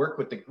work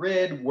with the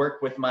grid,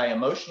 work with my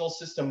emotional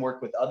system,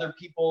 work with other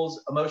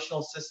people's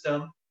emotional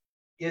system,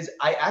 is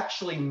I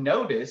actually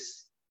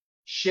notice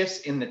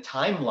shifts in the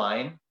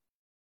timeline,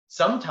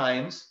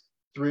 sometimes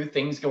through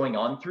things going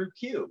on through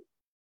Q.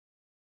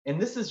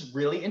 And this is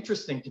really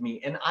interesting to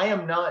me. And I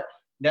am not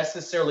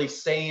necessarily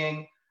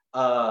saying,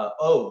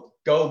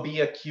 go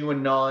be a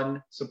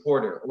QAnon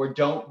supporter or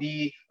don't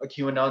be a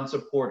QAnon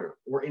supporter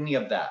or any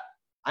of that.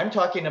 I'm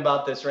talking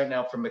about this right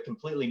now from a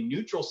completely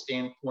neutral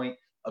standpoint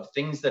of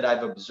things that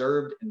I've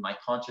observed in my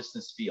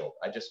consciousness field.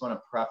 I just want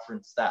to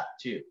preference that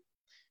too.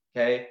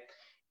 Okay.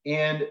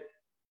 And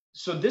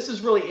so this is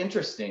really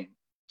interesting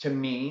to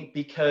me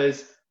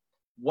because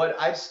what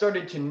I've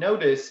started to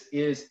notice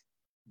is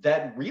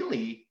that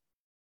really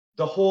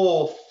the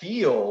whole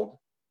field,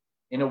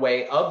 in a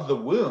way, of the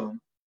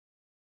womb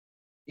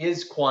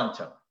is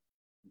quantum.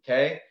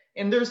 Okay.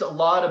 And there's a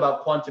lot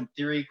about quantum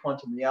theory,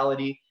 quantum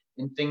reality,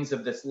 and things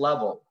of this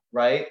level,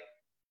 right?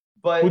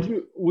 But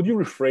would you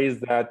rephrase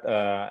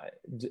that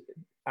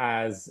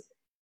as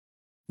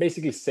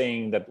basically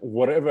saying that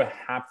whatever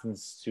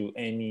happens to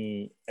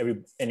any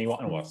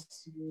one of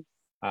us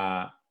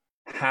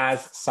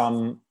has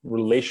some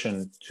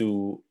relation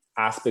to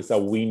aspects that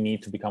we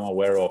need to become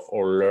aware of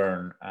or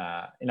learn?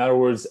 In other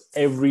words,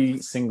 every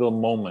single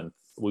moment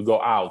we go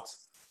out,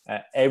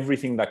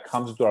 everything that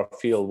comes into our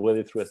field,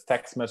 whether through a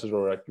text message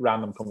or a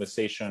random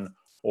conversation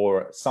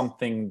or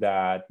something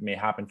that may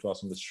happen to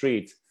us on the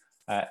street,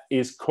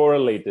 is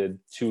correlated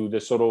to the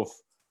sort of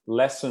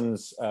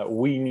lessons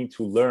we need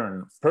to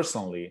learn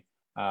personally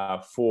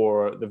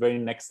for the very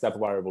next step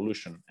of our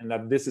evolution. And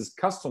that this is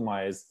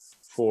customized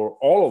for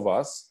all of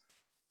us,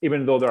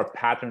 even though there are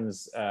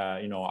patterns,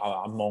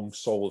 among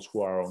souls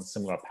who are on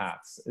similar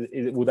paths.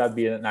 Would that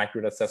be an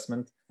accurate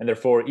assessment? And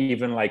therefore,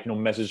 even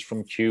message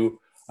from Q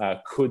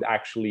could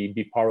actually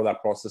be part of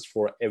that process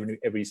for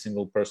every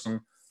single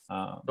person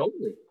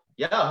Totally.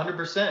 Yeah,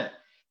 100%.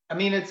 I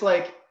mean, it's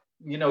like,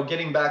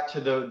 getting back to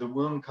the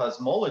womb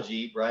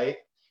cosmology, right?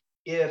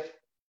 If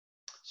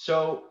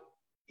so,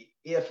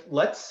 if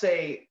let's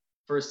say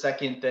for a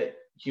second that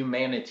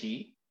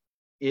humanity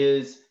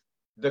is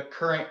the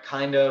current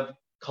kind of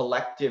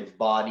collective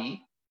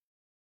body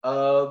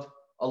of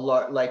a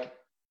lot, like,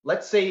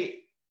 let's say,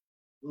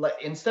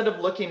 instead of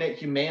looking at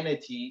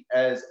humanity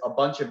as a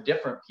bunch of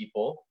different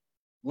people,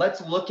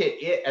 let's look at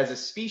it as a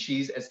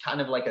species as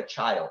kind of like a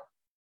child.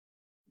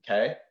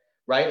 Okay,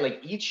 right? Like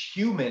each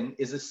human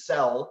is a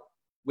cell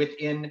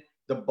within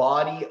the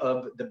body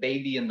of the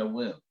baby in the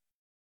womb,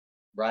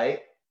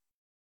 right?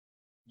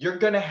 You're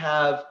going to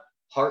have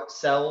heart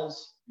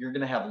cells, you're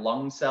going to have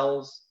lung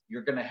cells,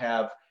 you're going to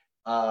have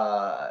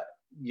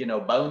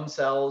bone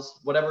cells,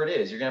 whatever it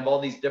is. You're going to have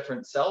all these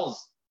different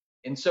cells,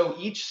 and so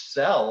each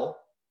cell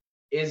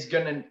is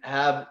going to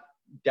have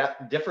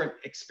different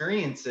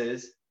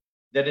experiences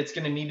that it's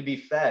going to need to be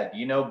fed.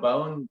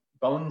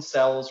 Bone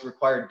cells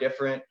require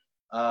different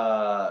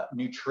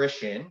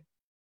nutrition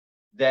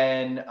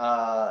than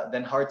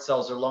heart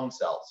cells or lung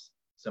cells,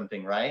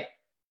 something, right?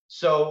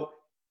 So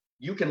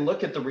you can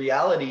look at the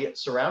reality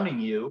surrounding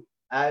you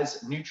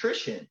as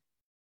nutrition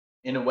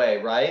in a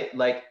way, right?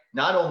 Like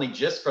not only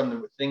just from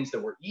the things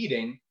that we're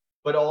eating,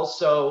 but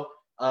also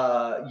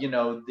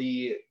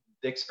the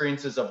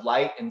experiences of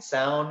light and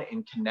sound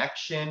and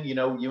connection.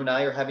 You and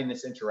I are having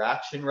this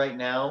interaction right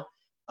now,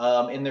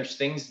 and there's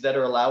things that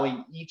are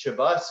allowing each of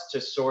us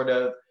to sort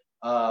of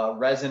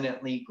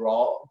resonantly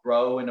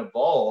grow and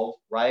evolve,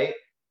 right?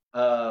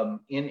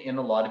 In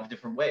a lot of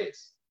different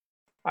ways.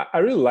 I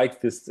really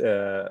like this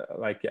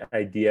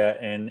idea,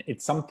 and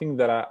it's something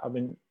that I've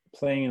been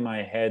playing in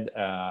my head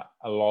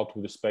a lot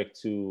with respect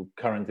to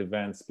current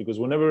events, because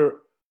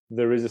whenever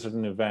there is a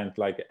certain event,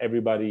 like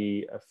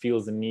everybody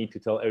feels the need to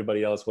tell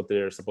everybody else what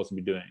they're supposed to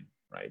be doing,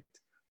 right?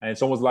 And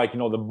it's almost like,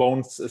 the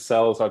bone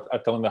cells are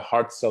telling the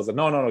heart cells that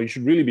no, you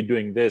should really be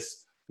doing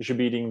this. You should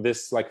be eating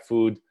this like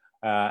food.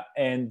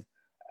 And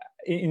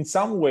in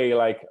some way,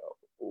 like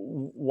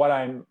what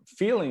I'm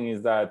feeling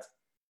is that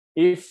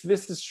if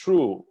this is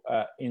true,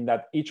 in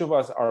that each of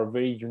us are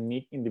very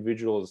unique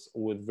individuals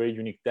with very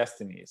unique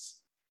destinies,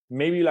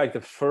 maybe like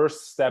the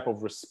first step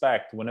of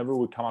respect whenever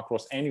we come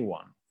across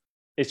anyone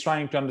is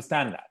trying to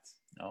understand that,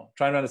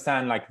 trying to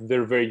understand like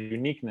their very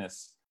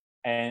uniqueness,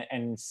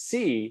 and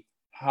see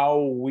how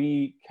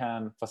we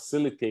can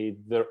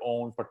facilitate their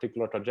own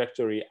particular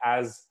trajectory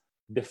as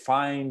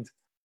defined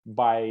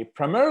by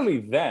primarily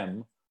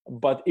them.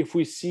 But if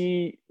we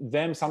see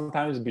them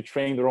sometimes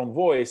betraying their own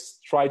voice,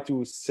 try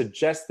to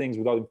suggest things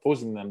without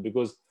imposing them.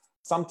 Because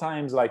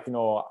sometimes, like,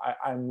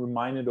 I'm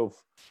reminded of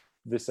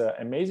this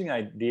amazing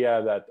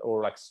idea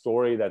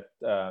story that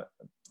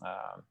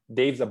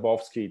Dave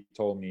Zabowski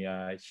told me.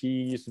 He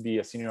used to be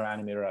a senior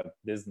animator at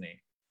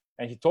Disney.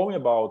 And he told me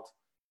about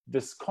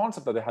this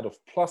concept that they had of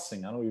plussing.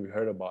 I don't know if you've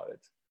heard about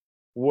it,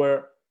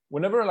 where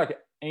whenever like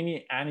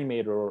any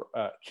animator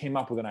came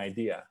up with an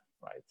idea,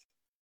 right?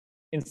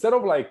 Instead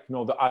of like,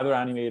 the other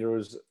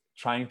animators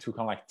trying to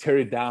kind of like tear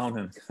it down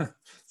and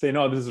say,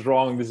 no, this is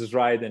wrong, this is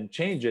right, and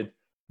change it,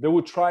 they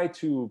would try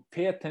to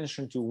pay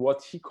attention to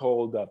what he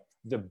called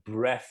the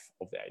breath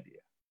of the idea,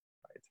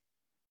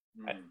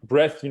 right?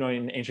 Breath,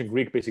 in ancient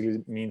Greek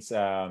basically means,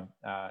 the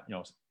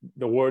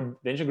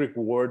ancient Greek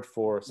word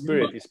for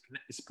spirit is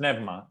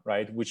pneuma,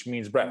 right? Which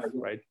means breath,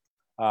 right?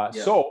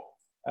 So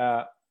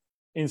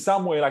in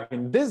some way, like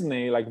in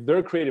Disney, like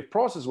their creative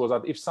process was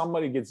that if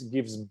somebody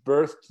gives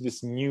birth to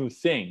this new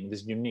thing,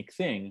 this unique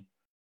thing,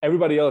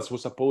 everybody else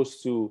was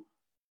supposed to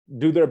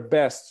do their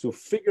best to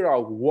figure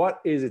out what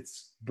is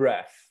its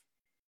breath,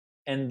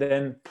 and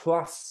then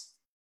plus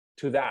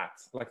to that,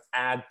 like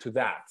add to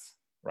that,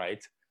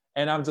 right?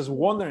 And I'm just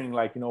wondering,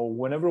 like,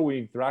 whenever we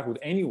interact with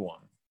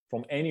anyone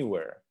from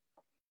anywhere,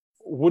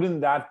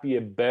 wouldn't that be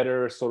a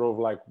better sort of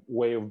like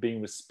way of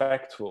being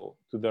respectful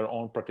to their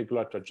own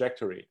particular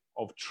trajectory,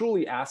 of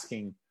truly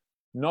asking,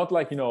 not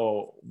like,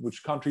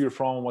 which country you're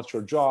from, what's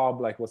your job,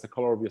 like what's the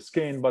color of your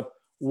skin, but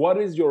what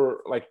is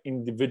your like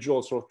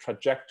individual sort of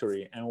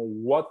trajectory, and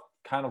what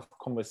kind of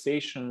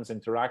conversations,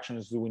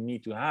 interactions do we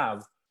need to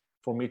have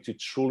for me to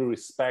truly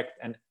respect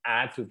and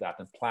add to that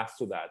and plus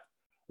to that,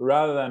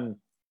 rather than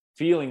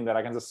feeling that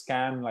I can just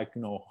scan like,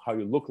 how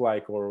you look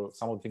like or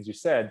some of the things you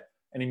said,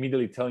 and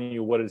immediately telling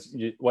you what it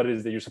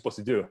is that you're supposed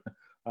to do.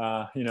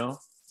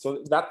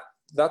 So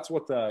that's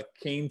what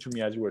came to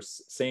me as you were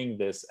saying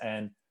this.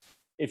 And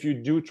if you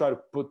do try to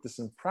put this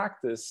in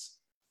practice,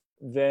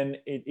 then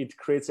it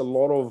creates a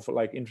lot of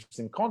like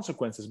interesting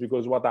consequences,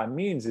 because what that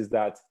means is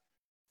that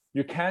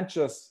you can't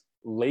just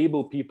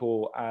label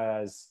people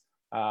as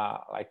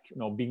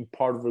being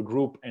part of a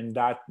group, and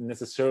that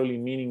necessarily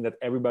meaning that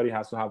everybody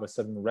has to have a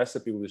certain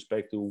recipe with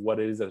respect to what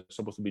it is that they're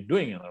supposed to be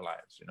doing in their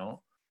lives.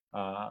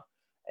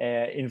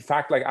 In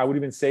fact, like I would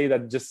even say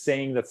that just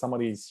saying that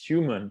somebody is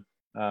human,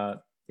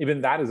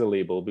 even that is a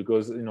label,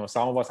 because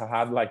some of us have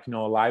had like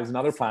lives in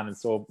other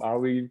planets. So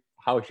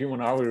how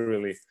human are we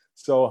really?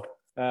 So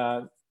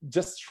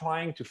just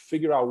trying to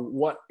figure out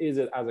what is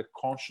it as a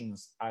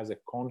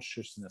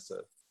consciousness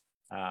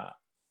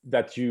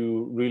that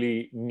you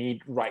really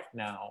need right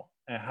now,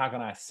 and how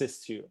can I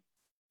assist you,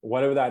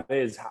 whatever that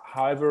is,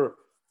 however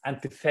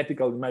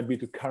antithetical it might be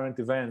to current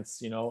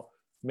events.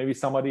 Maybe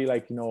somebody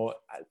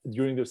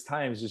during those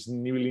times just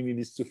really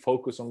needs to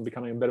focus on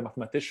becoming a better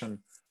mathematician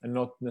and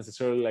not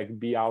necessarily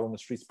be out on the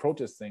streets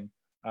protesting,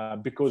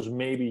 because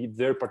maybe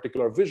their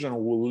particular vision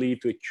will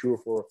lead to a cure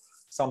for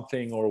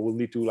something, or will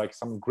lead to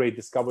some great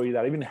discovery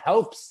that even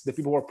helps the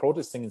people who are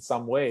protesting in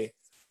some way.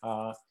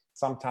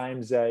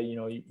 Sometimes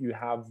you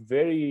have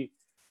very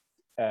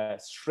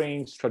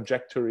strange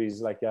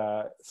trajectories,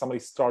 somebody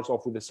starts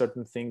off with a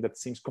certain thing that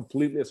seems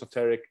completely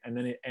esoteric, and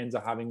then it ends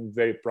up having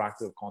very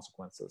practical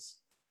consequences.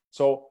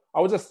 So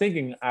I was just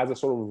thinking, as a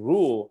sort of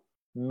rule,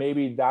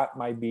 maybe that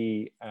might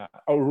be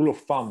a rule of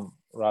thumb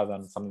rather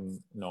than some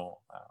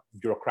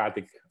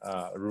bureaucratic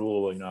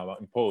rule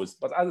imposed,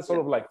 but as a sort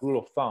of rule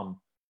of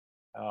thumb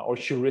or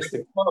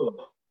heuristic.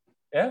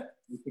 Yeah,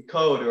 the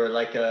code, or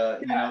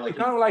you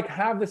kind of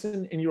have this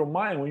in your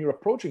mind when you're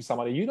approaching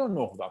somebody. You don't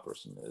know who that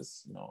person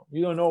is.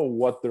 You don't know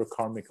what their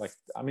karmic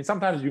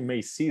sometimes you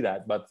may see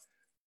that, but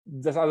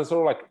just as a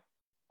sort of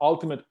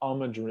ultimate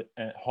homage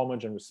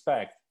and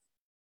respect,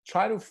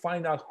 try to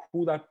find out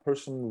who that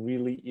person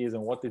really is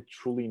and what they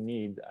truly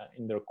need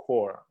in their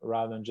core,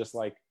 rather than just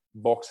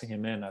boxing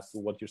him in as to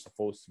what they're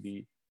supposed to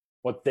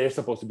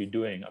be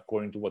doing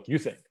according to what you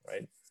think,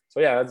 right? So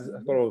yeah, that's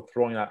sort of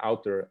throwing that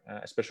out there,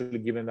 especially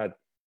given that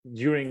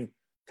during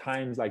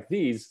times like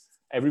these,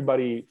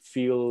 everybody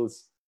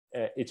feels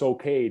it's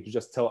okay to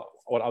just tell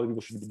what other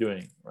people should be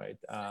doing, right?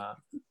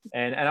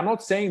 And I'm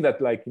not saying that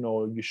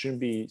you shouldn't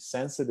be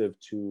sensitive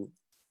to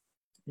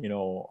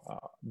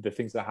the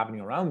things that are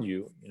happening around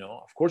you.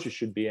 Of course you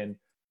should be, and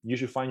you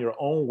should find your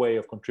own way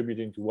of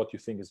contributing to what you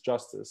think is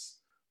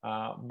justice.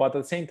 But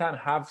at the same time,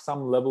 have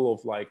some level of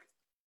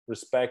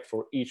respect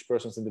for each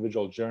person's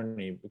individual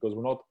journey, because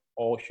we're not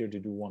all here to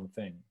do one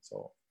thing.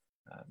 So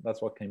that's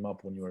what came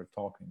up when you were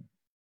talking.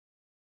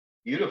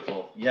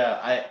 Beautiful.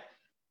 Yeah,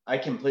 I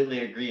completely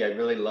agree. I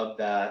really love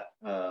that.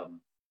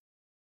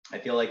 I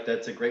feel like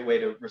that's a great way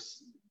to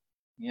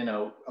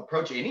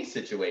approach any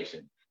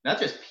situation, not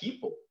just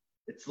people.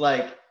 It's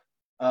the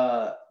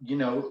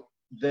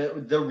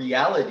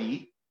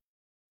reality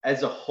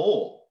as a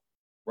whole,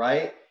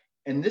 right?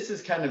 And this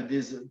is kind of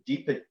this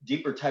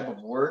deeper type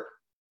of work,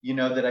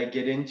 that I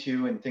get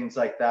into and things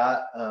like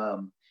that.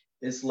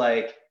 Is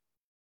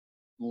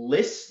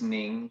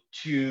listening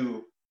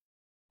to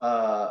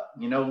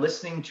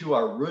listening to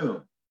our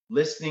room,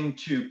 listening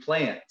to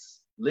plants,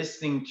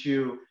 listening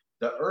to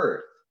the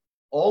earth.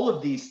 All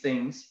of these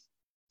things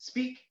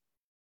speak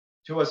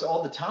to us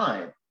all the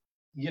time,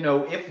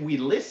 if we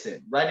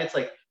listen, right? It's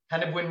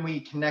kind of when we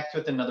connect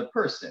with another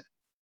person,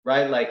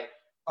 right?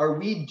 Are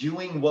we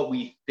doing what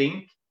we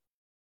think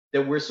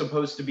that we're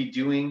supposed to be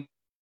doing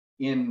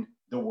in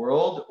the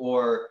world,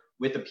 or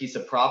with a piece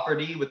of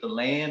property, with the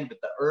land,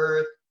 with the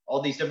earth,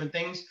 all these different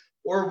things?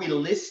 Or are we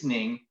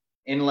listening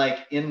and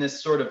in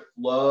this sort of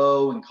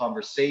flow and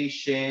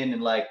conversation,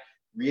 and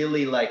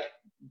really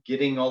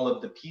getting all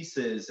of the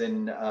pieces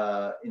and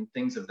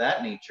things of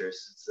that nature?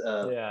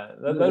 So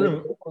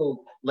it's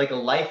like a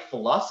life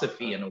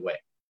philosophy in a way.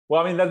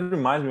 Well, I mean, that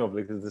reminds me of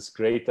this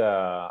great,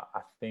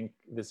 I think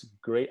this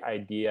great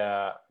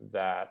idea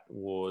that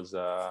was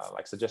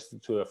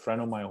suggested to a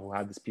friend of mine who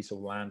had this piece of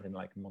land in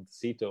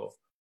Montecito,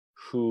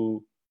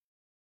 who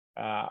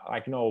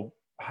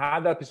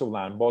had that piece of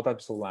land, bought that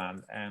piece of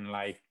land, and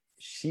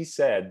she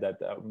said that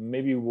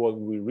maybe what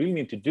we really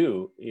need to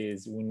do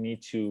is we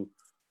need to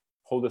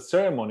hold a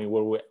ceremony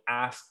where we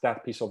ask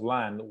that piece of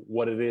land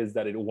what it is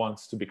that it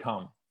wants to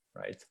become,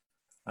 right?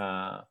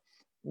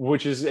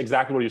 Which is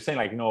exactly what you're saying.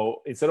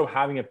 Instead of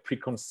having a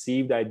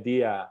preconceived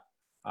idea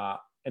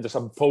and just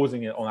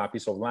imposing it on that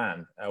piece of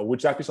land,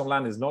 which that piece of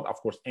land is not, of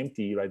course,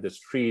 empty, right? There's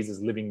trees,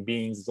 there's living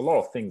beings, there's a lot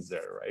of things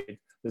there, right?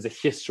 There's a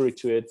history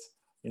to it,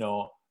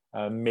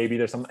 maybe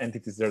there's some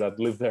entities there that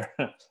live there.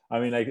 I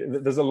mean,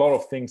 there's a lot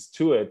of things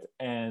to it,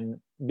 and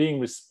being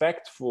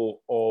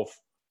respectful of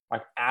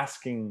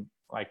asking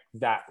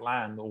that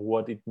land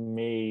what it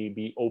may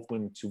be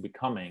open to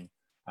becoming,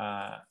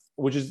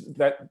 which is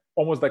that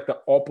almost the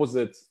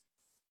opposite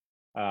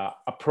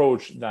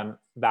approach than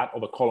that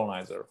of a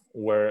colonizer,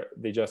 where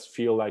they just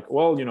feel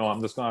well,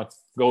 I'm just gonna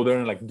go there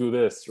and do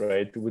this,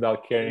 right,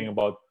 without caring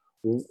about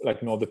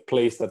the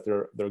place that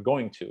they're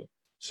going to.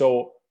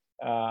 So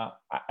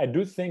I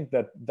do think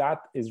that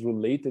is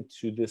related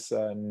to this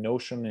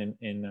notion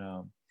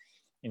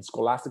in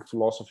scholastic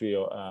philosophy.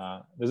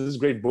 There's this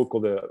great book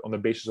called On the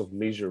Basis of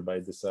Leisure by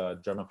this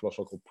German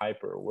philosopher called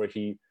Piper, where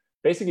he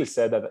basically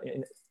said that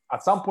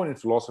at some point in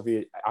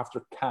philosophy,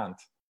 after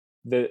Kant,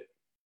 the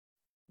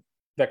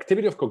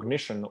activity of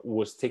cognition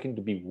was taken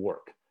to be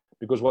work.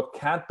 Because what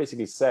Kant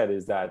basically said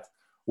is that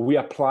we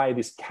apply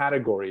these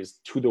categories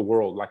to the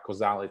world, like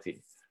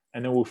causality,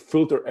 and then we'll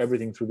filter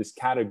everything through these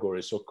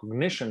categories. So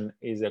cognition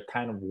is a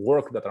kind of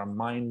work that our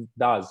mind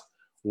does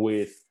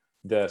with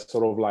the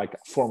sort of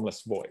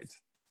formless void.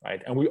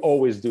 right? And we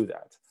always do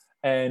that.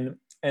 And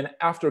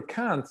after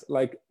Kant,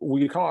 like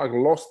we kind of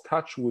like lost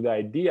touch with the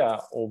idea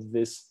of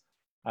this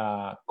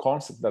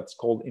concept that's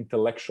called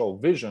intellectual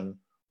vision,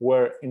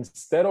 where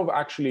instead of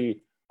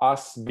actually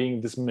us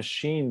being this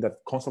machine that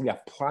constantly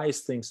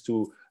applies things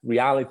to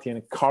reality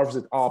and carves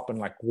it up and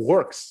like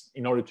works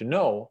in order to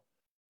know,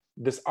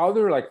 this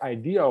other like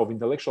idea of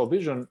intellectual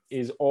vision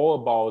is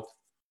all about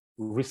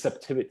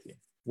receptivity,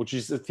 which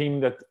is a theme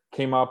that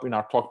came up in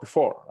our talk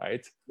before,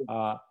 right?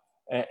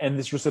 And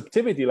this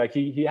receptivity, like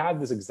he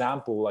had this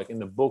example like in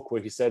the book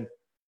where he said,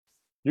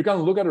 you can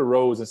look at a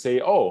rose and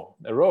say, oh,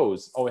 a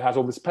rose, oh, it has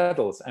all these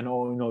petals and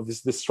oh, you know,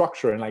 this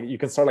structure, and like you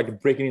can start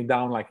like breaking it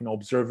down, like, you know,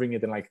 observing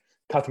it and like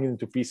cutting it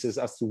into pieces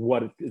as to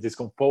what it is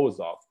composed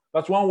of.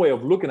 That's one way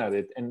of looking at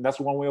it, and that's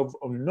one way of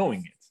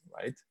knowing it,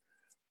 right?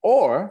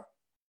 Or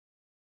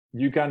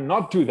you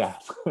cannot do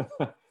that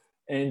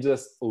and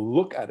just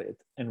look at it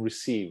and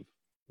receive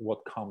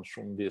what comes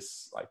from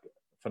this like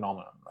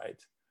phenomenon, right?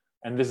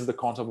 And this is the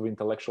concept of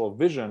intellectual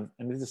vision.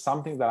 And this is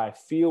something that I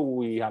feel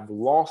we have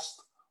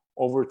lost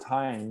over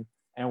time,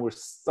 and we're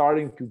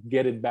starting to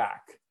get it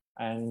back.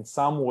 And in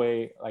some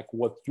way, like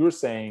what you're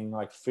saying,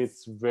 like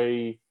fits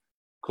very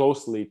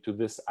closely to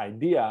this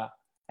idea.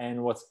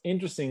 And what's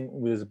interesting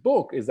with this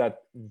book is that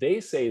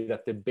they say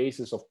that the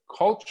basis of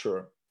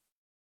culture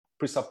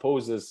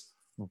presupposes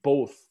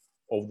both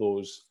of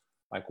those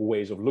like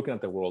ways of looking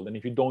at the world. And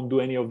if you don't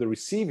do any of the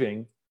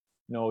receiving,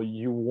 you know,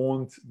 you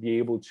won't be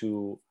able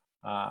to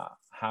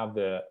have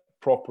the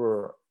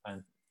proper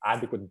and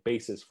adequate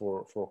basis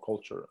for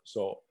culture.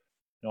 So,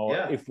 you know,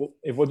 Yeah.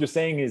 if what you're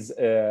saying is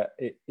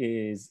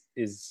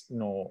you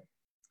know,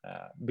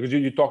 because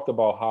you talked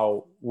about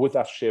how with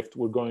that shift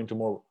we're going to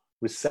more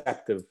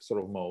receptive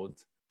sort of mode.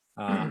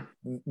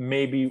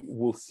 Maybe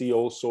we'll see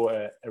also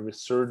a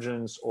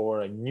resurgence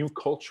or a new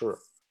culture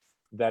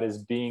that is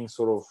being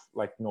sort of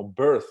like, you know,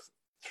 birthed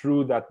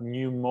through that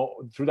new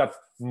mode, through that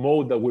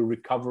mode that we're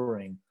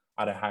recovering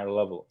at a higher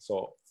level.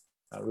 So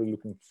really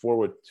looking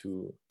forward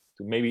to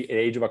maybe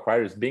Age of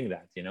Aquarius being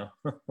that, you know.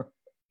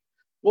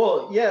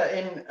 Well, yeah,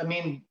 and I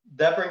mean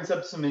that brings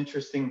up some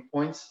interesting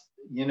points,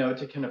 you know,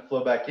 to kind of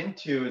flow back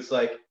into. It's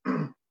like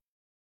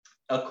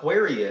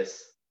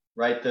Aquarius,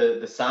 right?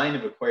 The sign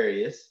of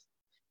Aquarius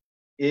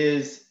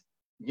is,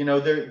 you know,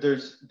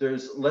 there's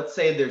let's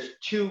say there's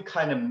two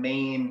kind of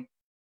main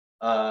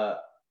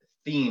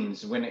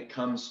themes when it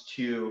comes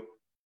to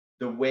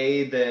the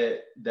way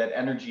that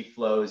energy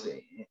flows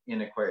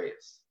in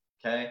Aquarius.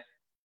 Okay,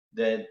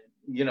 that,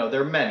 you know,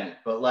 there are many,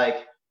 but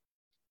like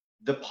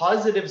the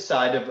positive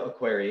side of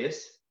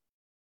Aquarius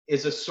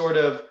is a sort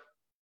of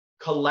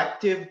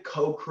collective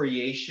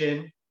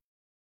co-creation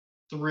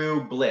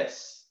through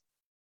bliss.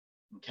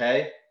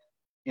 Okay,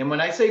 and when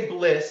I say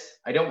bliss,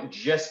 I don't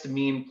just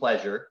mean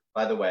pleasure,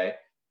 by the way,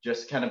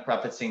 just kind of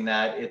prefacing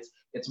that.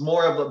 It's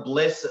more of a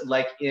bliss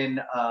like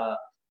in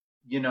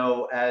you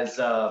know, as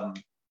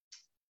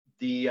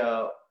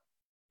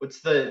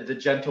what's the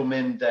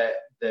gentleman that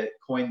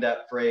coined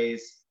that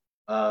phrase,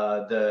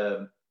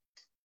 I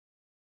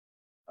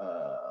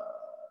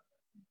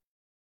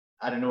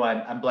don't know,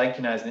 I'm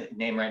blanking on his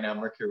name right now,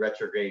 Mercury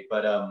retrograde,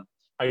 but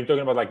are you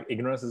talking about like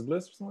Ignorance is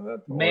Bliss or something like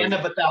that? Man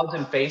of a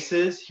Thousand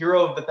Faces,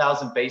 Hero of a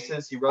Thousand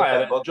Faces, he wrote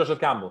that book. Joseph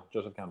Campbell.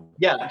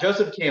 Yeah,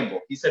 Joseph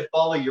Campbell. He said,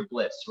 follow your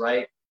bliss,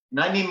 right? And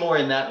I mean more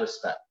in that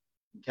respect,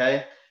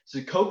 okay?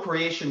 So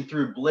co-creation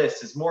through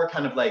bliss is more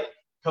kind of like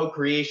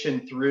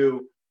co-creation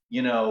through,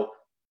 you know,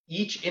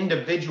 each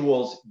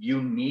individual's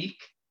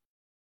unique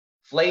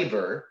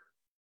flavor,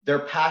 their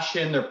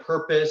passion, their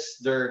purpose,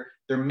 their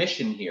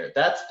mission here.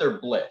 That's their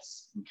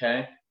bliss,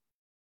 okay?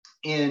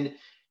 And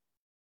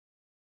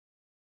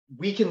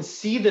we can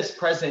see this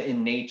present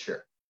in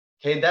nature,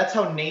 okay? That's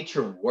how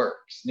nature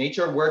works.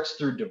 Nature works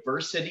through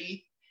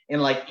diversity,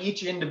 and like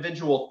each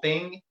individual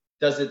thing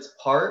does its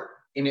part,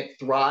 and it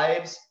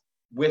thrives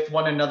with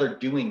one another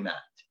doing that,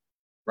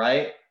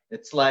 right?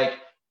 It's like,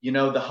 you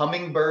know, the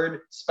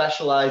hummingbird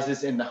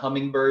specializes in the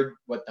hummingbird,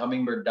 what the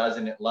hummingbird does,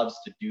 and it loves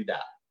to do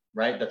that,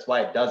 right? That's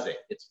why it does it.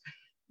 It's,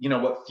 you know,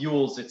 what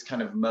fuels its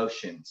kind of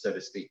motion, so to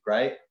speak,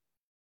 right?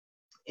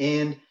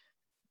 And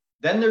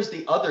then there's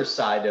the other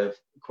side of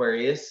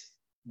Aquarius,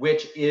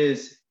 which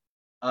is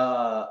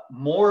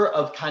more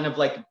of kind of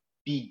like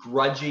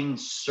begrudging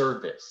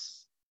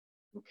service,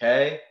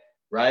 okay,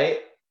 right?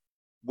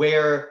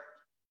 Where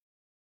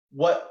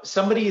what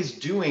somebody is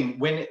doing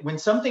when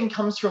something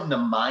comes from the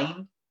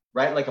mind,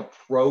 right, like a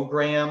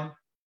program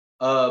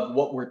of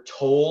what we're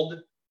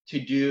told to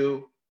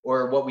do,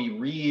 or what we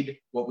read,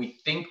 what we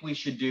think we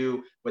should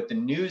do, what the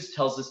news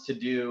tells us to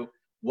do,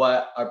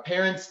 what our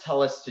parents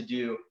tell us to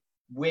do,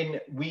 when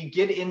we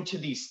get into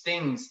these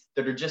things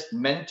that are just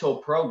mental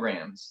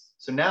programs.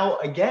 So now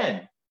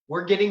again,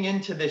 we're getting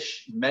into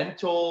this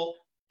mental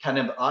kind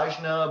of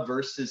ajna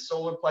versus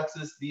solar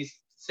plexus, these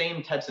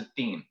same types of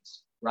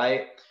themes,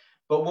 right?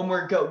 But when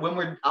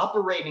we're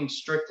operating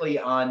strictly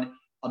on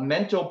a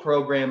mental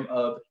program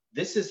of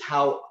this is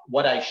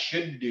what I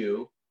should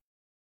do,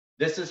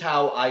 this is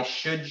how I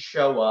should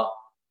show up,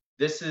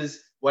 this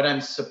is what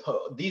I'm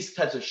supposed, these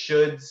types of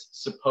shoulds,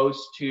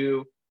 supposed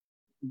to,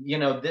 you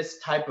know, this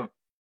type of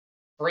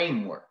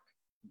framework,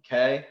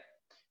 okay?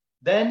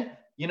 Then,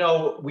 you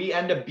know, we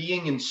end up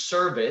being in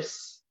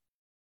service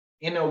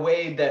in a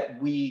way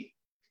that we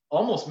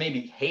almost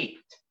maybe hate,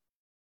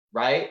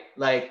 right?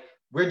 Like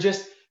we're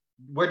just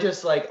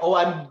like, oh,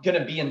 I'm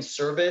gonna be in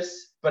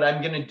service, but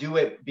I'm gonna do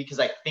it because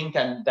I think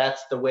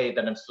that's the way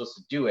that I'm supposed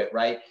to do it,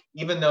 right?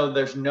 Even though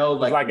there's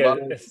no It's like love.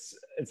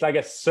 it's like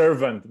a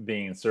servant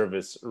being in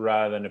service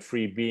rather than a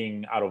free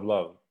being out of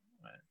love.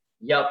 Right?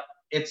 Yep.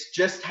 It's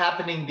just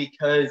happening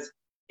because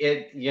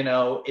it, you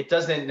know, it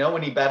doesn't know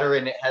any better,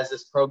 and it has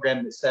this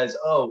program that says,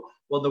 oh,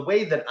 well, the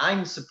way that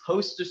I'm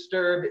supposed to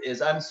serve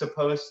is I'm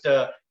supposed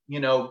to, you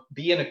know,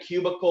 be in a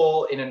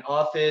cubicle in an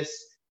office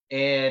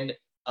and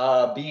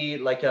be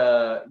like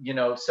a, you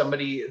know,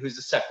 somebody who's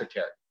a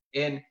secretary.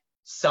 And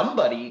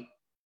somebody,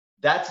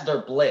 that's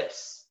their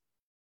bliss,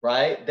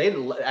 right? They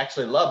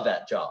actually love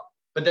that job.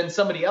 But then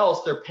somebody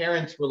else, their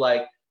parents were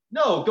like,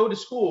 no, go to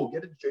school,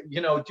 get a,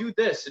 you know, do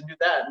this and do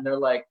that. And they're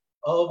like,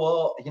 oh,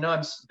 well, you know,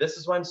 this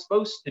is what I'm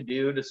supposed to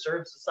do to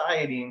serve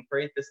society and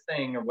create this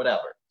thing or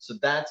whatever. So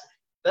that's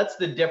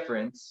the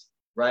difference,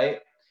 right?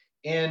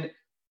 And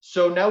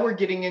so now we're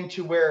getting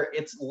into where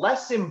it's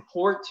less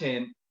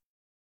important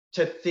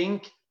to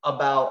think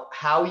about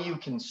how you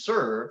can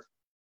serve,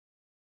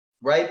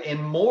 right?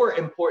 And more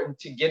important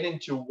to get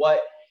into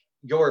what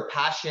your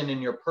passion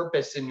and your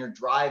purpose and your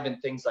drive and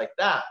things like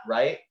that,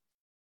 right?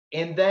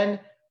 And then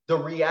the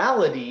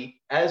reality,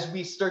 as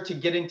we start to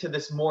get into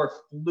this more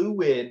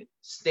fluid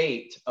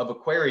state of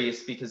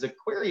Aquarius, because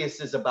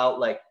Aquarius is about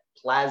like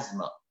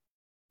plasma,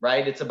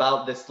 right? It's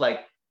about this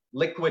like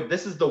liquid.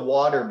 This is the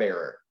water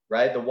bearer,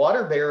 right? The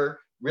water bearer,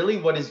 really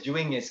what is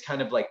doing is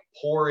kind of like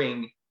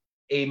pouring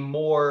a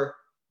more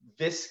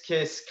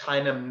viscous,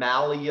 kind of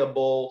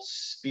malleable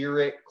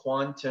spirit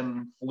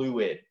quantum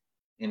fluid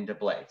into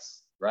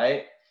place,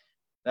 right?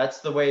 That's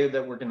the way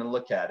that we're going to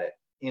look at it.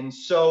 And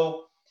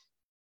so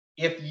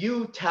if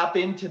you tap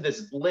into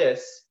this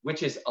bliss,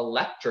 which is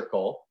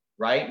electrical,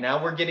 right?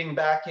 Now we're getting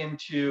back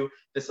into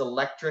this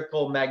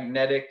electrical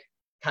magnetic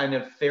kind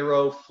of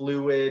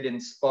ferrofluid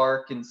and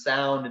spark and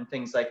sound and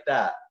things like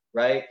that,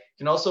 right? You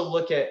can also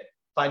look at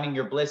finding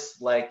your bliss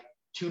like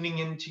tuning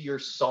into your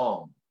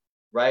song,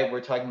 right?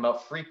 We're talking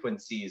about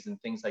frequencies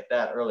and things like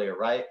that earlier,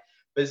 right?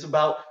 But it's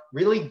about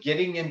really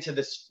getting into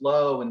this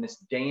flow and this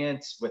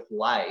dance with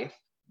life,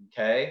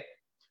 okay?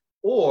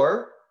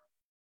 Or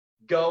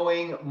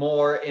going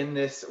more in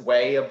this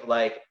way of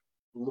like,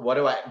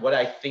 what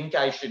I think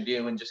I should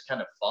do, and just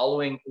kind of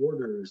following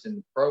orders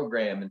and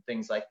program and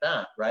things like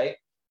that, right?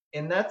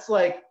 And that's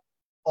like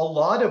a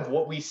lot of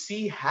what we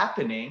see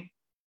happening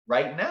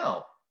right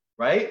now,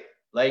 right?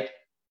 Like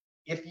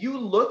if you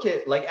look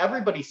at like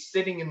everybody's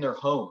sitting in their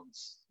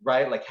homes,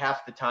 right? Like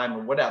half the time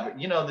or whatever,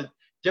 you know, the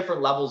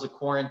different levels of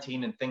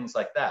quarantine and things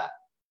like that.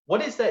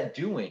 What is that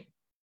doing?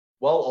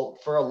 Well,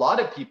 for a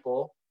lot of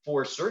people,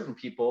 for certain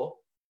people,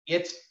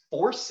 it's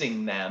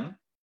forcing them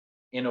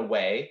in a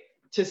way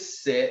to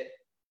sit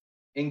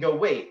and go,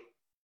 wait,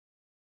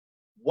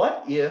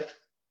 what if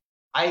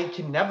I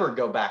can never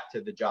go back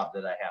to the job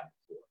that I had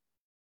before?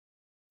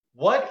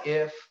 What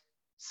if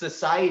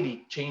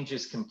society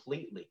changes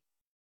completely?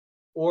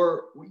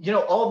 Or, you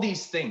know, all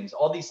these things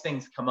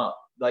come up.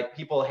 Like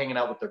people hanging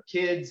out with their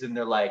kids and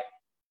they're like,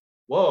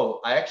 whoa,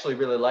 I actually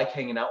really like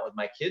hanging out with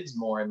my kids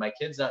more and my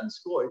kid's not in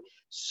school.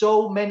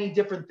 So many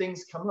different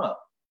things come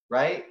up,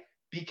 right?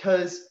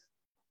 Because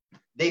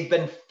they've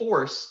been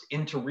forced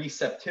into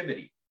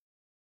receptivity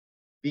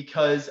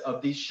because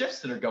of these shifts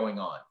that are going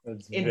on.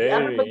 That's and very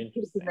everybody's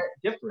interesting. taking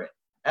that different.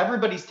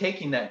 Everybody's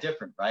taking that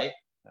different, right?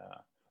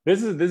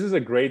 This is a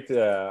great,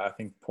 I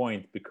think,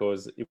 point,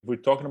 because if we're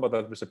talking about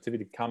that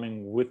receptivity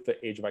coming with the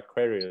age of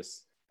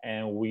Aquarius,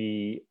 and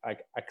we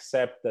like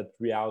accept that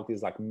reality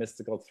is like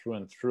mystical through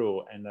and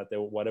through, and that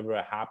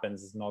whatever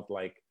happens is not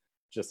like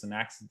just an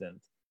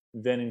accident,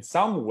 then in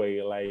some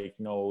way, like,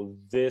 you know,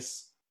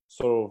 this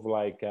sort of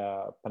like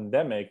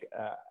pandemic,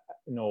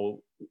 you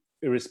know,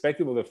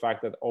 irrespective of the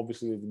fact that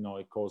obviously, you know,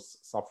 it caused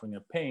suffering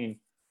and pain,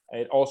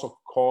 it also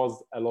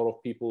caused a lot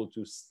of people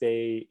to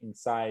stay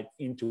inside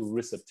into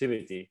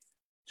receptivity,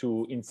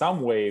 to in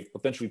some way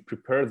potentially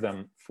prepare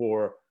them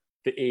for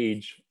the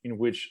age in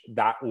which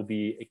that will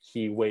be a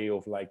key way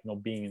of like, you know,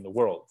 being in the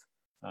world.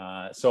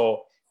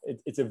 So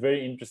it's a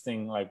very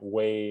interesting like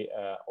way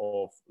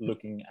of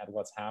looking at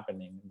what's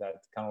happening, that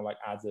kind of like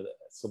adds a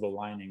silver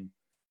lining,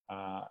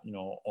 you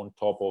know, on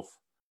top of,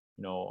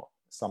 you know,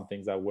 some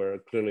things that were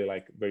clearly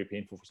like very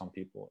painful for some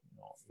people, you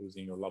know,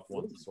 losing your loved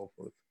ones and so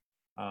forth.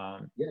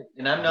 Yeah,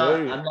 and I'm not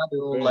at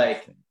all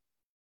like,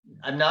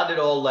 I'm not at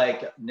all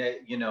like,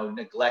 you know,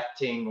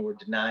 neglecting or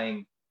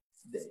denying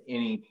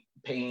any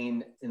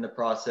pain in the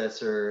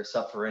process or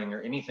suffering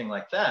or anything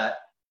like that.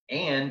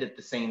 And at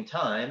the same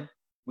time,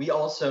 we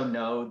also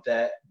know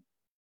that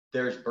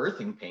there's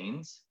birthing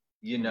pains,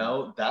 you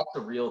know, that's a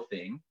real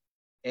thing.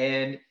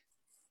 And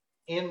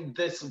in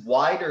this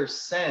wider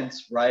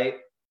sense, right,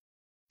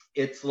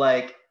 it's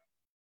like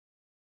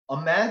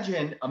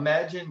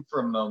imagine for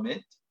a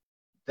moment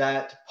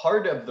that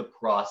part of the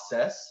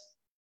process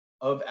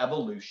of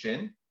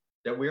evolution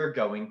that we are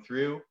going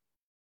through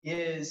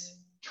is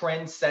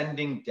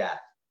transcending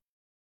death.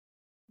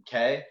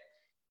 Okay.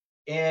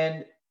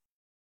 And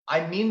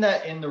I mean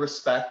that in the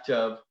respect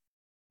of,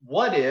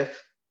 what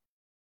if,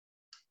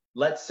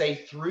 let's say,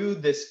 through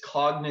this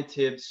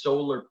cognitive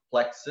solar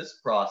plexus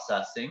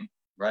processing,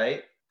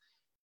 right,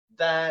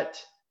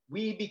 that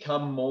we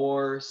become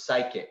more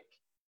psychic,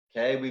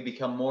 okay? We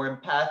become more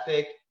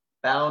empathic,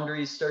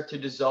 boundaries start to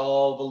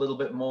dissolve a little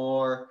bit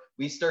more.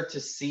 We start to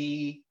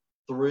see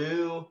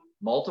through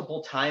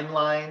multiple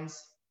timelines,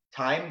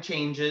 time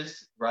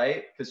changes,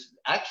 right? Because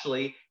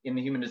actually, in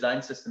the human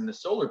design system, the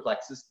solar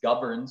plexus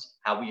governs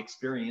how we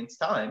experience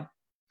time.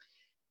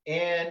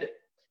 And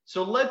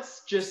so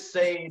let's just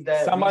say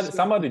that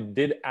somebody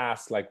did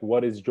ask, like,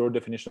 what is your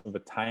definition of a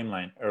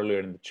timeline earlier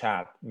in the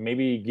chat?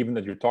 Maybe given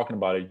that you're talking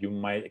about it, you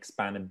might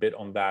expand a bit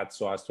on that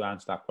so as to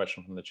answer that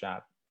question from the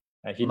chat.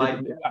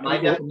 My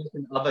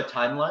definition of a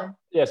timeline?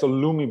 Yeah, so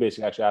Lumi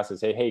basically actually asked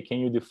us, hey, can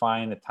you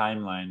define a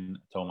timeline,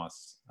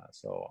 Thomas?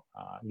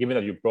 Given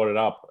that you brought it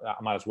up, I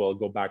might as well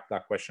go back to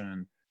that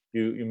question.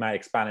 You might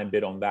expand a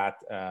bit on that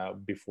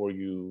before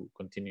you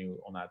continue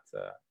on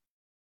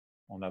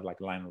that like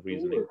line of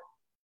reasoning.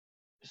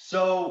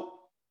 So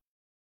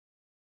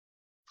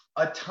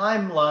a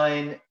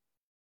timeline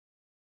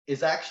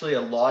is actually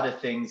a lot of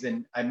things,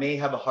 and I may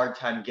have a hard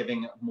time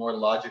giving a more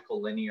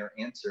logical, linear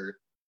answer,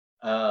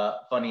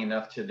 funny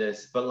enough, to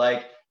this, but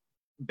like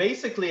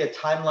basically a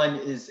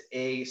timeline is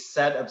a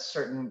set of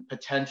certain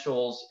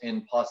potentials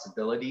and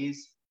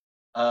possibilities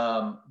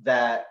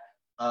that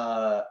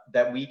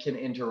we can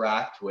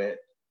interact with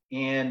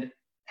and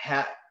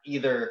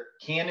either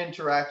can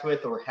interact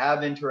with or have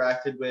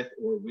interacted with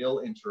or will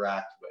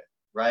interact with,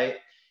 right?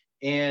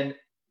 And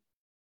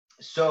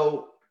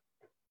so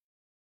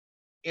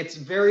it's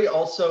very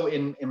also,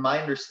 in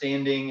my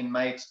understanding, in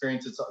my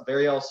experience, it's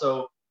very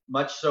also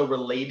much so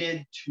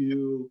related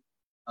to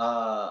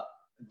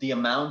the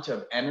amount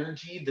of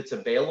energy that's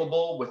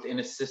available within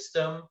a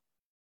system,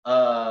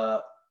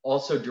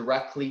 also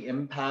directly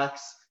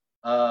impacts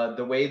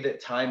the way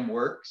that time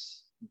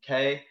works,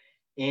 okay?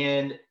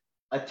 And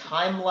a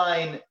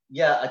timeline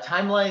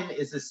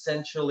is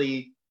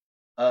essentially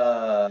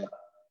a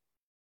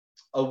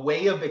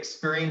way of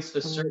experiencing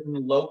a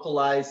certain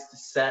localized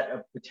set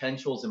of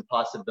potentials and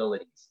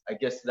possibilities. I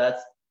guess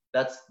that's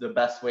the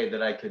best way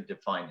that I could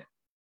define it.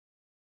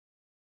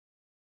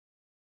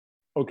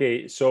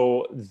 Okay,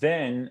 so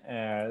then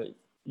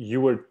you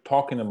were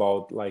talking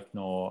about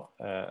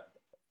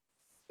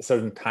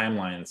certain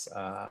timelines,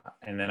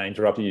 and then I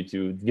interrupted you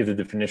to give the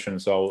definition.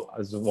 So I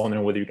was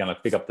wondering whether you can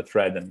pick up the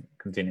thread and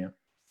continue.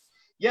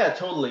 Yeah,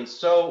 totally.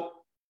 So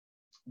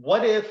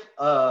what if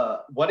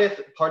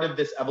part of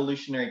this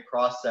evolutionary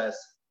process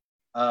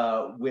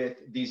with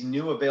these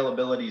new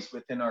availabilities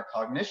within our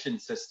cognition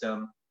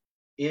system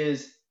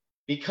is,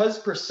 because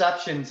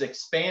perception's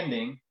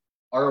expanding,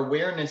 our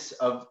awareness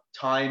of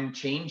time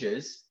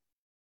changes,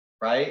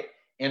 right?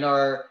 And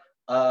our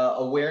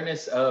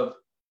awareness of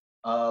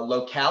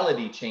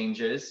locality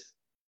changes,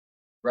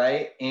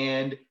 right?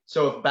 And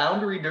so if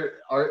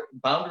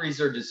boundaries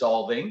are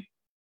dissolving,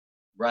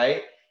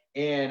 right?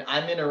 And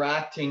I'm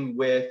interacting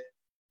with,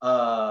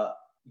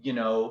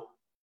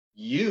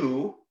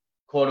 you,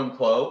 quote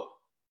unquote,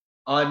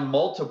 on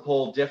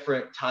multiple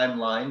different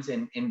timelines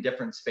and in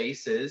different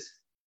spaces,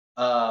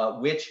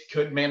 which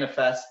could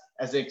manifest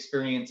as an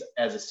experience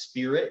as a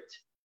spirit,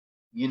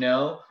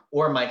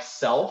 or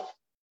myself,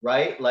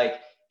 right?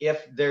 Like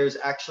if there's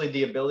actually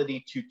the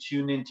ability to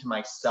tune into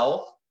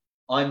myself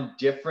in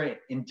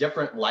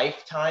different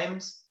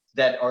lifetimes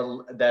that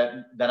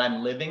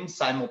I'm living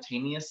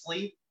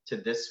simultaneously to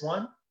this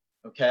one,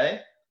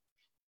 okay?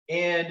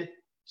 And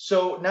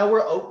so now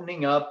we're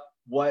opening up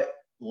what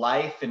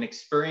life and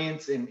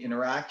experience and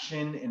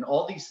interaction and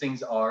all these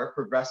things are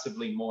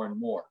progressively more and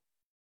more.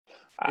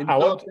 I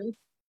want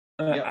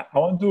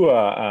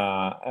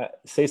to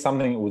say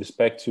something with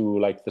respect to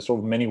like the sort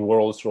of many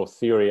worlds sort of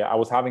theory. I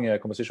was having a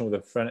conversation with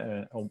a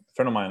friend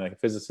of mine, like a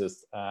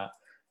physicist,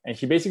 and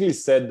he basically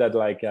said that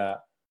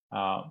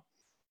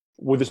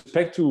with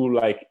respect to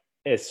like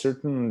a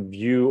certain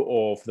view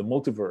of the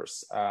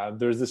multiverse,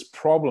 there's this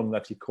problem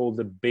that he called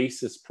the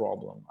basis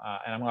problem,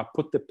 and I'm going to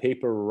put the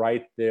paper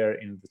right there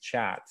in the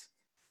chat.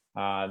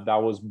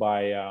 That was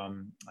by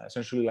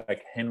essentially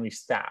like Henry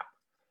Stapp.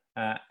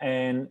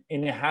 And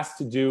it has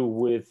to do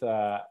with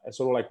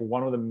sort of like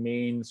one of the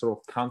main sort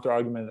of counter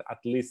arguments, at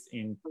least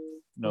in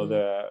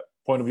the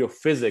point of view of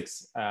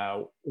physics,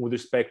 with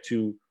respect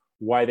to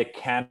why there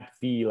can't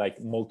be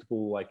like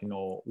multiple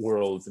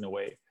worlds in a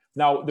way.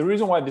 Now, the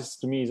reason why this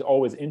to me is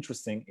always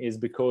interesting is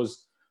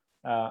because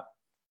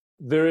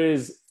there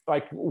is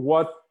like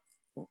what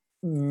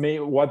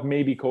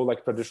may be called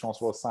like traditional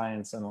sort of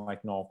science and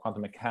like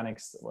quantum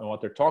mechanics and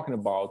what they're talking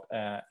about,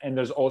 and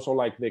there's also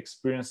like the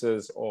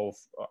experiences of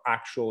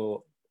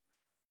actual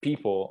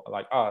people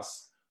like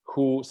us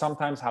who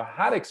sometimes have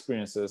had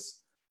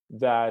experiences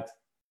that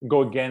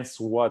go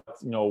against what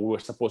we're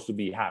supposed to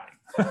be having.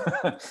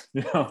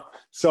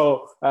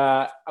 So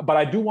but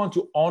I do want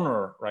to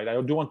honor, right?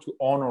 I do want to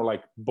honor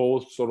like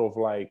both sort of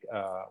like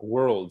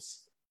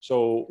worlds.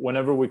 So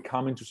whenever we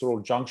come into sort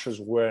of junctures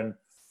when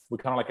we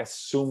kind of like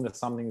assume that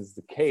something is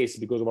the case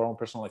because of our own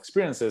personal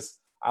experiences,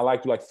 I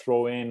like to like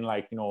throw in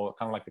like kind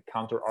of like the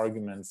counter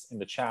arguments in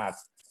the chat,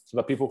 so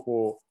that people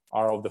who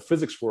are of the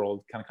physics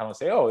world can kind of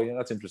say, oh, yeah,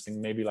 that's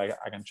interesting, maybe like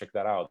I can check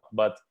that out.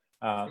 But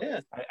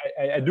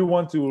I do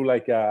want to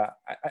like I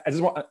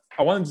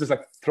want to just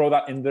like throw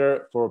that in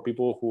there for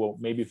people who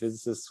may be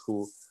physicists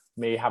who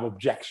may have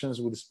objections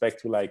with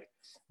respect to like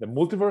the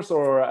multiverse,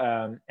 or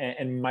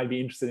and might be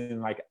interested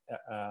in like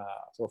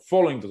sort of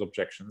following those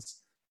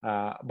objections.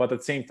 But at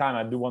the same time,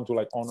 I do want to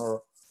like honor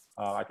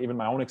like even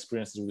my own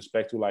experiences with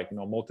respect to like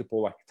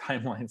multiple like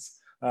timelines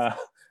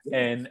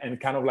and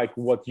kind of like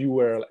what you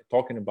were like,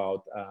 talking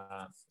about.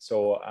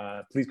 So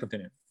please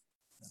continue.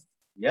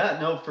 Yeah,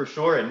 no, for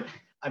sure. And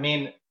I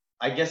mean,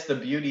 I guess the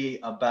beauty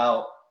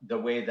about the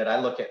way that I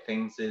look at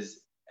things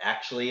is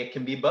actually it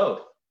can be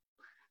both.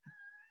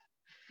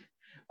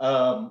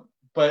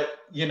 But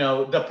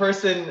the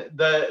person,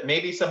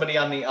 maybe somebody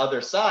on the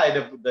other side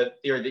of the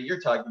theory that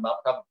you're talking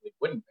about probably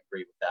wouldn't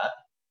agree with that.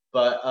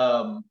 But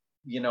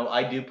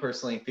I do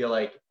personally feel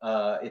like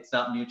it's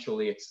not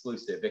mutually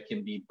exclusive. It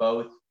can be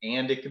both,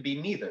 and it could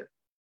be neither.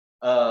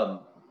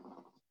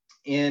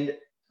 And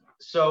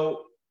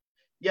so,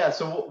 yeah.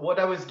 So what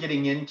I was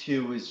getting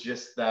into is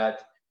just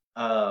that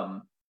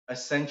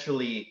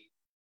essentially,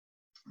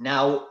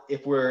 now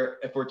if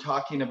we're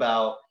talking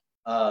about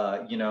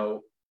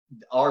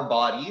our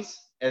bodies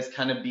as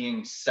kind of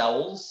being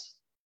cells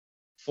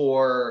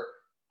for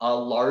a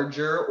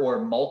larger or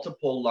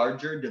multiple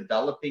larger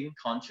developing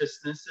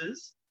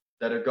consciousnesses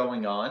that are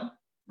going on,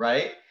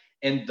 right?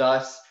 And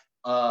thus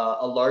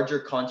a larger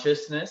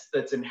consciousness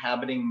that's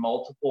inhabiting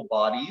multiple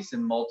bodies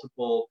and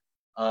multiple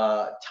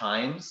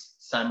times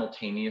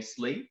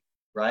simultaneously,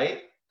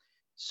 right?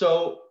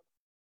 So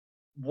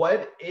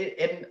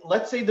and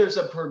let's say there's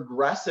a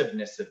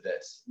progressiveness of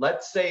this.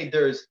 Let's say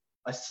there's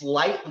a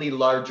slightly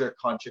larger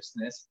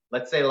consciousness,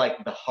 let's say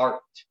like the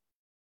heart,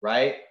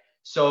 right?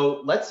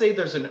 So let's say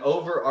there's an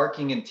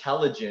overarching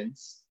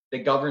intelligence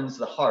that governs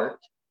the heart,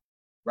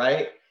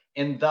 right?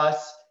 And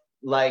thus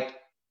like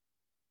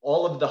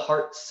all of the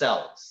heart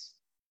cells,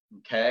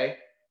 okay?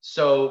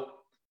 So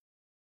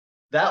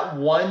that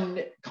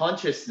one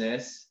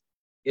consciousness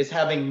is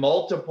having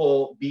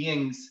multiple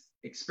beings'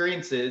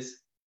 experiences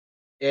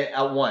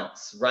at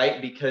once,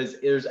 right? Because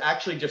there's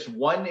actually just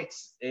one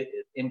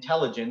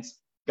intelligence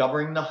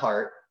governing the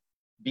heart,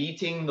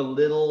 beating the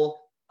little,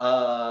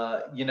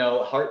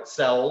 heart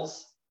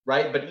cells,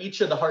 right? But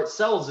each of the heart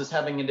cells is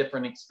having a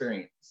different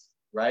experience,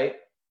 right?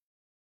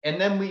 And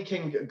then we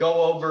can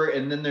go over,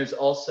 and then there's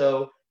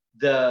also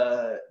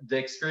the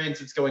experience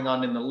that's going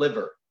on in the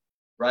liver,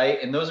 right?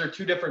 And those are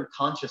two different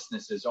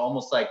consciousnesses,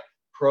 almost like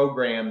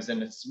programs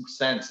in a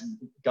sense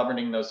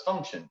governing those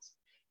functions.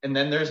 And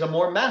then there's a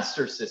more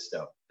master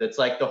system that's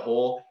like the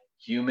whole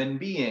human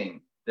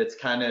being that's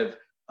kind of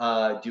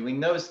doing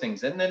those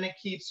things. And then it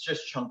keeps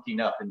just chunking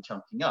up and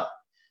chunking up.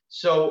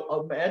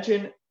 So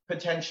imagine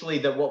potentially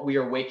that what we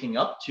are waking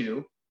up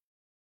to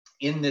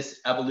in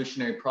this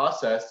evolutionary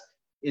process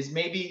is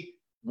maybe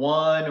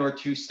 1 or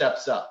 2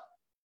 steps up,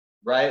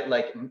 right?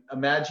 Like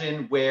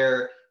imagine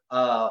where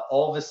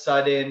all of a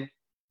sudden,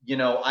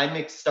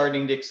 I'm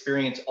starting to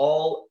experience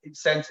all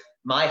sense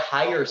my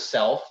higher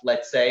self,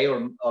 let's say,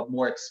 or a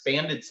more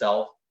expanded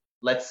self,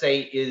 let's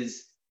say,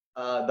 is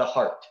the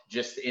heart,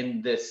 just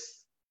in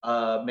this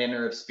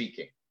manner of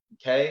speaking,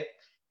 okay?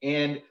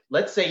 And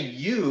let's say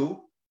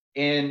you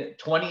and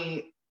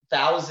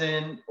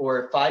 20,000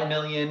 or 5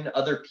 million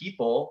other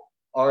people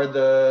are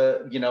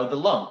the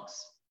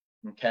lungs,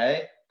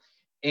 okay?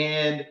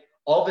 And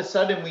all of a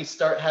sudden we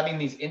start having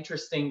these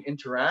interesting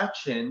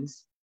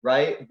interactions,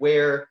 right,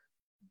 where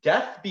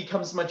death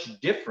becomes much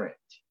different,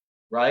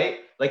 right?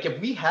 Like if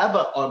we have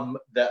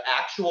the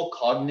actual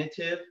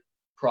cognitive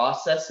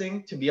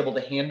processing to be able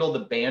to handle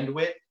the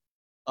bandwidth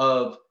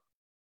of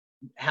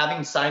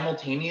having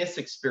simultaneous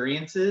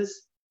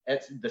experiences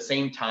at the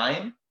same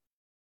time,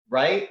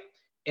 right?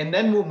 And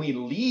then when we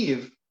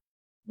leave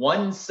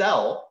one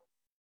cell,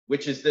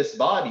 which is this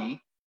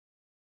body,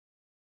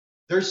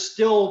 there's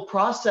still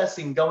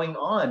processing going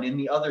on in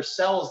the other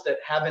cells that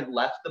haven't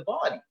left the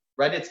body,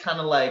 right? It's kind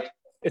of like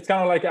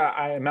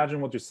I imagine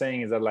what you're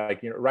saying is that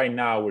like right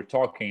now we're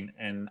talking,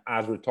 and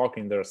as we're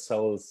talking, there are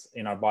cells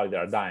in our body that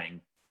are dying,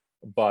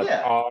 but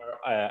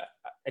our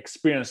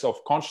experience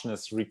of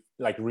consciousness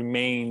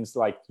remains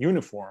like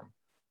uniform.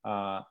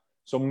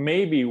 So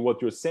maybe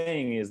what you're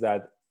saying is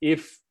that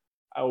if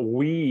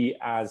we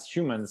as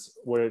humans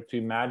were to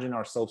imagine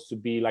ourselves to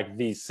be like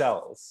these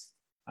cells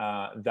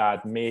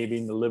that may be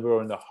in the liver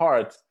or in the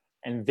heart,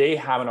 and they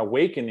have an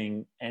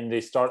awakening and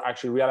they start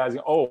actually realizing,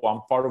 oh,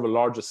 I'm part of a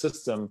larger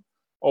system.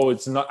 Oh,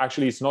 it's not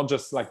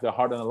just like the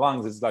heart and the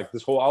lungs, it's like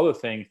this whole other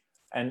thing.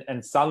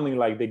 And suddenly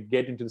like they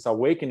get into this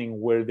awakening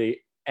where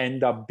they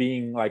end up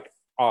being like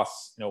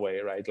us in a way,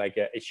 right? Like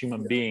a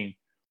human being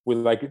with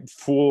like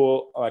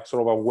full like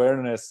sort of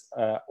awareness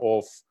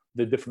of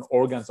the different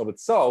organs of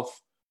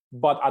itself,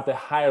 but at the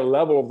higher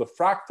level of the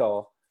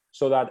fractal,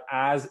 so that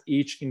as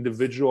each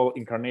individual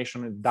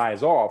incarnation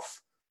dies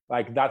off,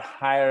 like that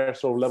higher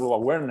sort of level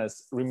of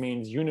awareness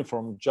remains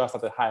uniform just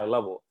at a higher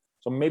level.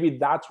 So maybe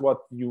that's what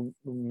you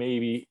may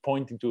be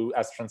pointing to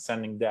as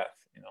transcending death,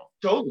 you know?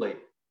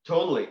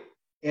 Totally.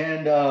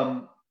 And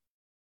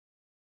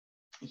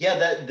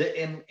yeah,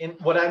 in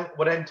what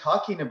I'm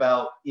talking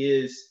about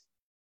is,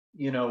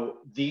 you know,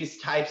 these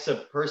types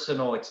of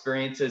personal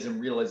experiences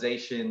and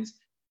realizations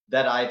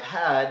that I've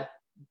had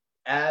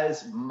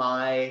as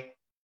my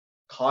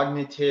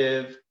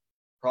cognitive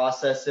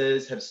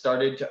processes have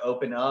started to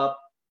open up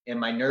and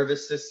my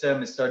nervous system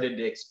has started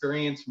to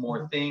experience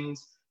more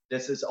things.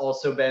 This has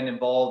also been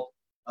involved,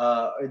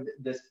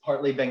 this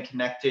partly been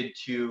connected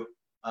to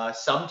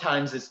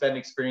sometimes it's been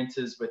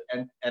experiences with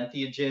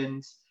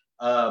entheogens,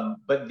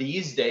 but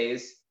these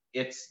days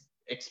it's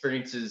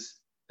experiences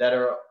that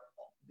are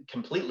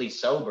completely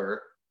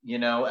sober, you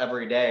know,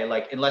 every day.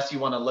 Like, unless you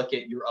want to look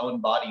at your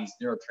own body's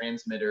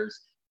neurotransmitters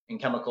and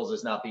chemicals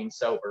as not being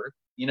sober,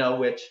 you know,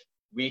 which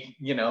we,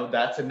 you know,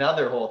 that's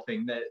another whole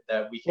thing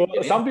that we can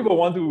get some into.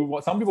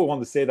 people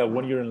want to say that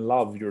when you're in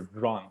love, you're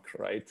drunk,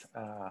 right?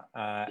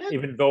 Yeah.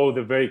 Even though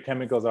the very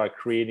chemicals are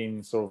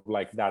creating sort of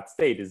like that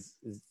state is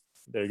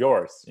they're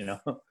yours, you know?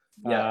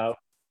 Yeah.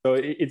 So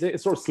it's a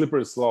sort of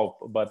slippery slope,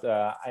 but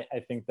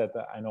I think that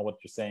I know what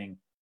you're saying.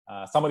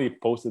 Somebody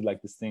posted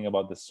like this thing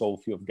about the soul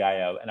fee of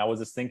Gaia, and I was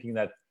just thinking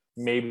that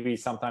maybe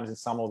sometimes in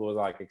some of those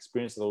like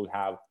experiences that we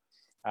have,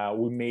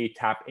 we may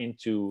tap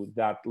into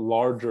that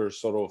larger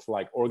sort of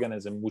like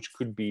organism, which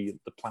could be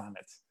the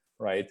planet,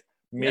 right?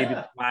 Maybe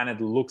the planet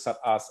looks at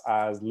us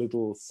as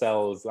little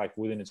cells like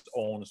within its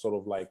own sort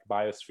of like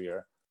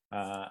biosphere.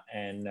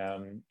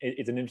 And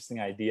it's an interesting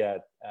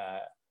idea,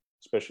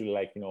 especially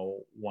like, you know,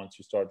 once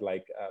you start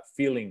like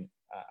feeling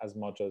as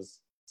much as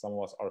some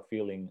of us are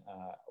feeling,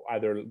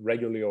 either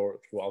regularly or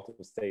through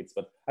altered states.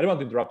 But I don't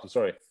want to interrupt you,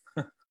 sorry.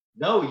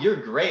 No, you're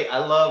great.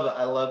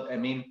 I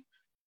mean,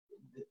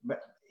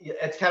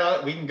 it's kind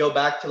of, we can go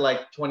back to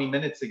like 20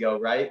 minutes ago,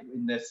 right?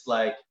 In this,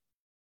 like,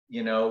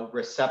 you know,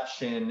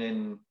 reception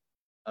and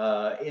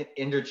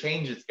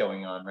interchange that's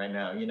going on right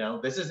now. You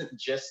know, this isn't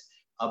just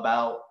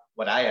about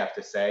what I have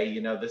to say,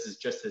 you know, this is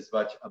just as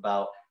much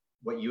about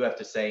what you have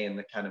to say and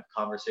the kind of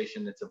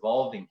conversation that's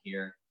evolving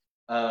here.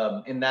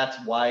 And that's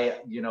why,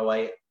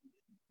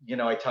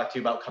 I talked to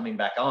you about coming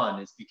back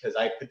on, is because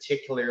I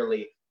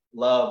particularly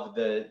love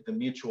the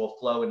mutual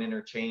flow and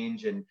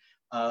interchange. And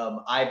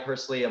I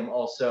personally am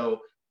also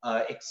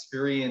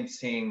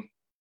experiencing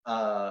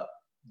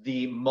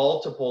the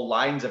multiple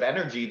lines of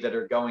energy that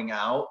are going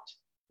out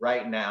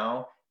right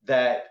now,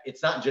 that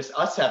it's not just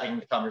us having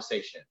the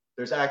conversation.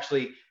 There's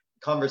actually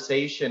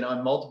conversation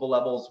on multiple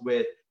levels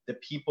with the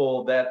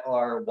people that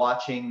are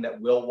watching, that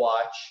will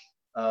watch,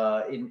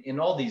 in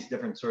all these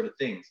different sort of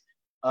things.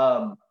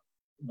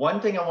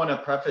 One thing I want to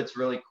preface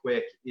really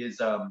quick is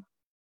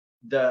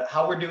the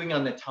how we're doing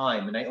on the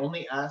time. And I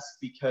only ask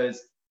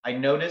because I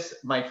noticed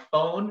my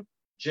phone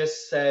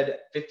just said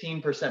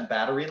 15%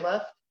 battery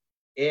left.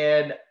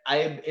 And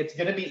it's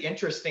going to be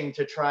interesting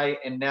to try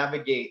and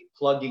navigate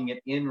plugging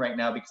it in right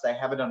now, because I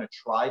have it on a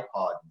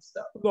tripod and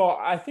stuff. No,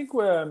 I think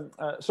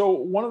so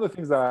one of the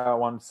things that I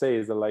want to say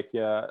is that, like,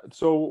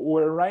 so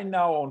we're right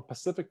now on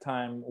Pacific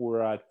time,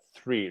 we're at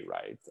 3,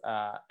 right?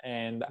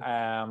 And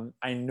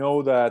I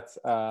know that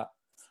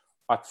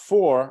at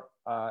 4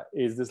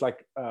 is this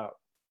like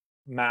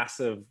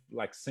massive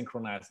like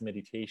synchronized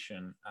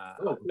meditation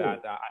cool.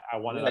 that I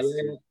wanted us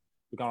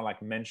to kind of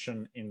like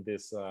mention in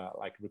this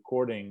like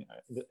recording,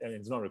 and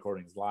it's not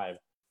recording, it's live,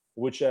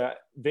 which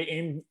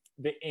they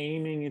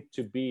aiming it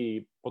to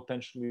be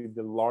potentially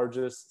the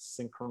largest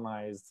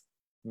synchronized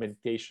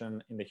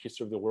meditation in the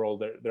history of the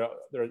world.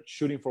 They're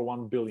shooting for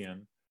 1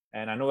 billion,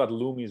 and I know that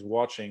Lumi is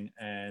watching,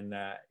 and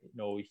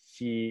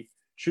he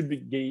should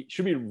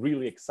be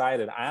really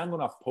excited. I am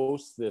gonna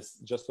post this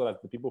just so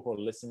that the people who are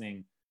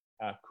listening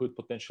could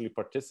potentially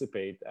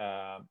participate,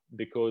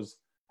 because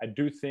I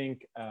do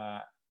think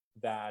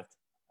that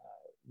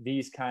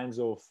these kinds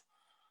of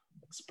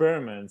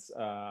experiments,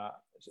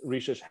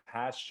 research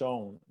has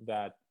shown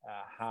that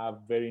have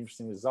very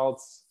interesting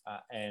results,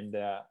 and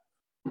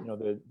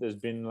there's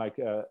been like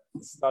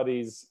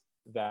studies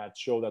that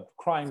show that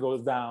crime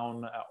goes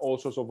down, all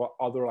sorts of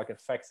other like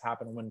effects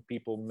happen when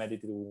people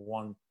meditate with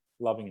one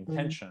loving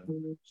intention.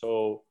 Mm-hmm.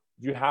 So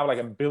if you have like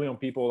 1 billion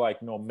people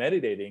like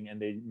meditating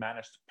and they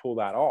manage to pull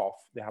that off,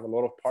 they have a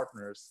lot of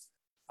partners,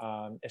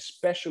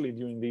 especially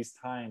during these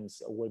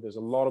times where there's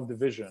a lot of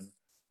division.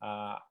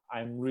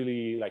 I'm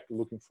really like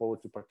looking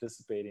forward to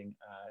participating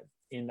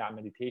in that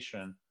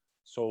meditation,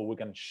 so we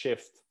can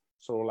shift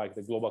sort of like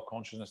the global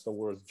consciousness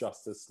towards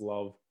justice,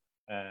 love,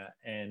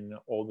 and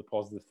all the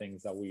positive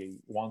things that we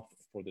want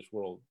for this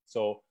world.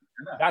 So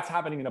that's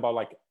happening in about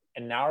like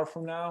an hour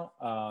from now.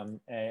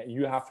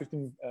 You have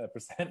 15%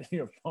 in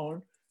your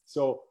phone.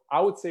 So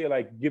I would say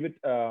like give it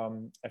a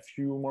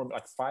few more,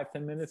 like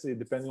 5-10 minutes,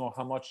 depending on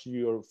how much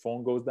your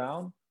phone goes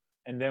down.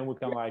 and then we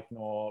can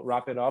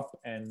wrap it up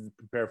and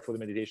prepare for the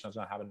meditation that's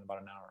going to happen in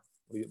about an hour.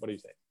 What do you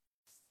say?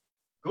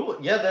 Cool.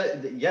 Yeah,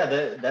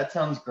 that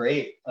sounds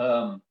great.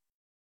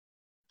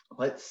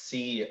 Let's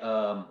see.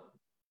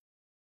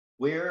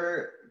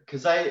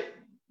 Because I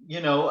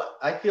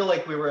feel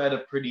like we were at a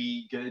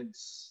pretty good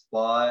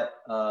spot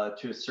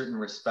to a certain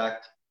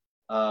respect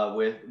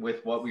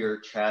with what we were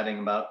chatting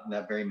about in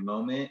that very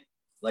moment.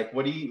 Like,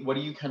 what do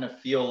you kind of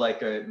feel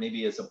like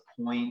maybe as a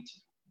point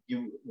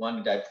you want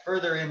to dive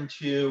further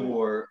into,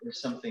 or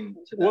something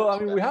to that? Well, I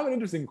mean, we have an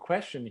interesting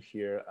question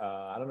here.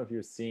 I don't know if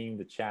you're seeing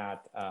the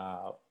chat.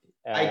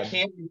 I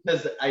can't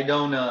because I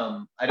don't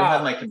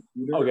have my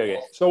computer. Okay.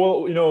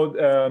 So,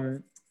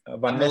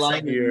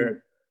 Vanessa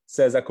here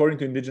says, according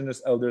to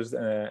indigenous elders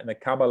and the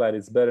Kabbalah,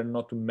 it's better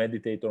not to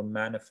meditate or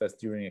manifest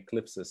during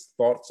eclipses.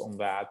 Thoughts on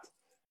that?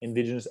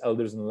 Indigenous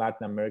elders in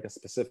Latin America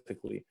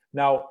specifically.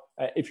 Now,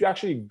 if you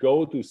actually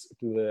go to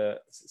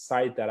the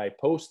site that I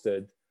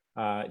posted,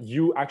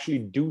 you actually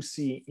do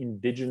see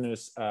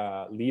indigenous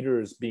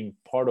leaders being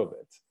part of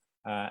it.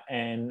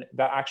 And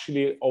that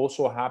actually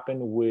also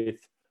happened with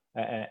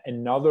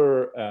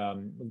another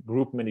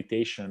group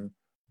meditation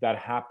that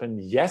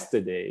happened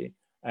yesterday,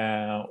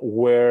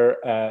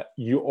 where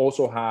you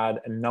also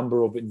had a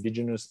number of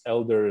indigenous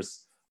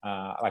elders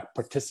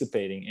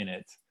participating in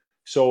it.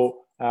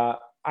 So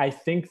I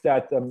think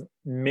that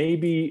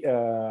maybe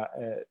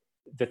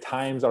the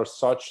times are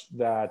such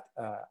that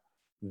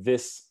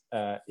this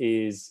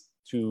is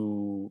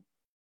to,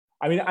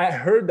 I mean, I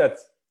heard that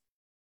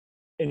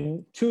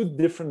in 2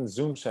 different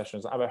Zoom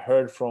sessions, I've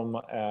heard from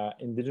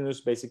indigenous,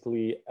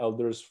 basically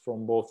elders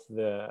from both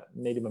the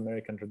Native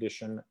American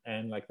tradition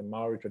and the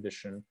Maori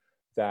tradition,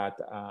 that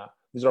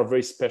these are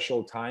very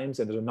special times,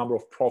 and there's a number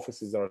of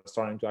prophecies that are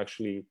starting to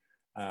actually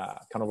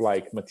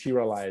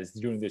materialize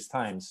during these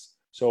times.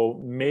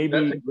 So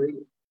maybe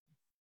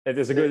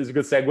it's a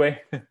good segue.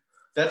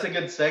 That's a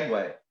good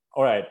segue.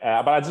 All right,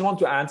 but I just want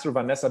to answer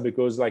Vanessa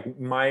because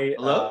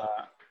Hello?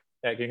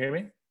 Can you hear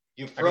me?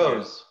 You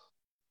froze.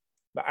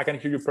 I can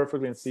hear you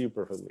perfectly and see you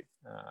perfectly,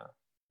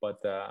 but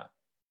I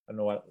don't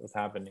know what's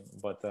happening.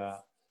 But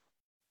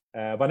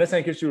Vanessa,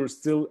 in case you're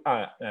still,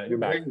 you're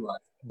back.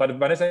 But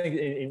Vanessa,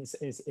 in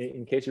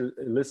case you're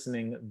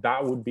listening,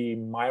 that would be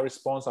my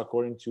response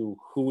according to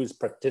who is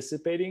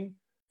participating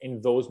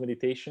in those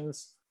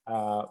meditations.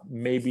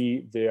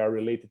 Maybe they are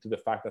related to the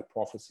fact that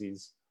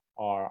prophecies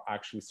are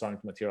actually starting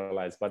to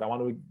materialize. But I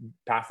want to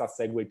pass that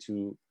segue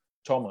to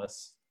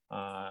Thomas,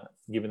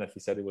 given that he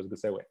said it was a good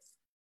segue.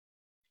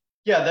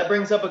 Yeah, that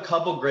brings up a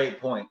couple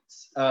great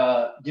points.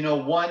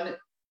 One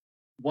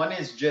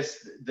is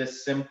just the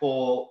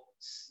simple,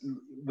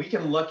 we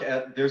can look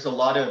at, there's a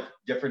lot of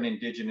different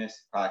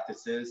indigenous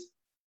practices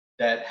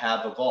that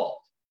have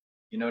evolved.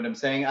 You know what I'm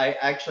saying? I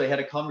actually had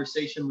a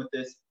conversation with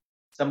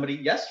somebody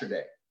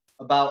yesterday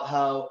about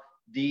how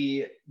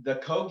the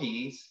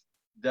Kogis,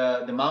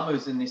 the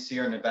Mamus in the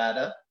Sierra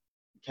Nevada,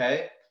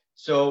 okay?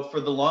 So for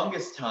the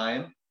longest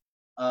time,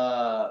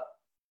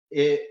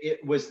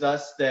 it was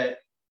thus that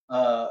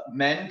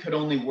men could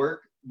only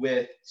work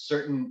with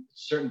certain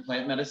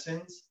plant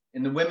medicines,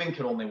 and the women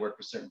could only work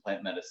with certain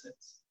plant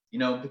medicines.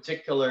 In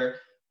particular,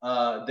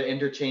 the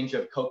interchange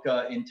of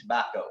coca and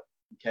tobacco,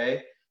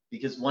 okay?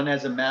 Because one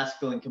has a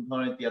masculine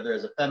component, the other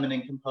has a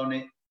feminine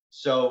component.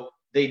 So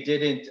they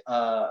didn't,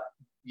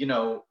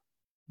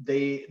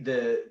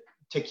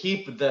 to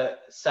keep the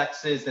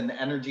sexes and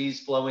the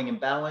energies flowing in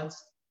balance,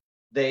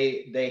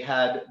 they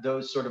had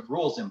those sort of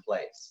rules in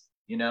place,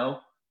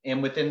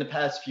 And within the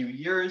past few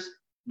years,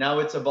 now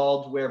it's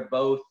evolved where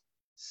both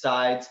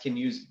sides can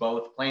use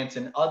both plants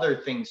and other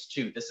things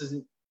too. This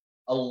isn't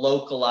a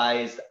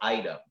localized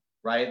item,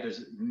 right?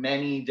 There's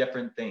many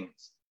different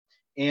things.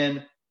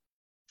 And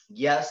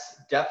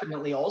yes,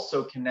 definitely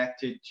also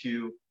connected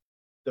to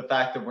the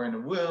fact that we're in a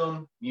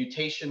womb,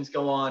 mutations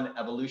go on,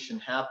 evolution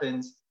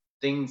happens,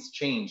 things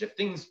change. If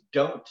things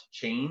don't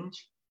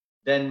change,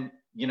 then,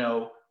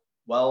 nature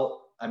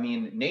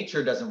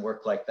doesn't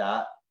work like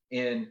that.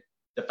 And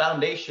the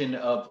foundation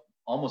of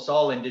almost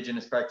all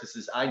indigenous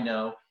practices I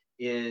know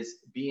is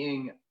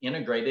being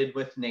integrated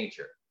with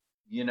nature.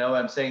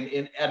 I'm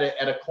saying at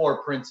a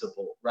core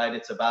principle, right?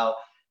 It's about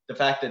the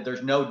fact that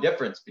there's no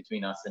difference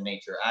between us and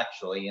nature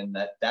actually, and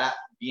that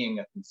being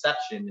a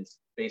conception is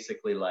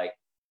basically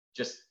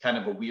just kind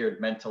of a weird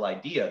mental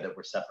idea that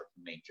we're separate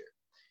from nature.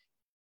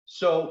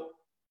 So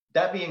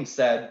that being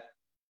said,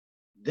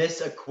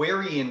 this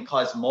Aquarian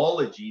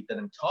cosmology that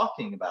I'm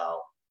talking about,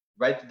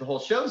 right, that the whole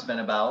show's been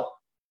about,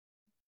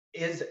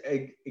 is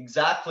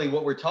exactly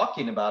what we're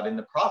talking about in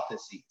the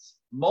prophecies.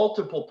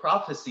 Multiple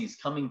prophecies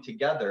coming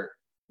together,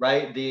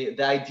 right?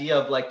 The idea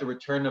of the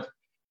return of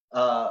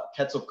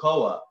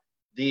Quetzalcoatl,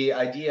 the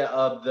idea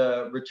of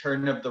the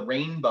return of the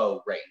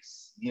rainbow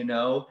race,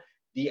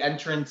 the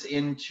entrance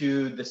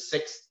into the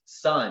sixth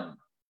sun,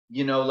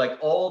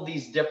 all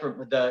these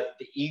different, the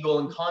eagle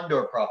and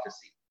condor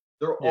prophecy.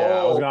 They're all.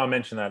 I was gonna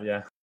mention that.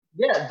 Yeah.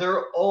 Yeah,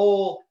 they're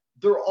all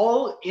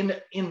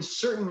in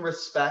certain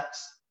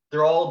respects.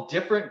 They're all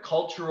different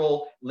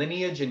cultural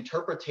lineage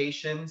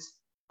interpretations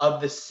of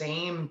the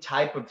same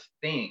type of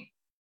thing,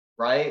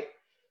 right?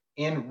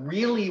 And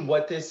really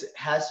what this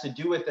has to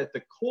do with at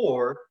the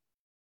core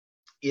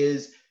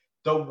is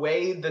the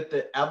way that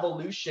the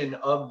evolution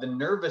of the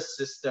nervous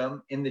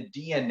system in the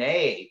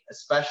DNA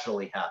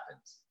especially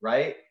happens,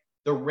 right?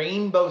 The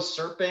rainbow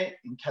serpent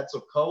in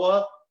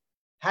Quetzalcoatl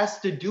has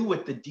to do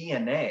with the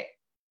DNA,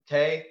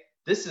 okay?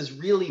 This is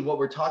really what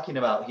we're talking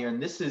about here.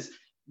 And this is,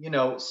 you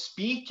know,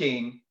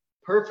 speaking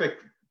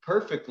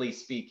perfectly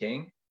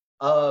speaking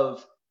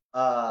of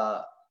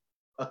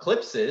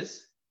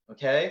eclipses,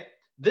 okay?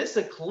 This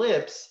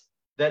eclipse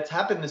that's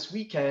happened this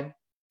weekend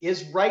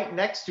is right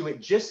next to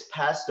it, just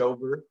passed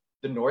over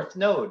the North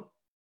Node,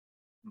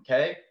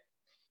 okay?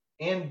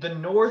 And the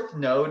North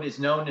Node is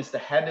known as the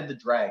head of the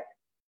dragon.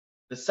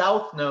 The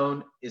South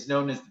Node is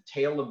known as the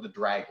tail of the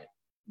dragon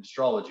in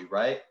astrology,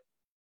 right?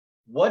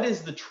 What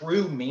is the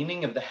true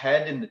meaning of the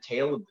head and the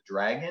tail of the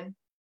dragon?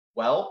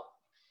 Well,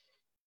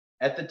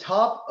 at the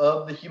top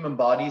of the human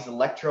body's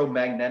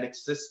electromagnetic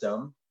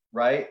system,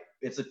 right?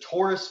 It's a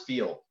torus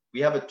field.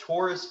 We have a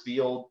torus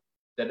field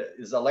that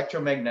is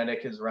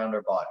electromagnetic is around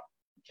our body,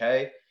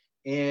 okay?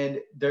 And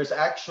there's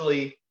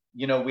actually,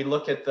 you know, we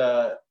look at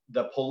the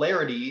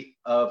polarity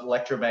of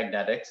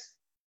electromagnetics.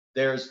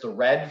 There's the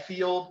red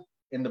field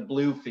and the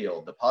blue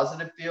field, the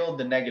positive field,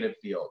 the negative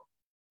field,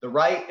 the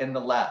right and the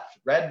left,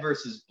 red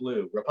versus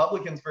blue,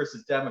 Republicans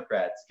versus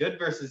Democrats, good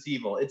versus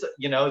evil. It's,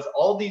 you know, it's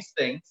all these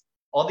things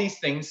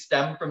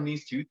stem from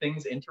these two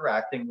things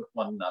interacting with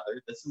one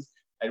another.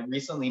 I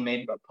recently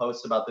made a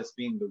post about this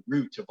being the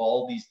root of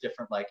all these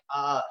different, like,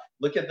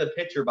 look at the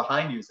picture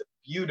behind you. It's a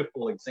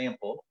beautiful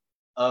example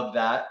of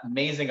that.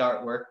 Amazing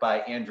artwork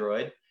by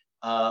Android.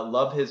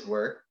 Love his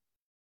work.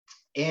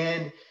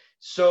 And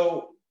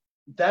so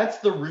that's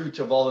the root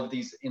of all of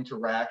these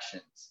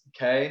interactions,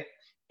 okay?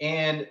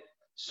 And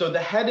so the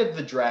head of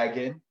the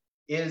dragon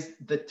is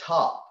the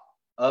top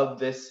of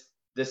this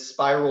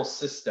spiral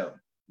system,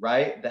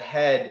 right? The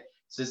head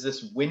is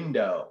this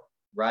window,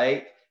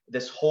 right?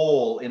 This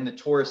hole in the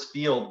torus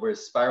field where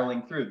it's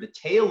spiraling through. The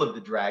tail of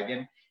the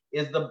dragon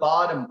is the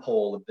bottom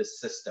pole of the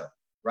system,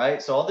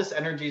 right? So all this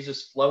energy is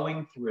just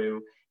flowing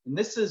through. And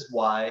this is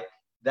why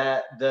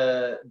that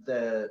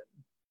the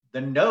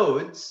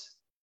nodes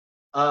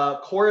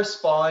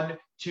correspond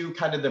to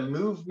kind of the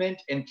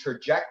movement and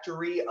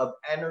trajectory of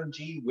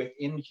energy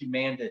within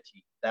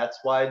humanity. That's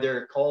why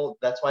they're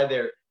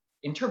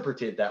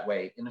interpreted that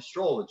way in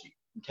astrology,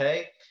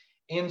 okay?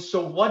 And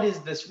so what is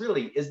this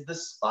really? Is the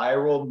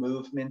spiral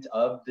movement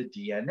of the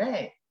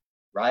DNA,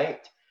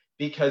 right?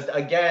 Because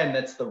again,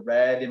 that's the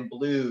red and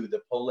blue,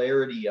 the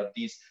polarity of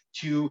these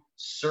two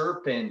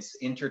serpents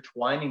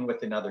intertwining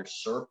with another.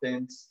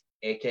 Serpents,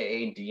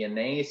 AKA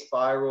DNA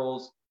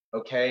spirals,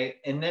 okay?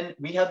 And then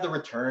we have the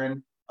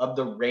return of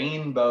the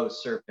rainbow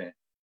serpent,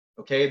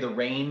 okay? The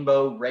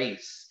rainbow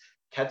race,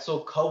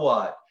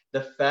 Quetzalcoatl,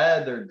 the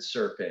feathered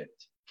serpent,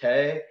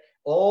 okay?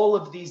 All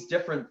of these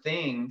different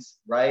things,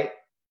 right?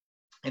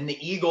 And the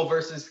eagle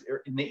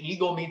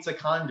meets a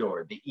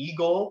condor. The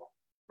eagle,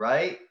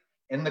 right?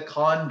 And the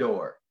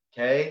condor,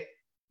 okay?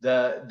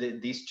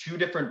 These two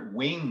different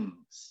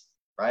wings,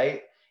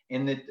 right?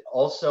 And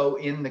also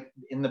in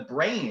the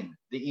brain,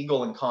 the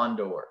eagle and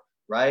condor,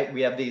 right?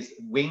 We have these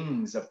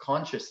wings of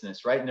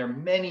consciousness, right? And there are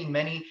many,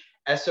 many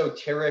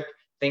esoteric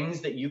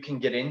things that you can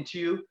get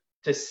into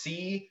to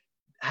see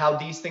how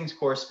these things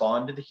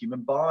correspond to the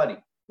human body,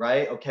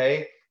 right?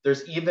 Okay.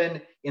 There's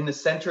even in the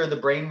center of the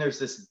brain, there's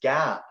this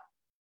gap,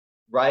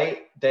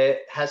 right? That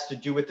has to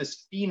do with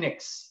this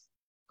phoenix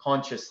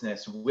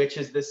consciousness, which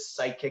is this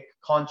psychic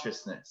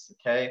consciousness,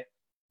 okay?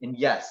 And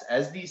yes,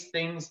 as these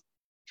things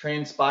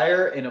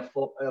transpire and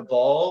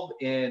evolve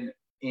in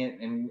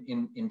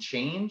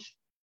change,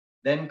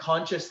 then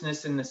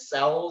consciousness in the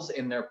cells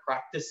and their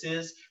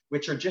practices,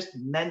 which are just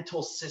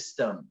mental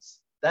systems.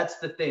 That's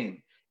the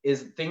thing,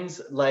 is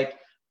things like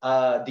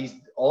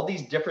all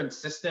these different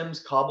systems,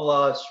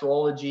 Kabbalah,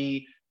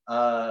 astrology,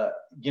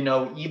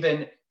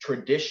 even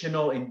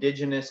traditional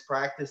indigenous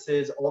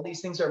practices, all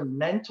these things are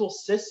mental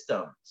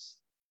systems,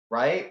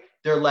 right?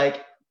 They're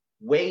like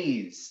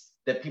ways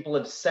that people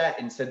have set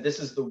and said, this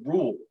is the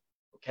rule,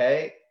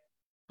 okay?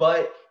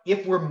 But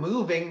if we're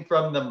moving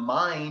from the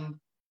mind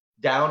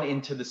down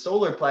into the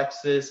solar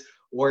plexus,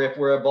 or if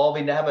we're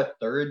evolving to have a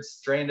third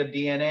strand of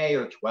DNA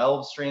or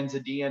 12 strands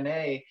of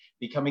DNA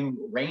becoming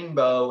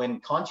rainbow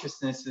and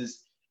consciousness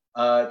is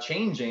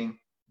changing,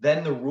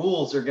 then the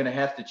rules are going to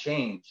have to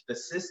change. The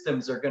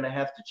systems are going to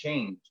have to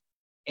change.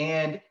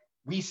 And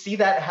we see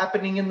that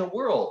happening in the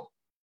world.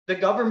 The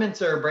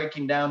governments are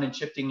breaking down and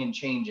shifting and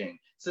changing.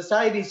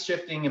 Society's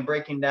shifting and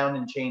breaking down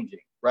and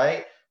changing,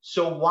 right?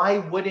 So why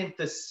wouldn't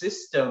the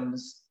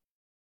systems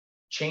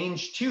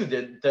change too?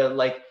 The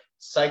like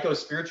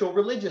psycho-spiritual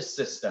religious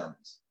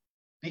systems?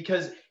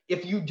 Because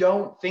if you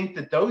don't think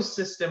that those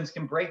systems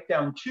can break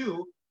down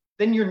too,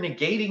 then you're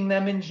negating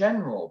them in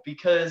general.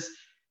 Because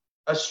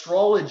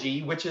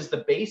astrology, which is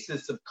the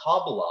basis of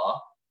Kabbalah,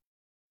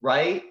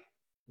 right,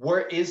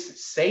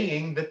 is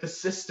saying that the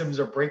systems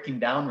are breaking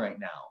down right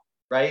now,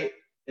 right?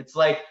 It's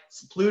like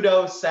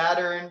Pluto,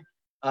 Saturn,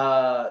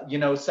 you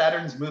know,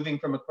 Saturn's moving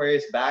from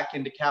Aquarius back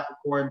into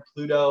Capricorn.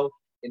 Pluto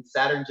and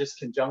Saturn just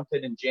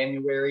conjuncted in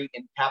January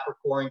in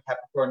Capricorn.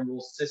 Capricorn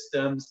rules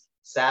systems.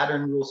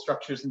 Saturn rules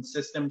structures and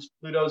systems.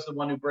 Pluto's the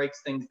one who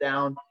breaks things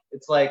down.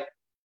 It's like,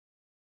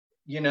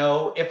 you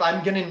know, if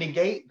I'm going to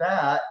negate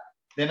that,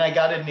 then I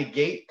got to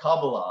negate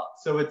Kabbalah.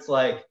 So it's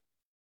like,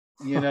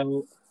 you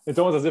know, it's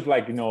almost as if,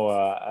 like, you know,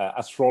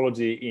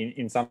 astrology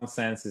in some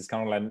sense is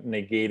kind of like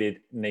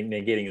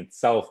negating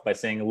itself by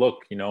saying,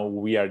 look, you know,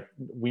 we are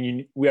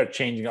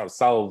changing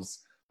ourselves,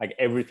 like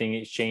everything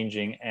is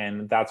changing,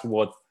 and that's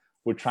what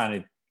we're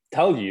trying to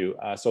tell you.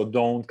 So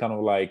don't kind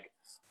of like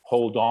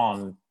hold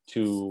on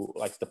to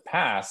like the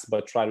past,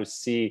 but try to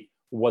see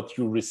what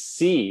you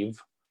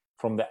receive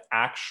from the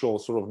actual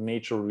sort of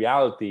nature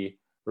reality,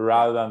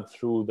 rather than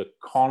through the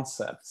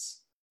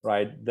concepts,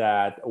 right,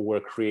 that were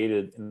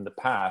created in the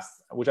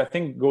past, which I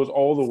think goes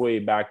all the way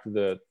back to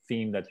the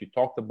theme that you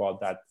talked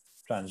about, that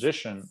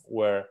transition,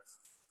 where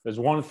there's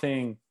one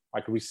thing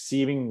like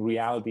receiving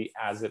reality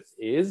as it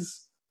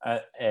is,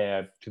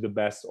 to the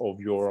best of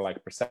your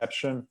like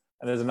perception,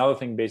 and there's another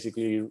thing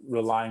basically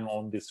relying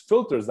on these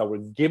filters that were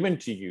given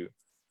to you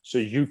so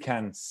you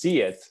can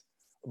see it.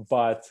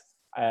 But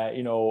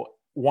you know,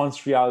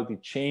 once reality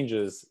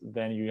changes,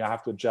 then you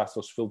have to adjust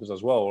those filters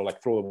as well, or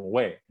like throw them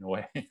away in a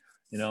way.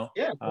 You know?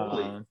 Yeah,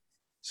 totally.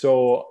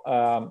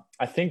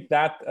 I think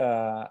that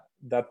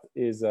that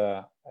is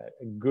a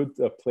good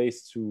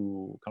place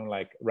to kind of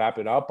like wrap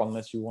it up,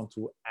 unless you want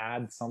to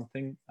add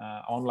something.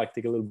 I want to like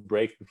take a little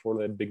break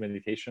before the big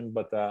meditation,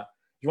 but if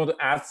you want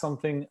to add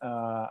something,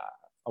 I'd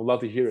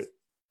love to hear it.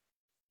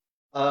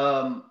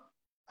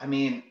 I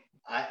mean,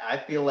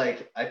 I feel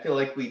like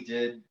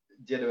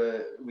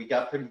we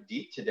got pretty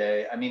deep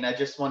today. I mean, I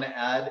just want to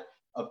add,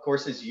 of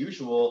course, as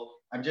usual,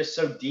 I'm just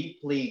so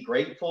deeply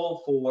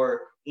grateful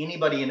for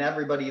anybody and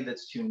everybody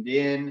that's tuned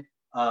in,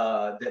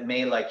 that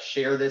may like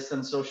share this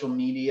on social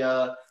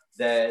media,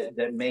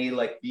 that may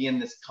like be in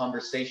this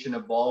conversation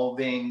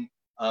evolving,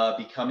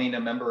 becoming a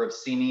member of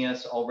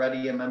Scenius,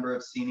 already a member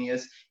of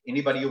Scenius.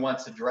 Anybody who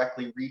wants to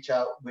directly reach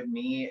out with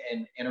me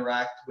and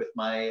interact with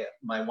my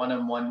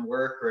one-on-one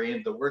work or any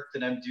of the work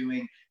that I'm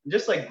doing. I'm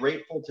just like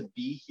grateful to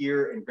be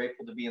here and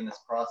grateful to be in this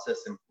process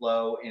and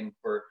flow, and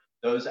for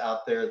those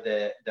out there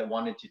that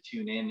wanted to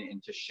tune in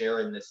and to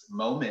share in this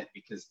moment,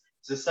 because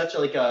this is such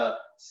like a,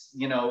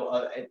 you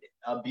know,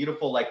 a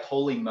beautiful like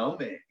holy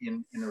moment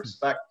in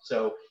respect.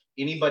 So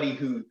anybody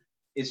who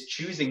is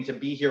choosing to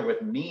be here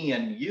with me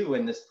and you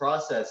in this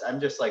process, I'm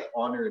just like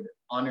honored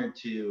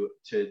to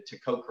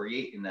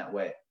co-create in that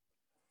way.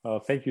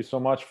 Thank you so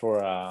much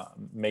for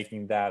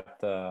making that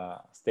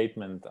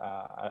statement.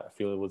 I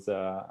feel it was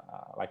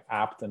like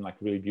apt and like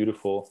really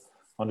beautiful.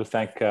 I want to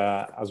thank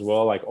as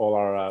well like all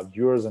our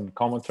viewers and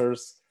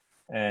commenters.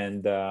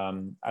 And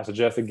I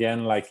suggest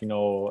again, like, you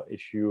know,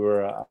 if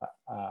you're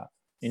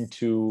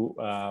into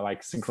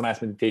like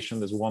synchronized meditation,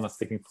 there's one that's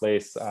taking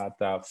place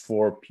at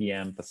 4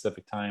 p.m.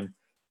 Pacific time.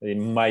 It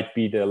might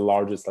be the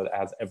largest that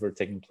has ever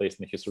taken place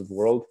in the history of the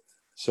world.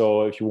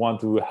 So if you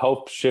want to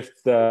help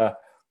shift the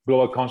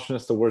global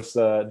consciousness towards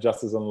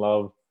justice and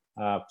love,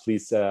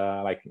 please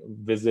like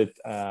visit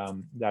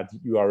that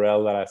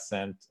URL that I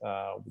sent,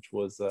 which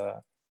was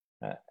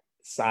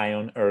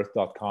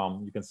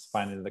sionearth.com. You can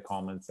find it in the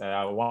comments.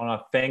 I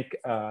want to thank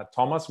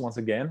Thomas once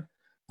again.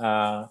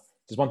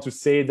 Just want to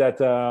say that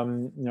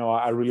you know,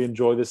 I really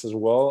enjoy this as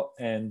well,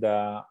 and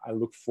I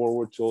look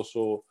forward to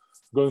also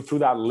going through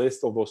that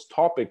list of those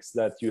topics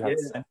that you have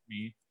sent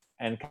me,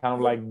 and kind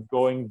of like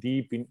going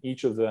deep in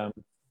each of them.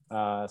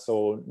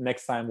 So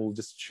next time we'll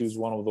just choose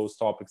one of those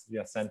topics that you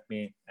have sent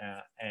me,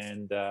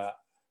 and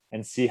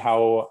see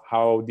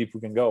how deep we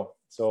can go.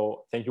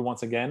 So thank you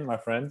once again, my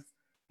friend,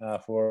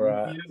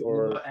 for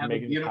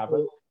making it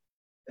happen.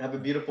 Have a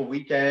beautiful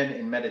weekend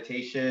in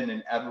meditation,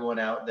 and everyone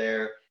out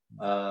there,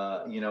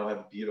 you know, have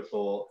a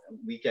beautiful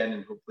weekend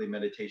and hopefully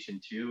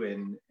meditation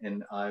too.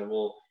 And I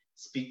will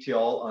speak to you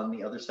all on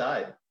the other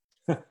side.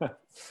 All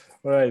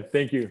right.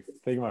 Thank you,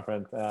 my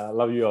friend.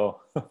 Love you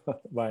all.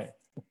 Bye.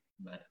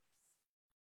 Bye.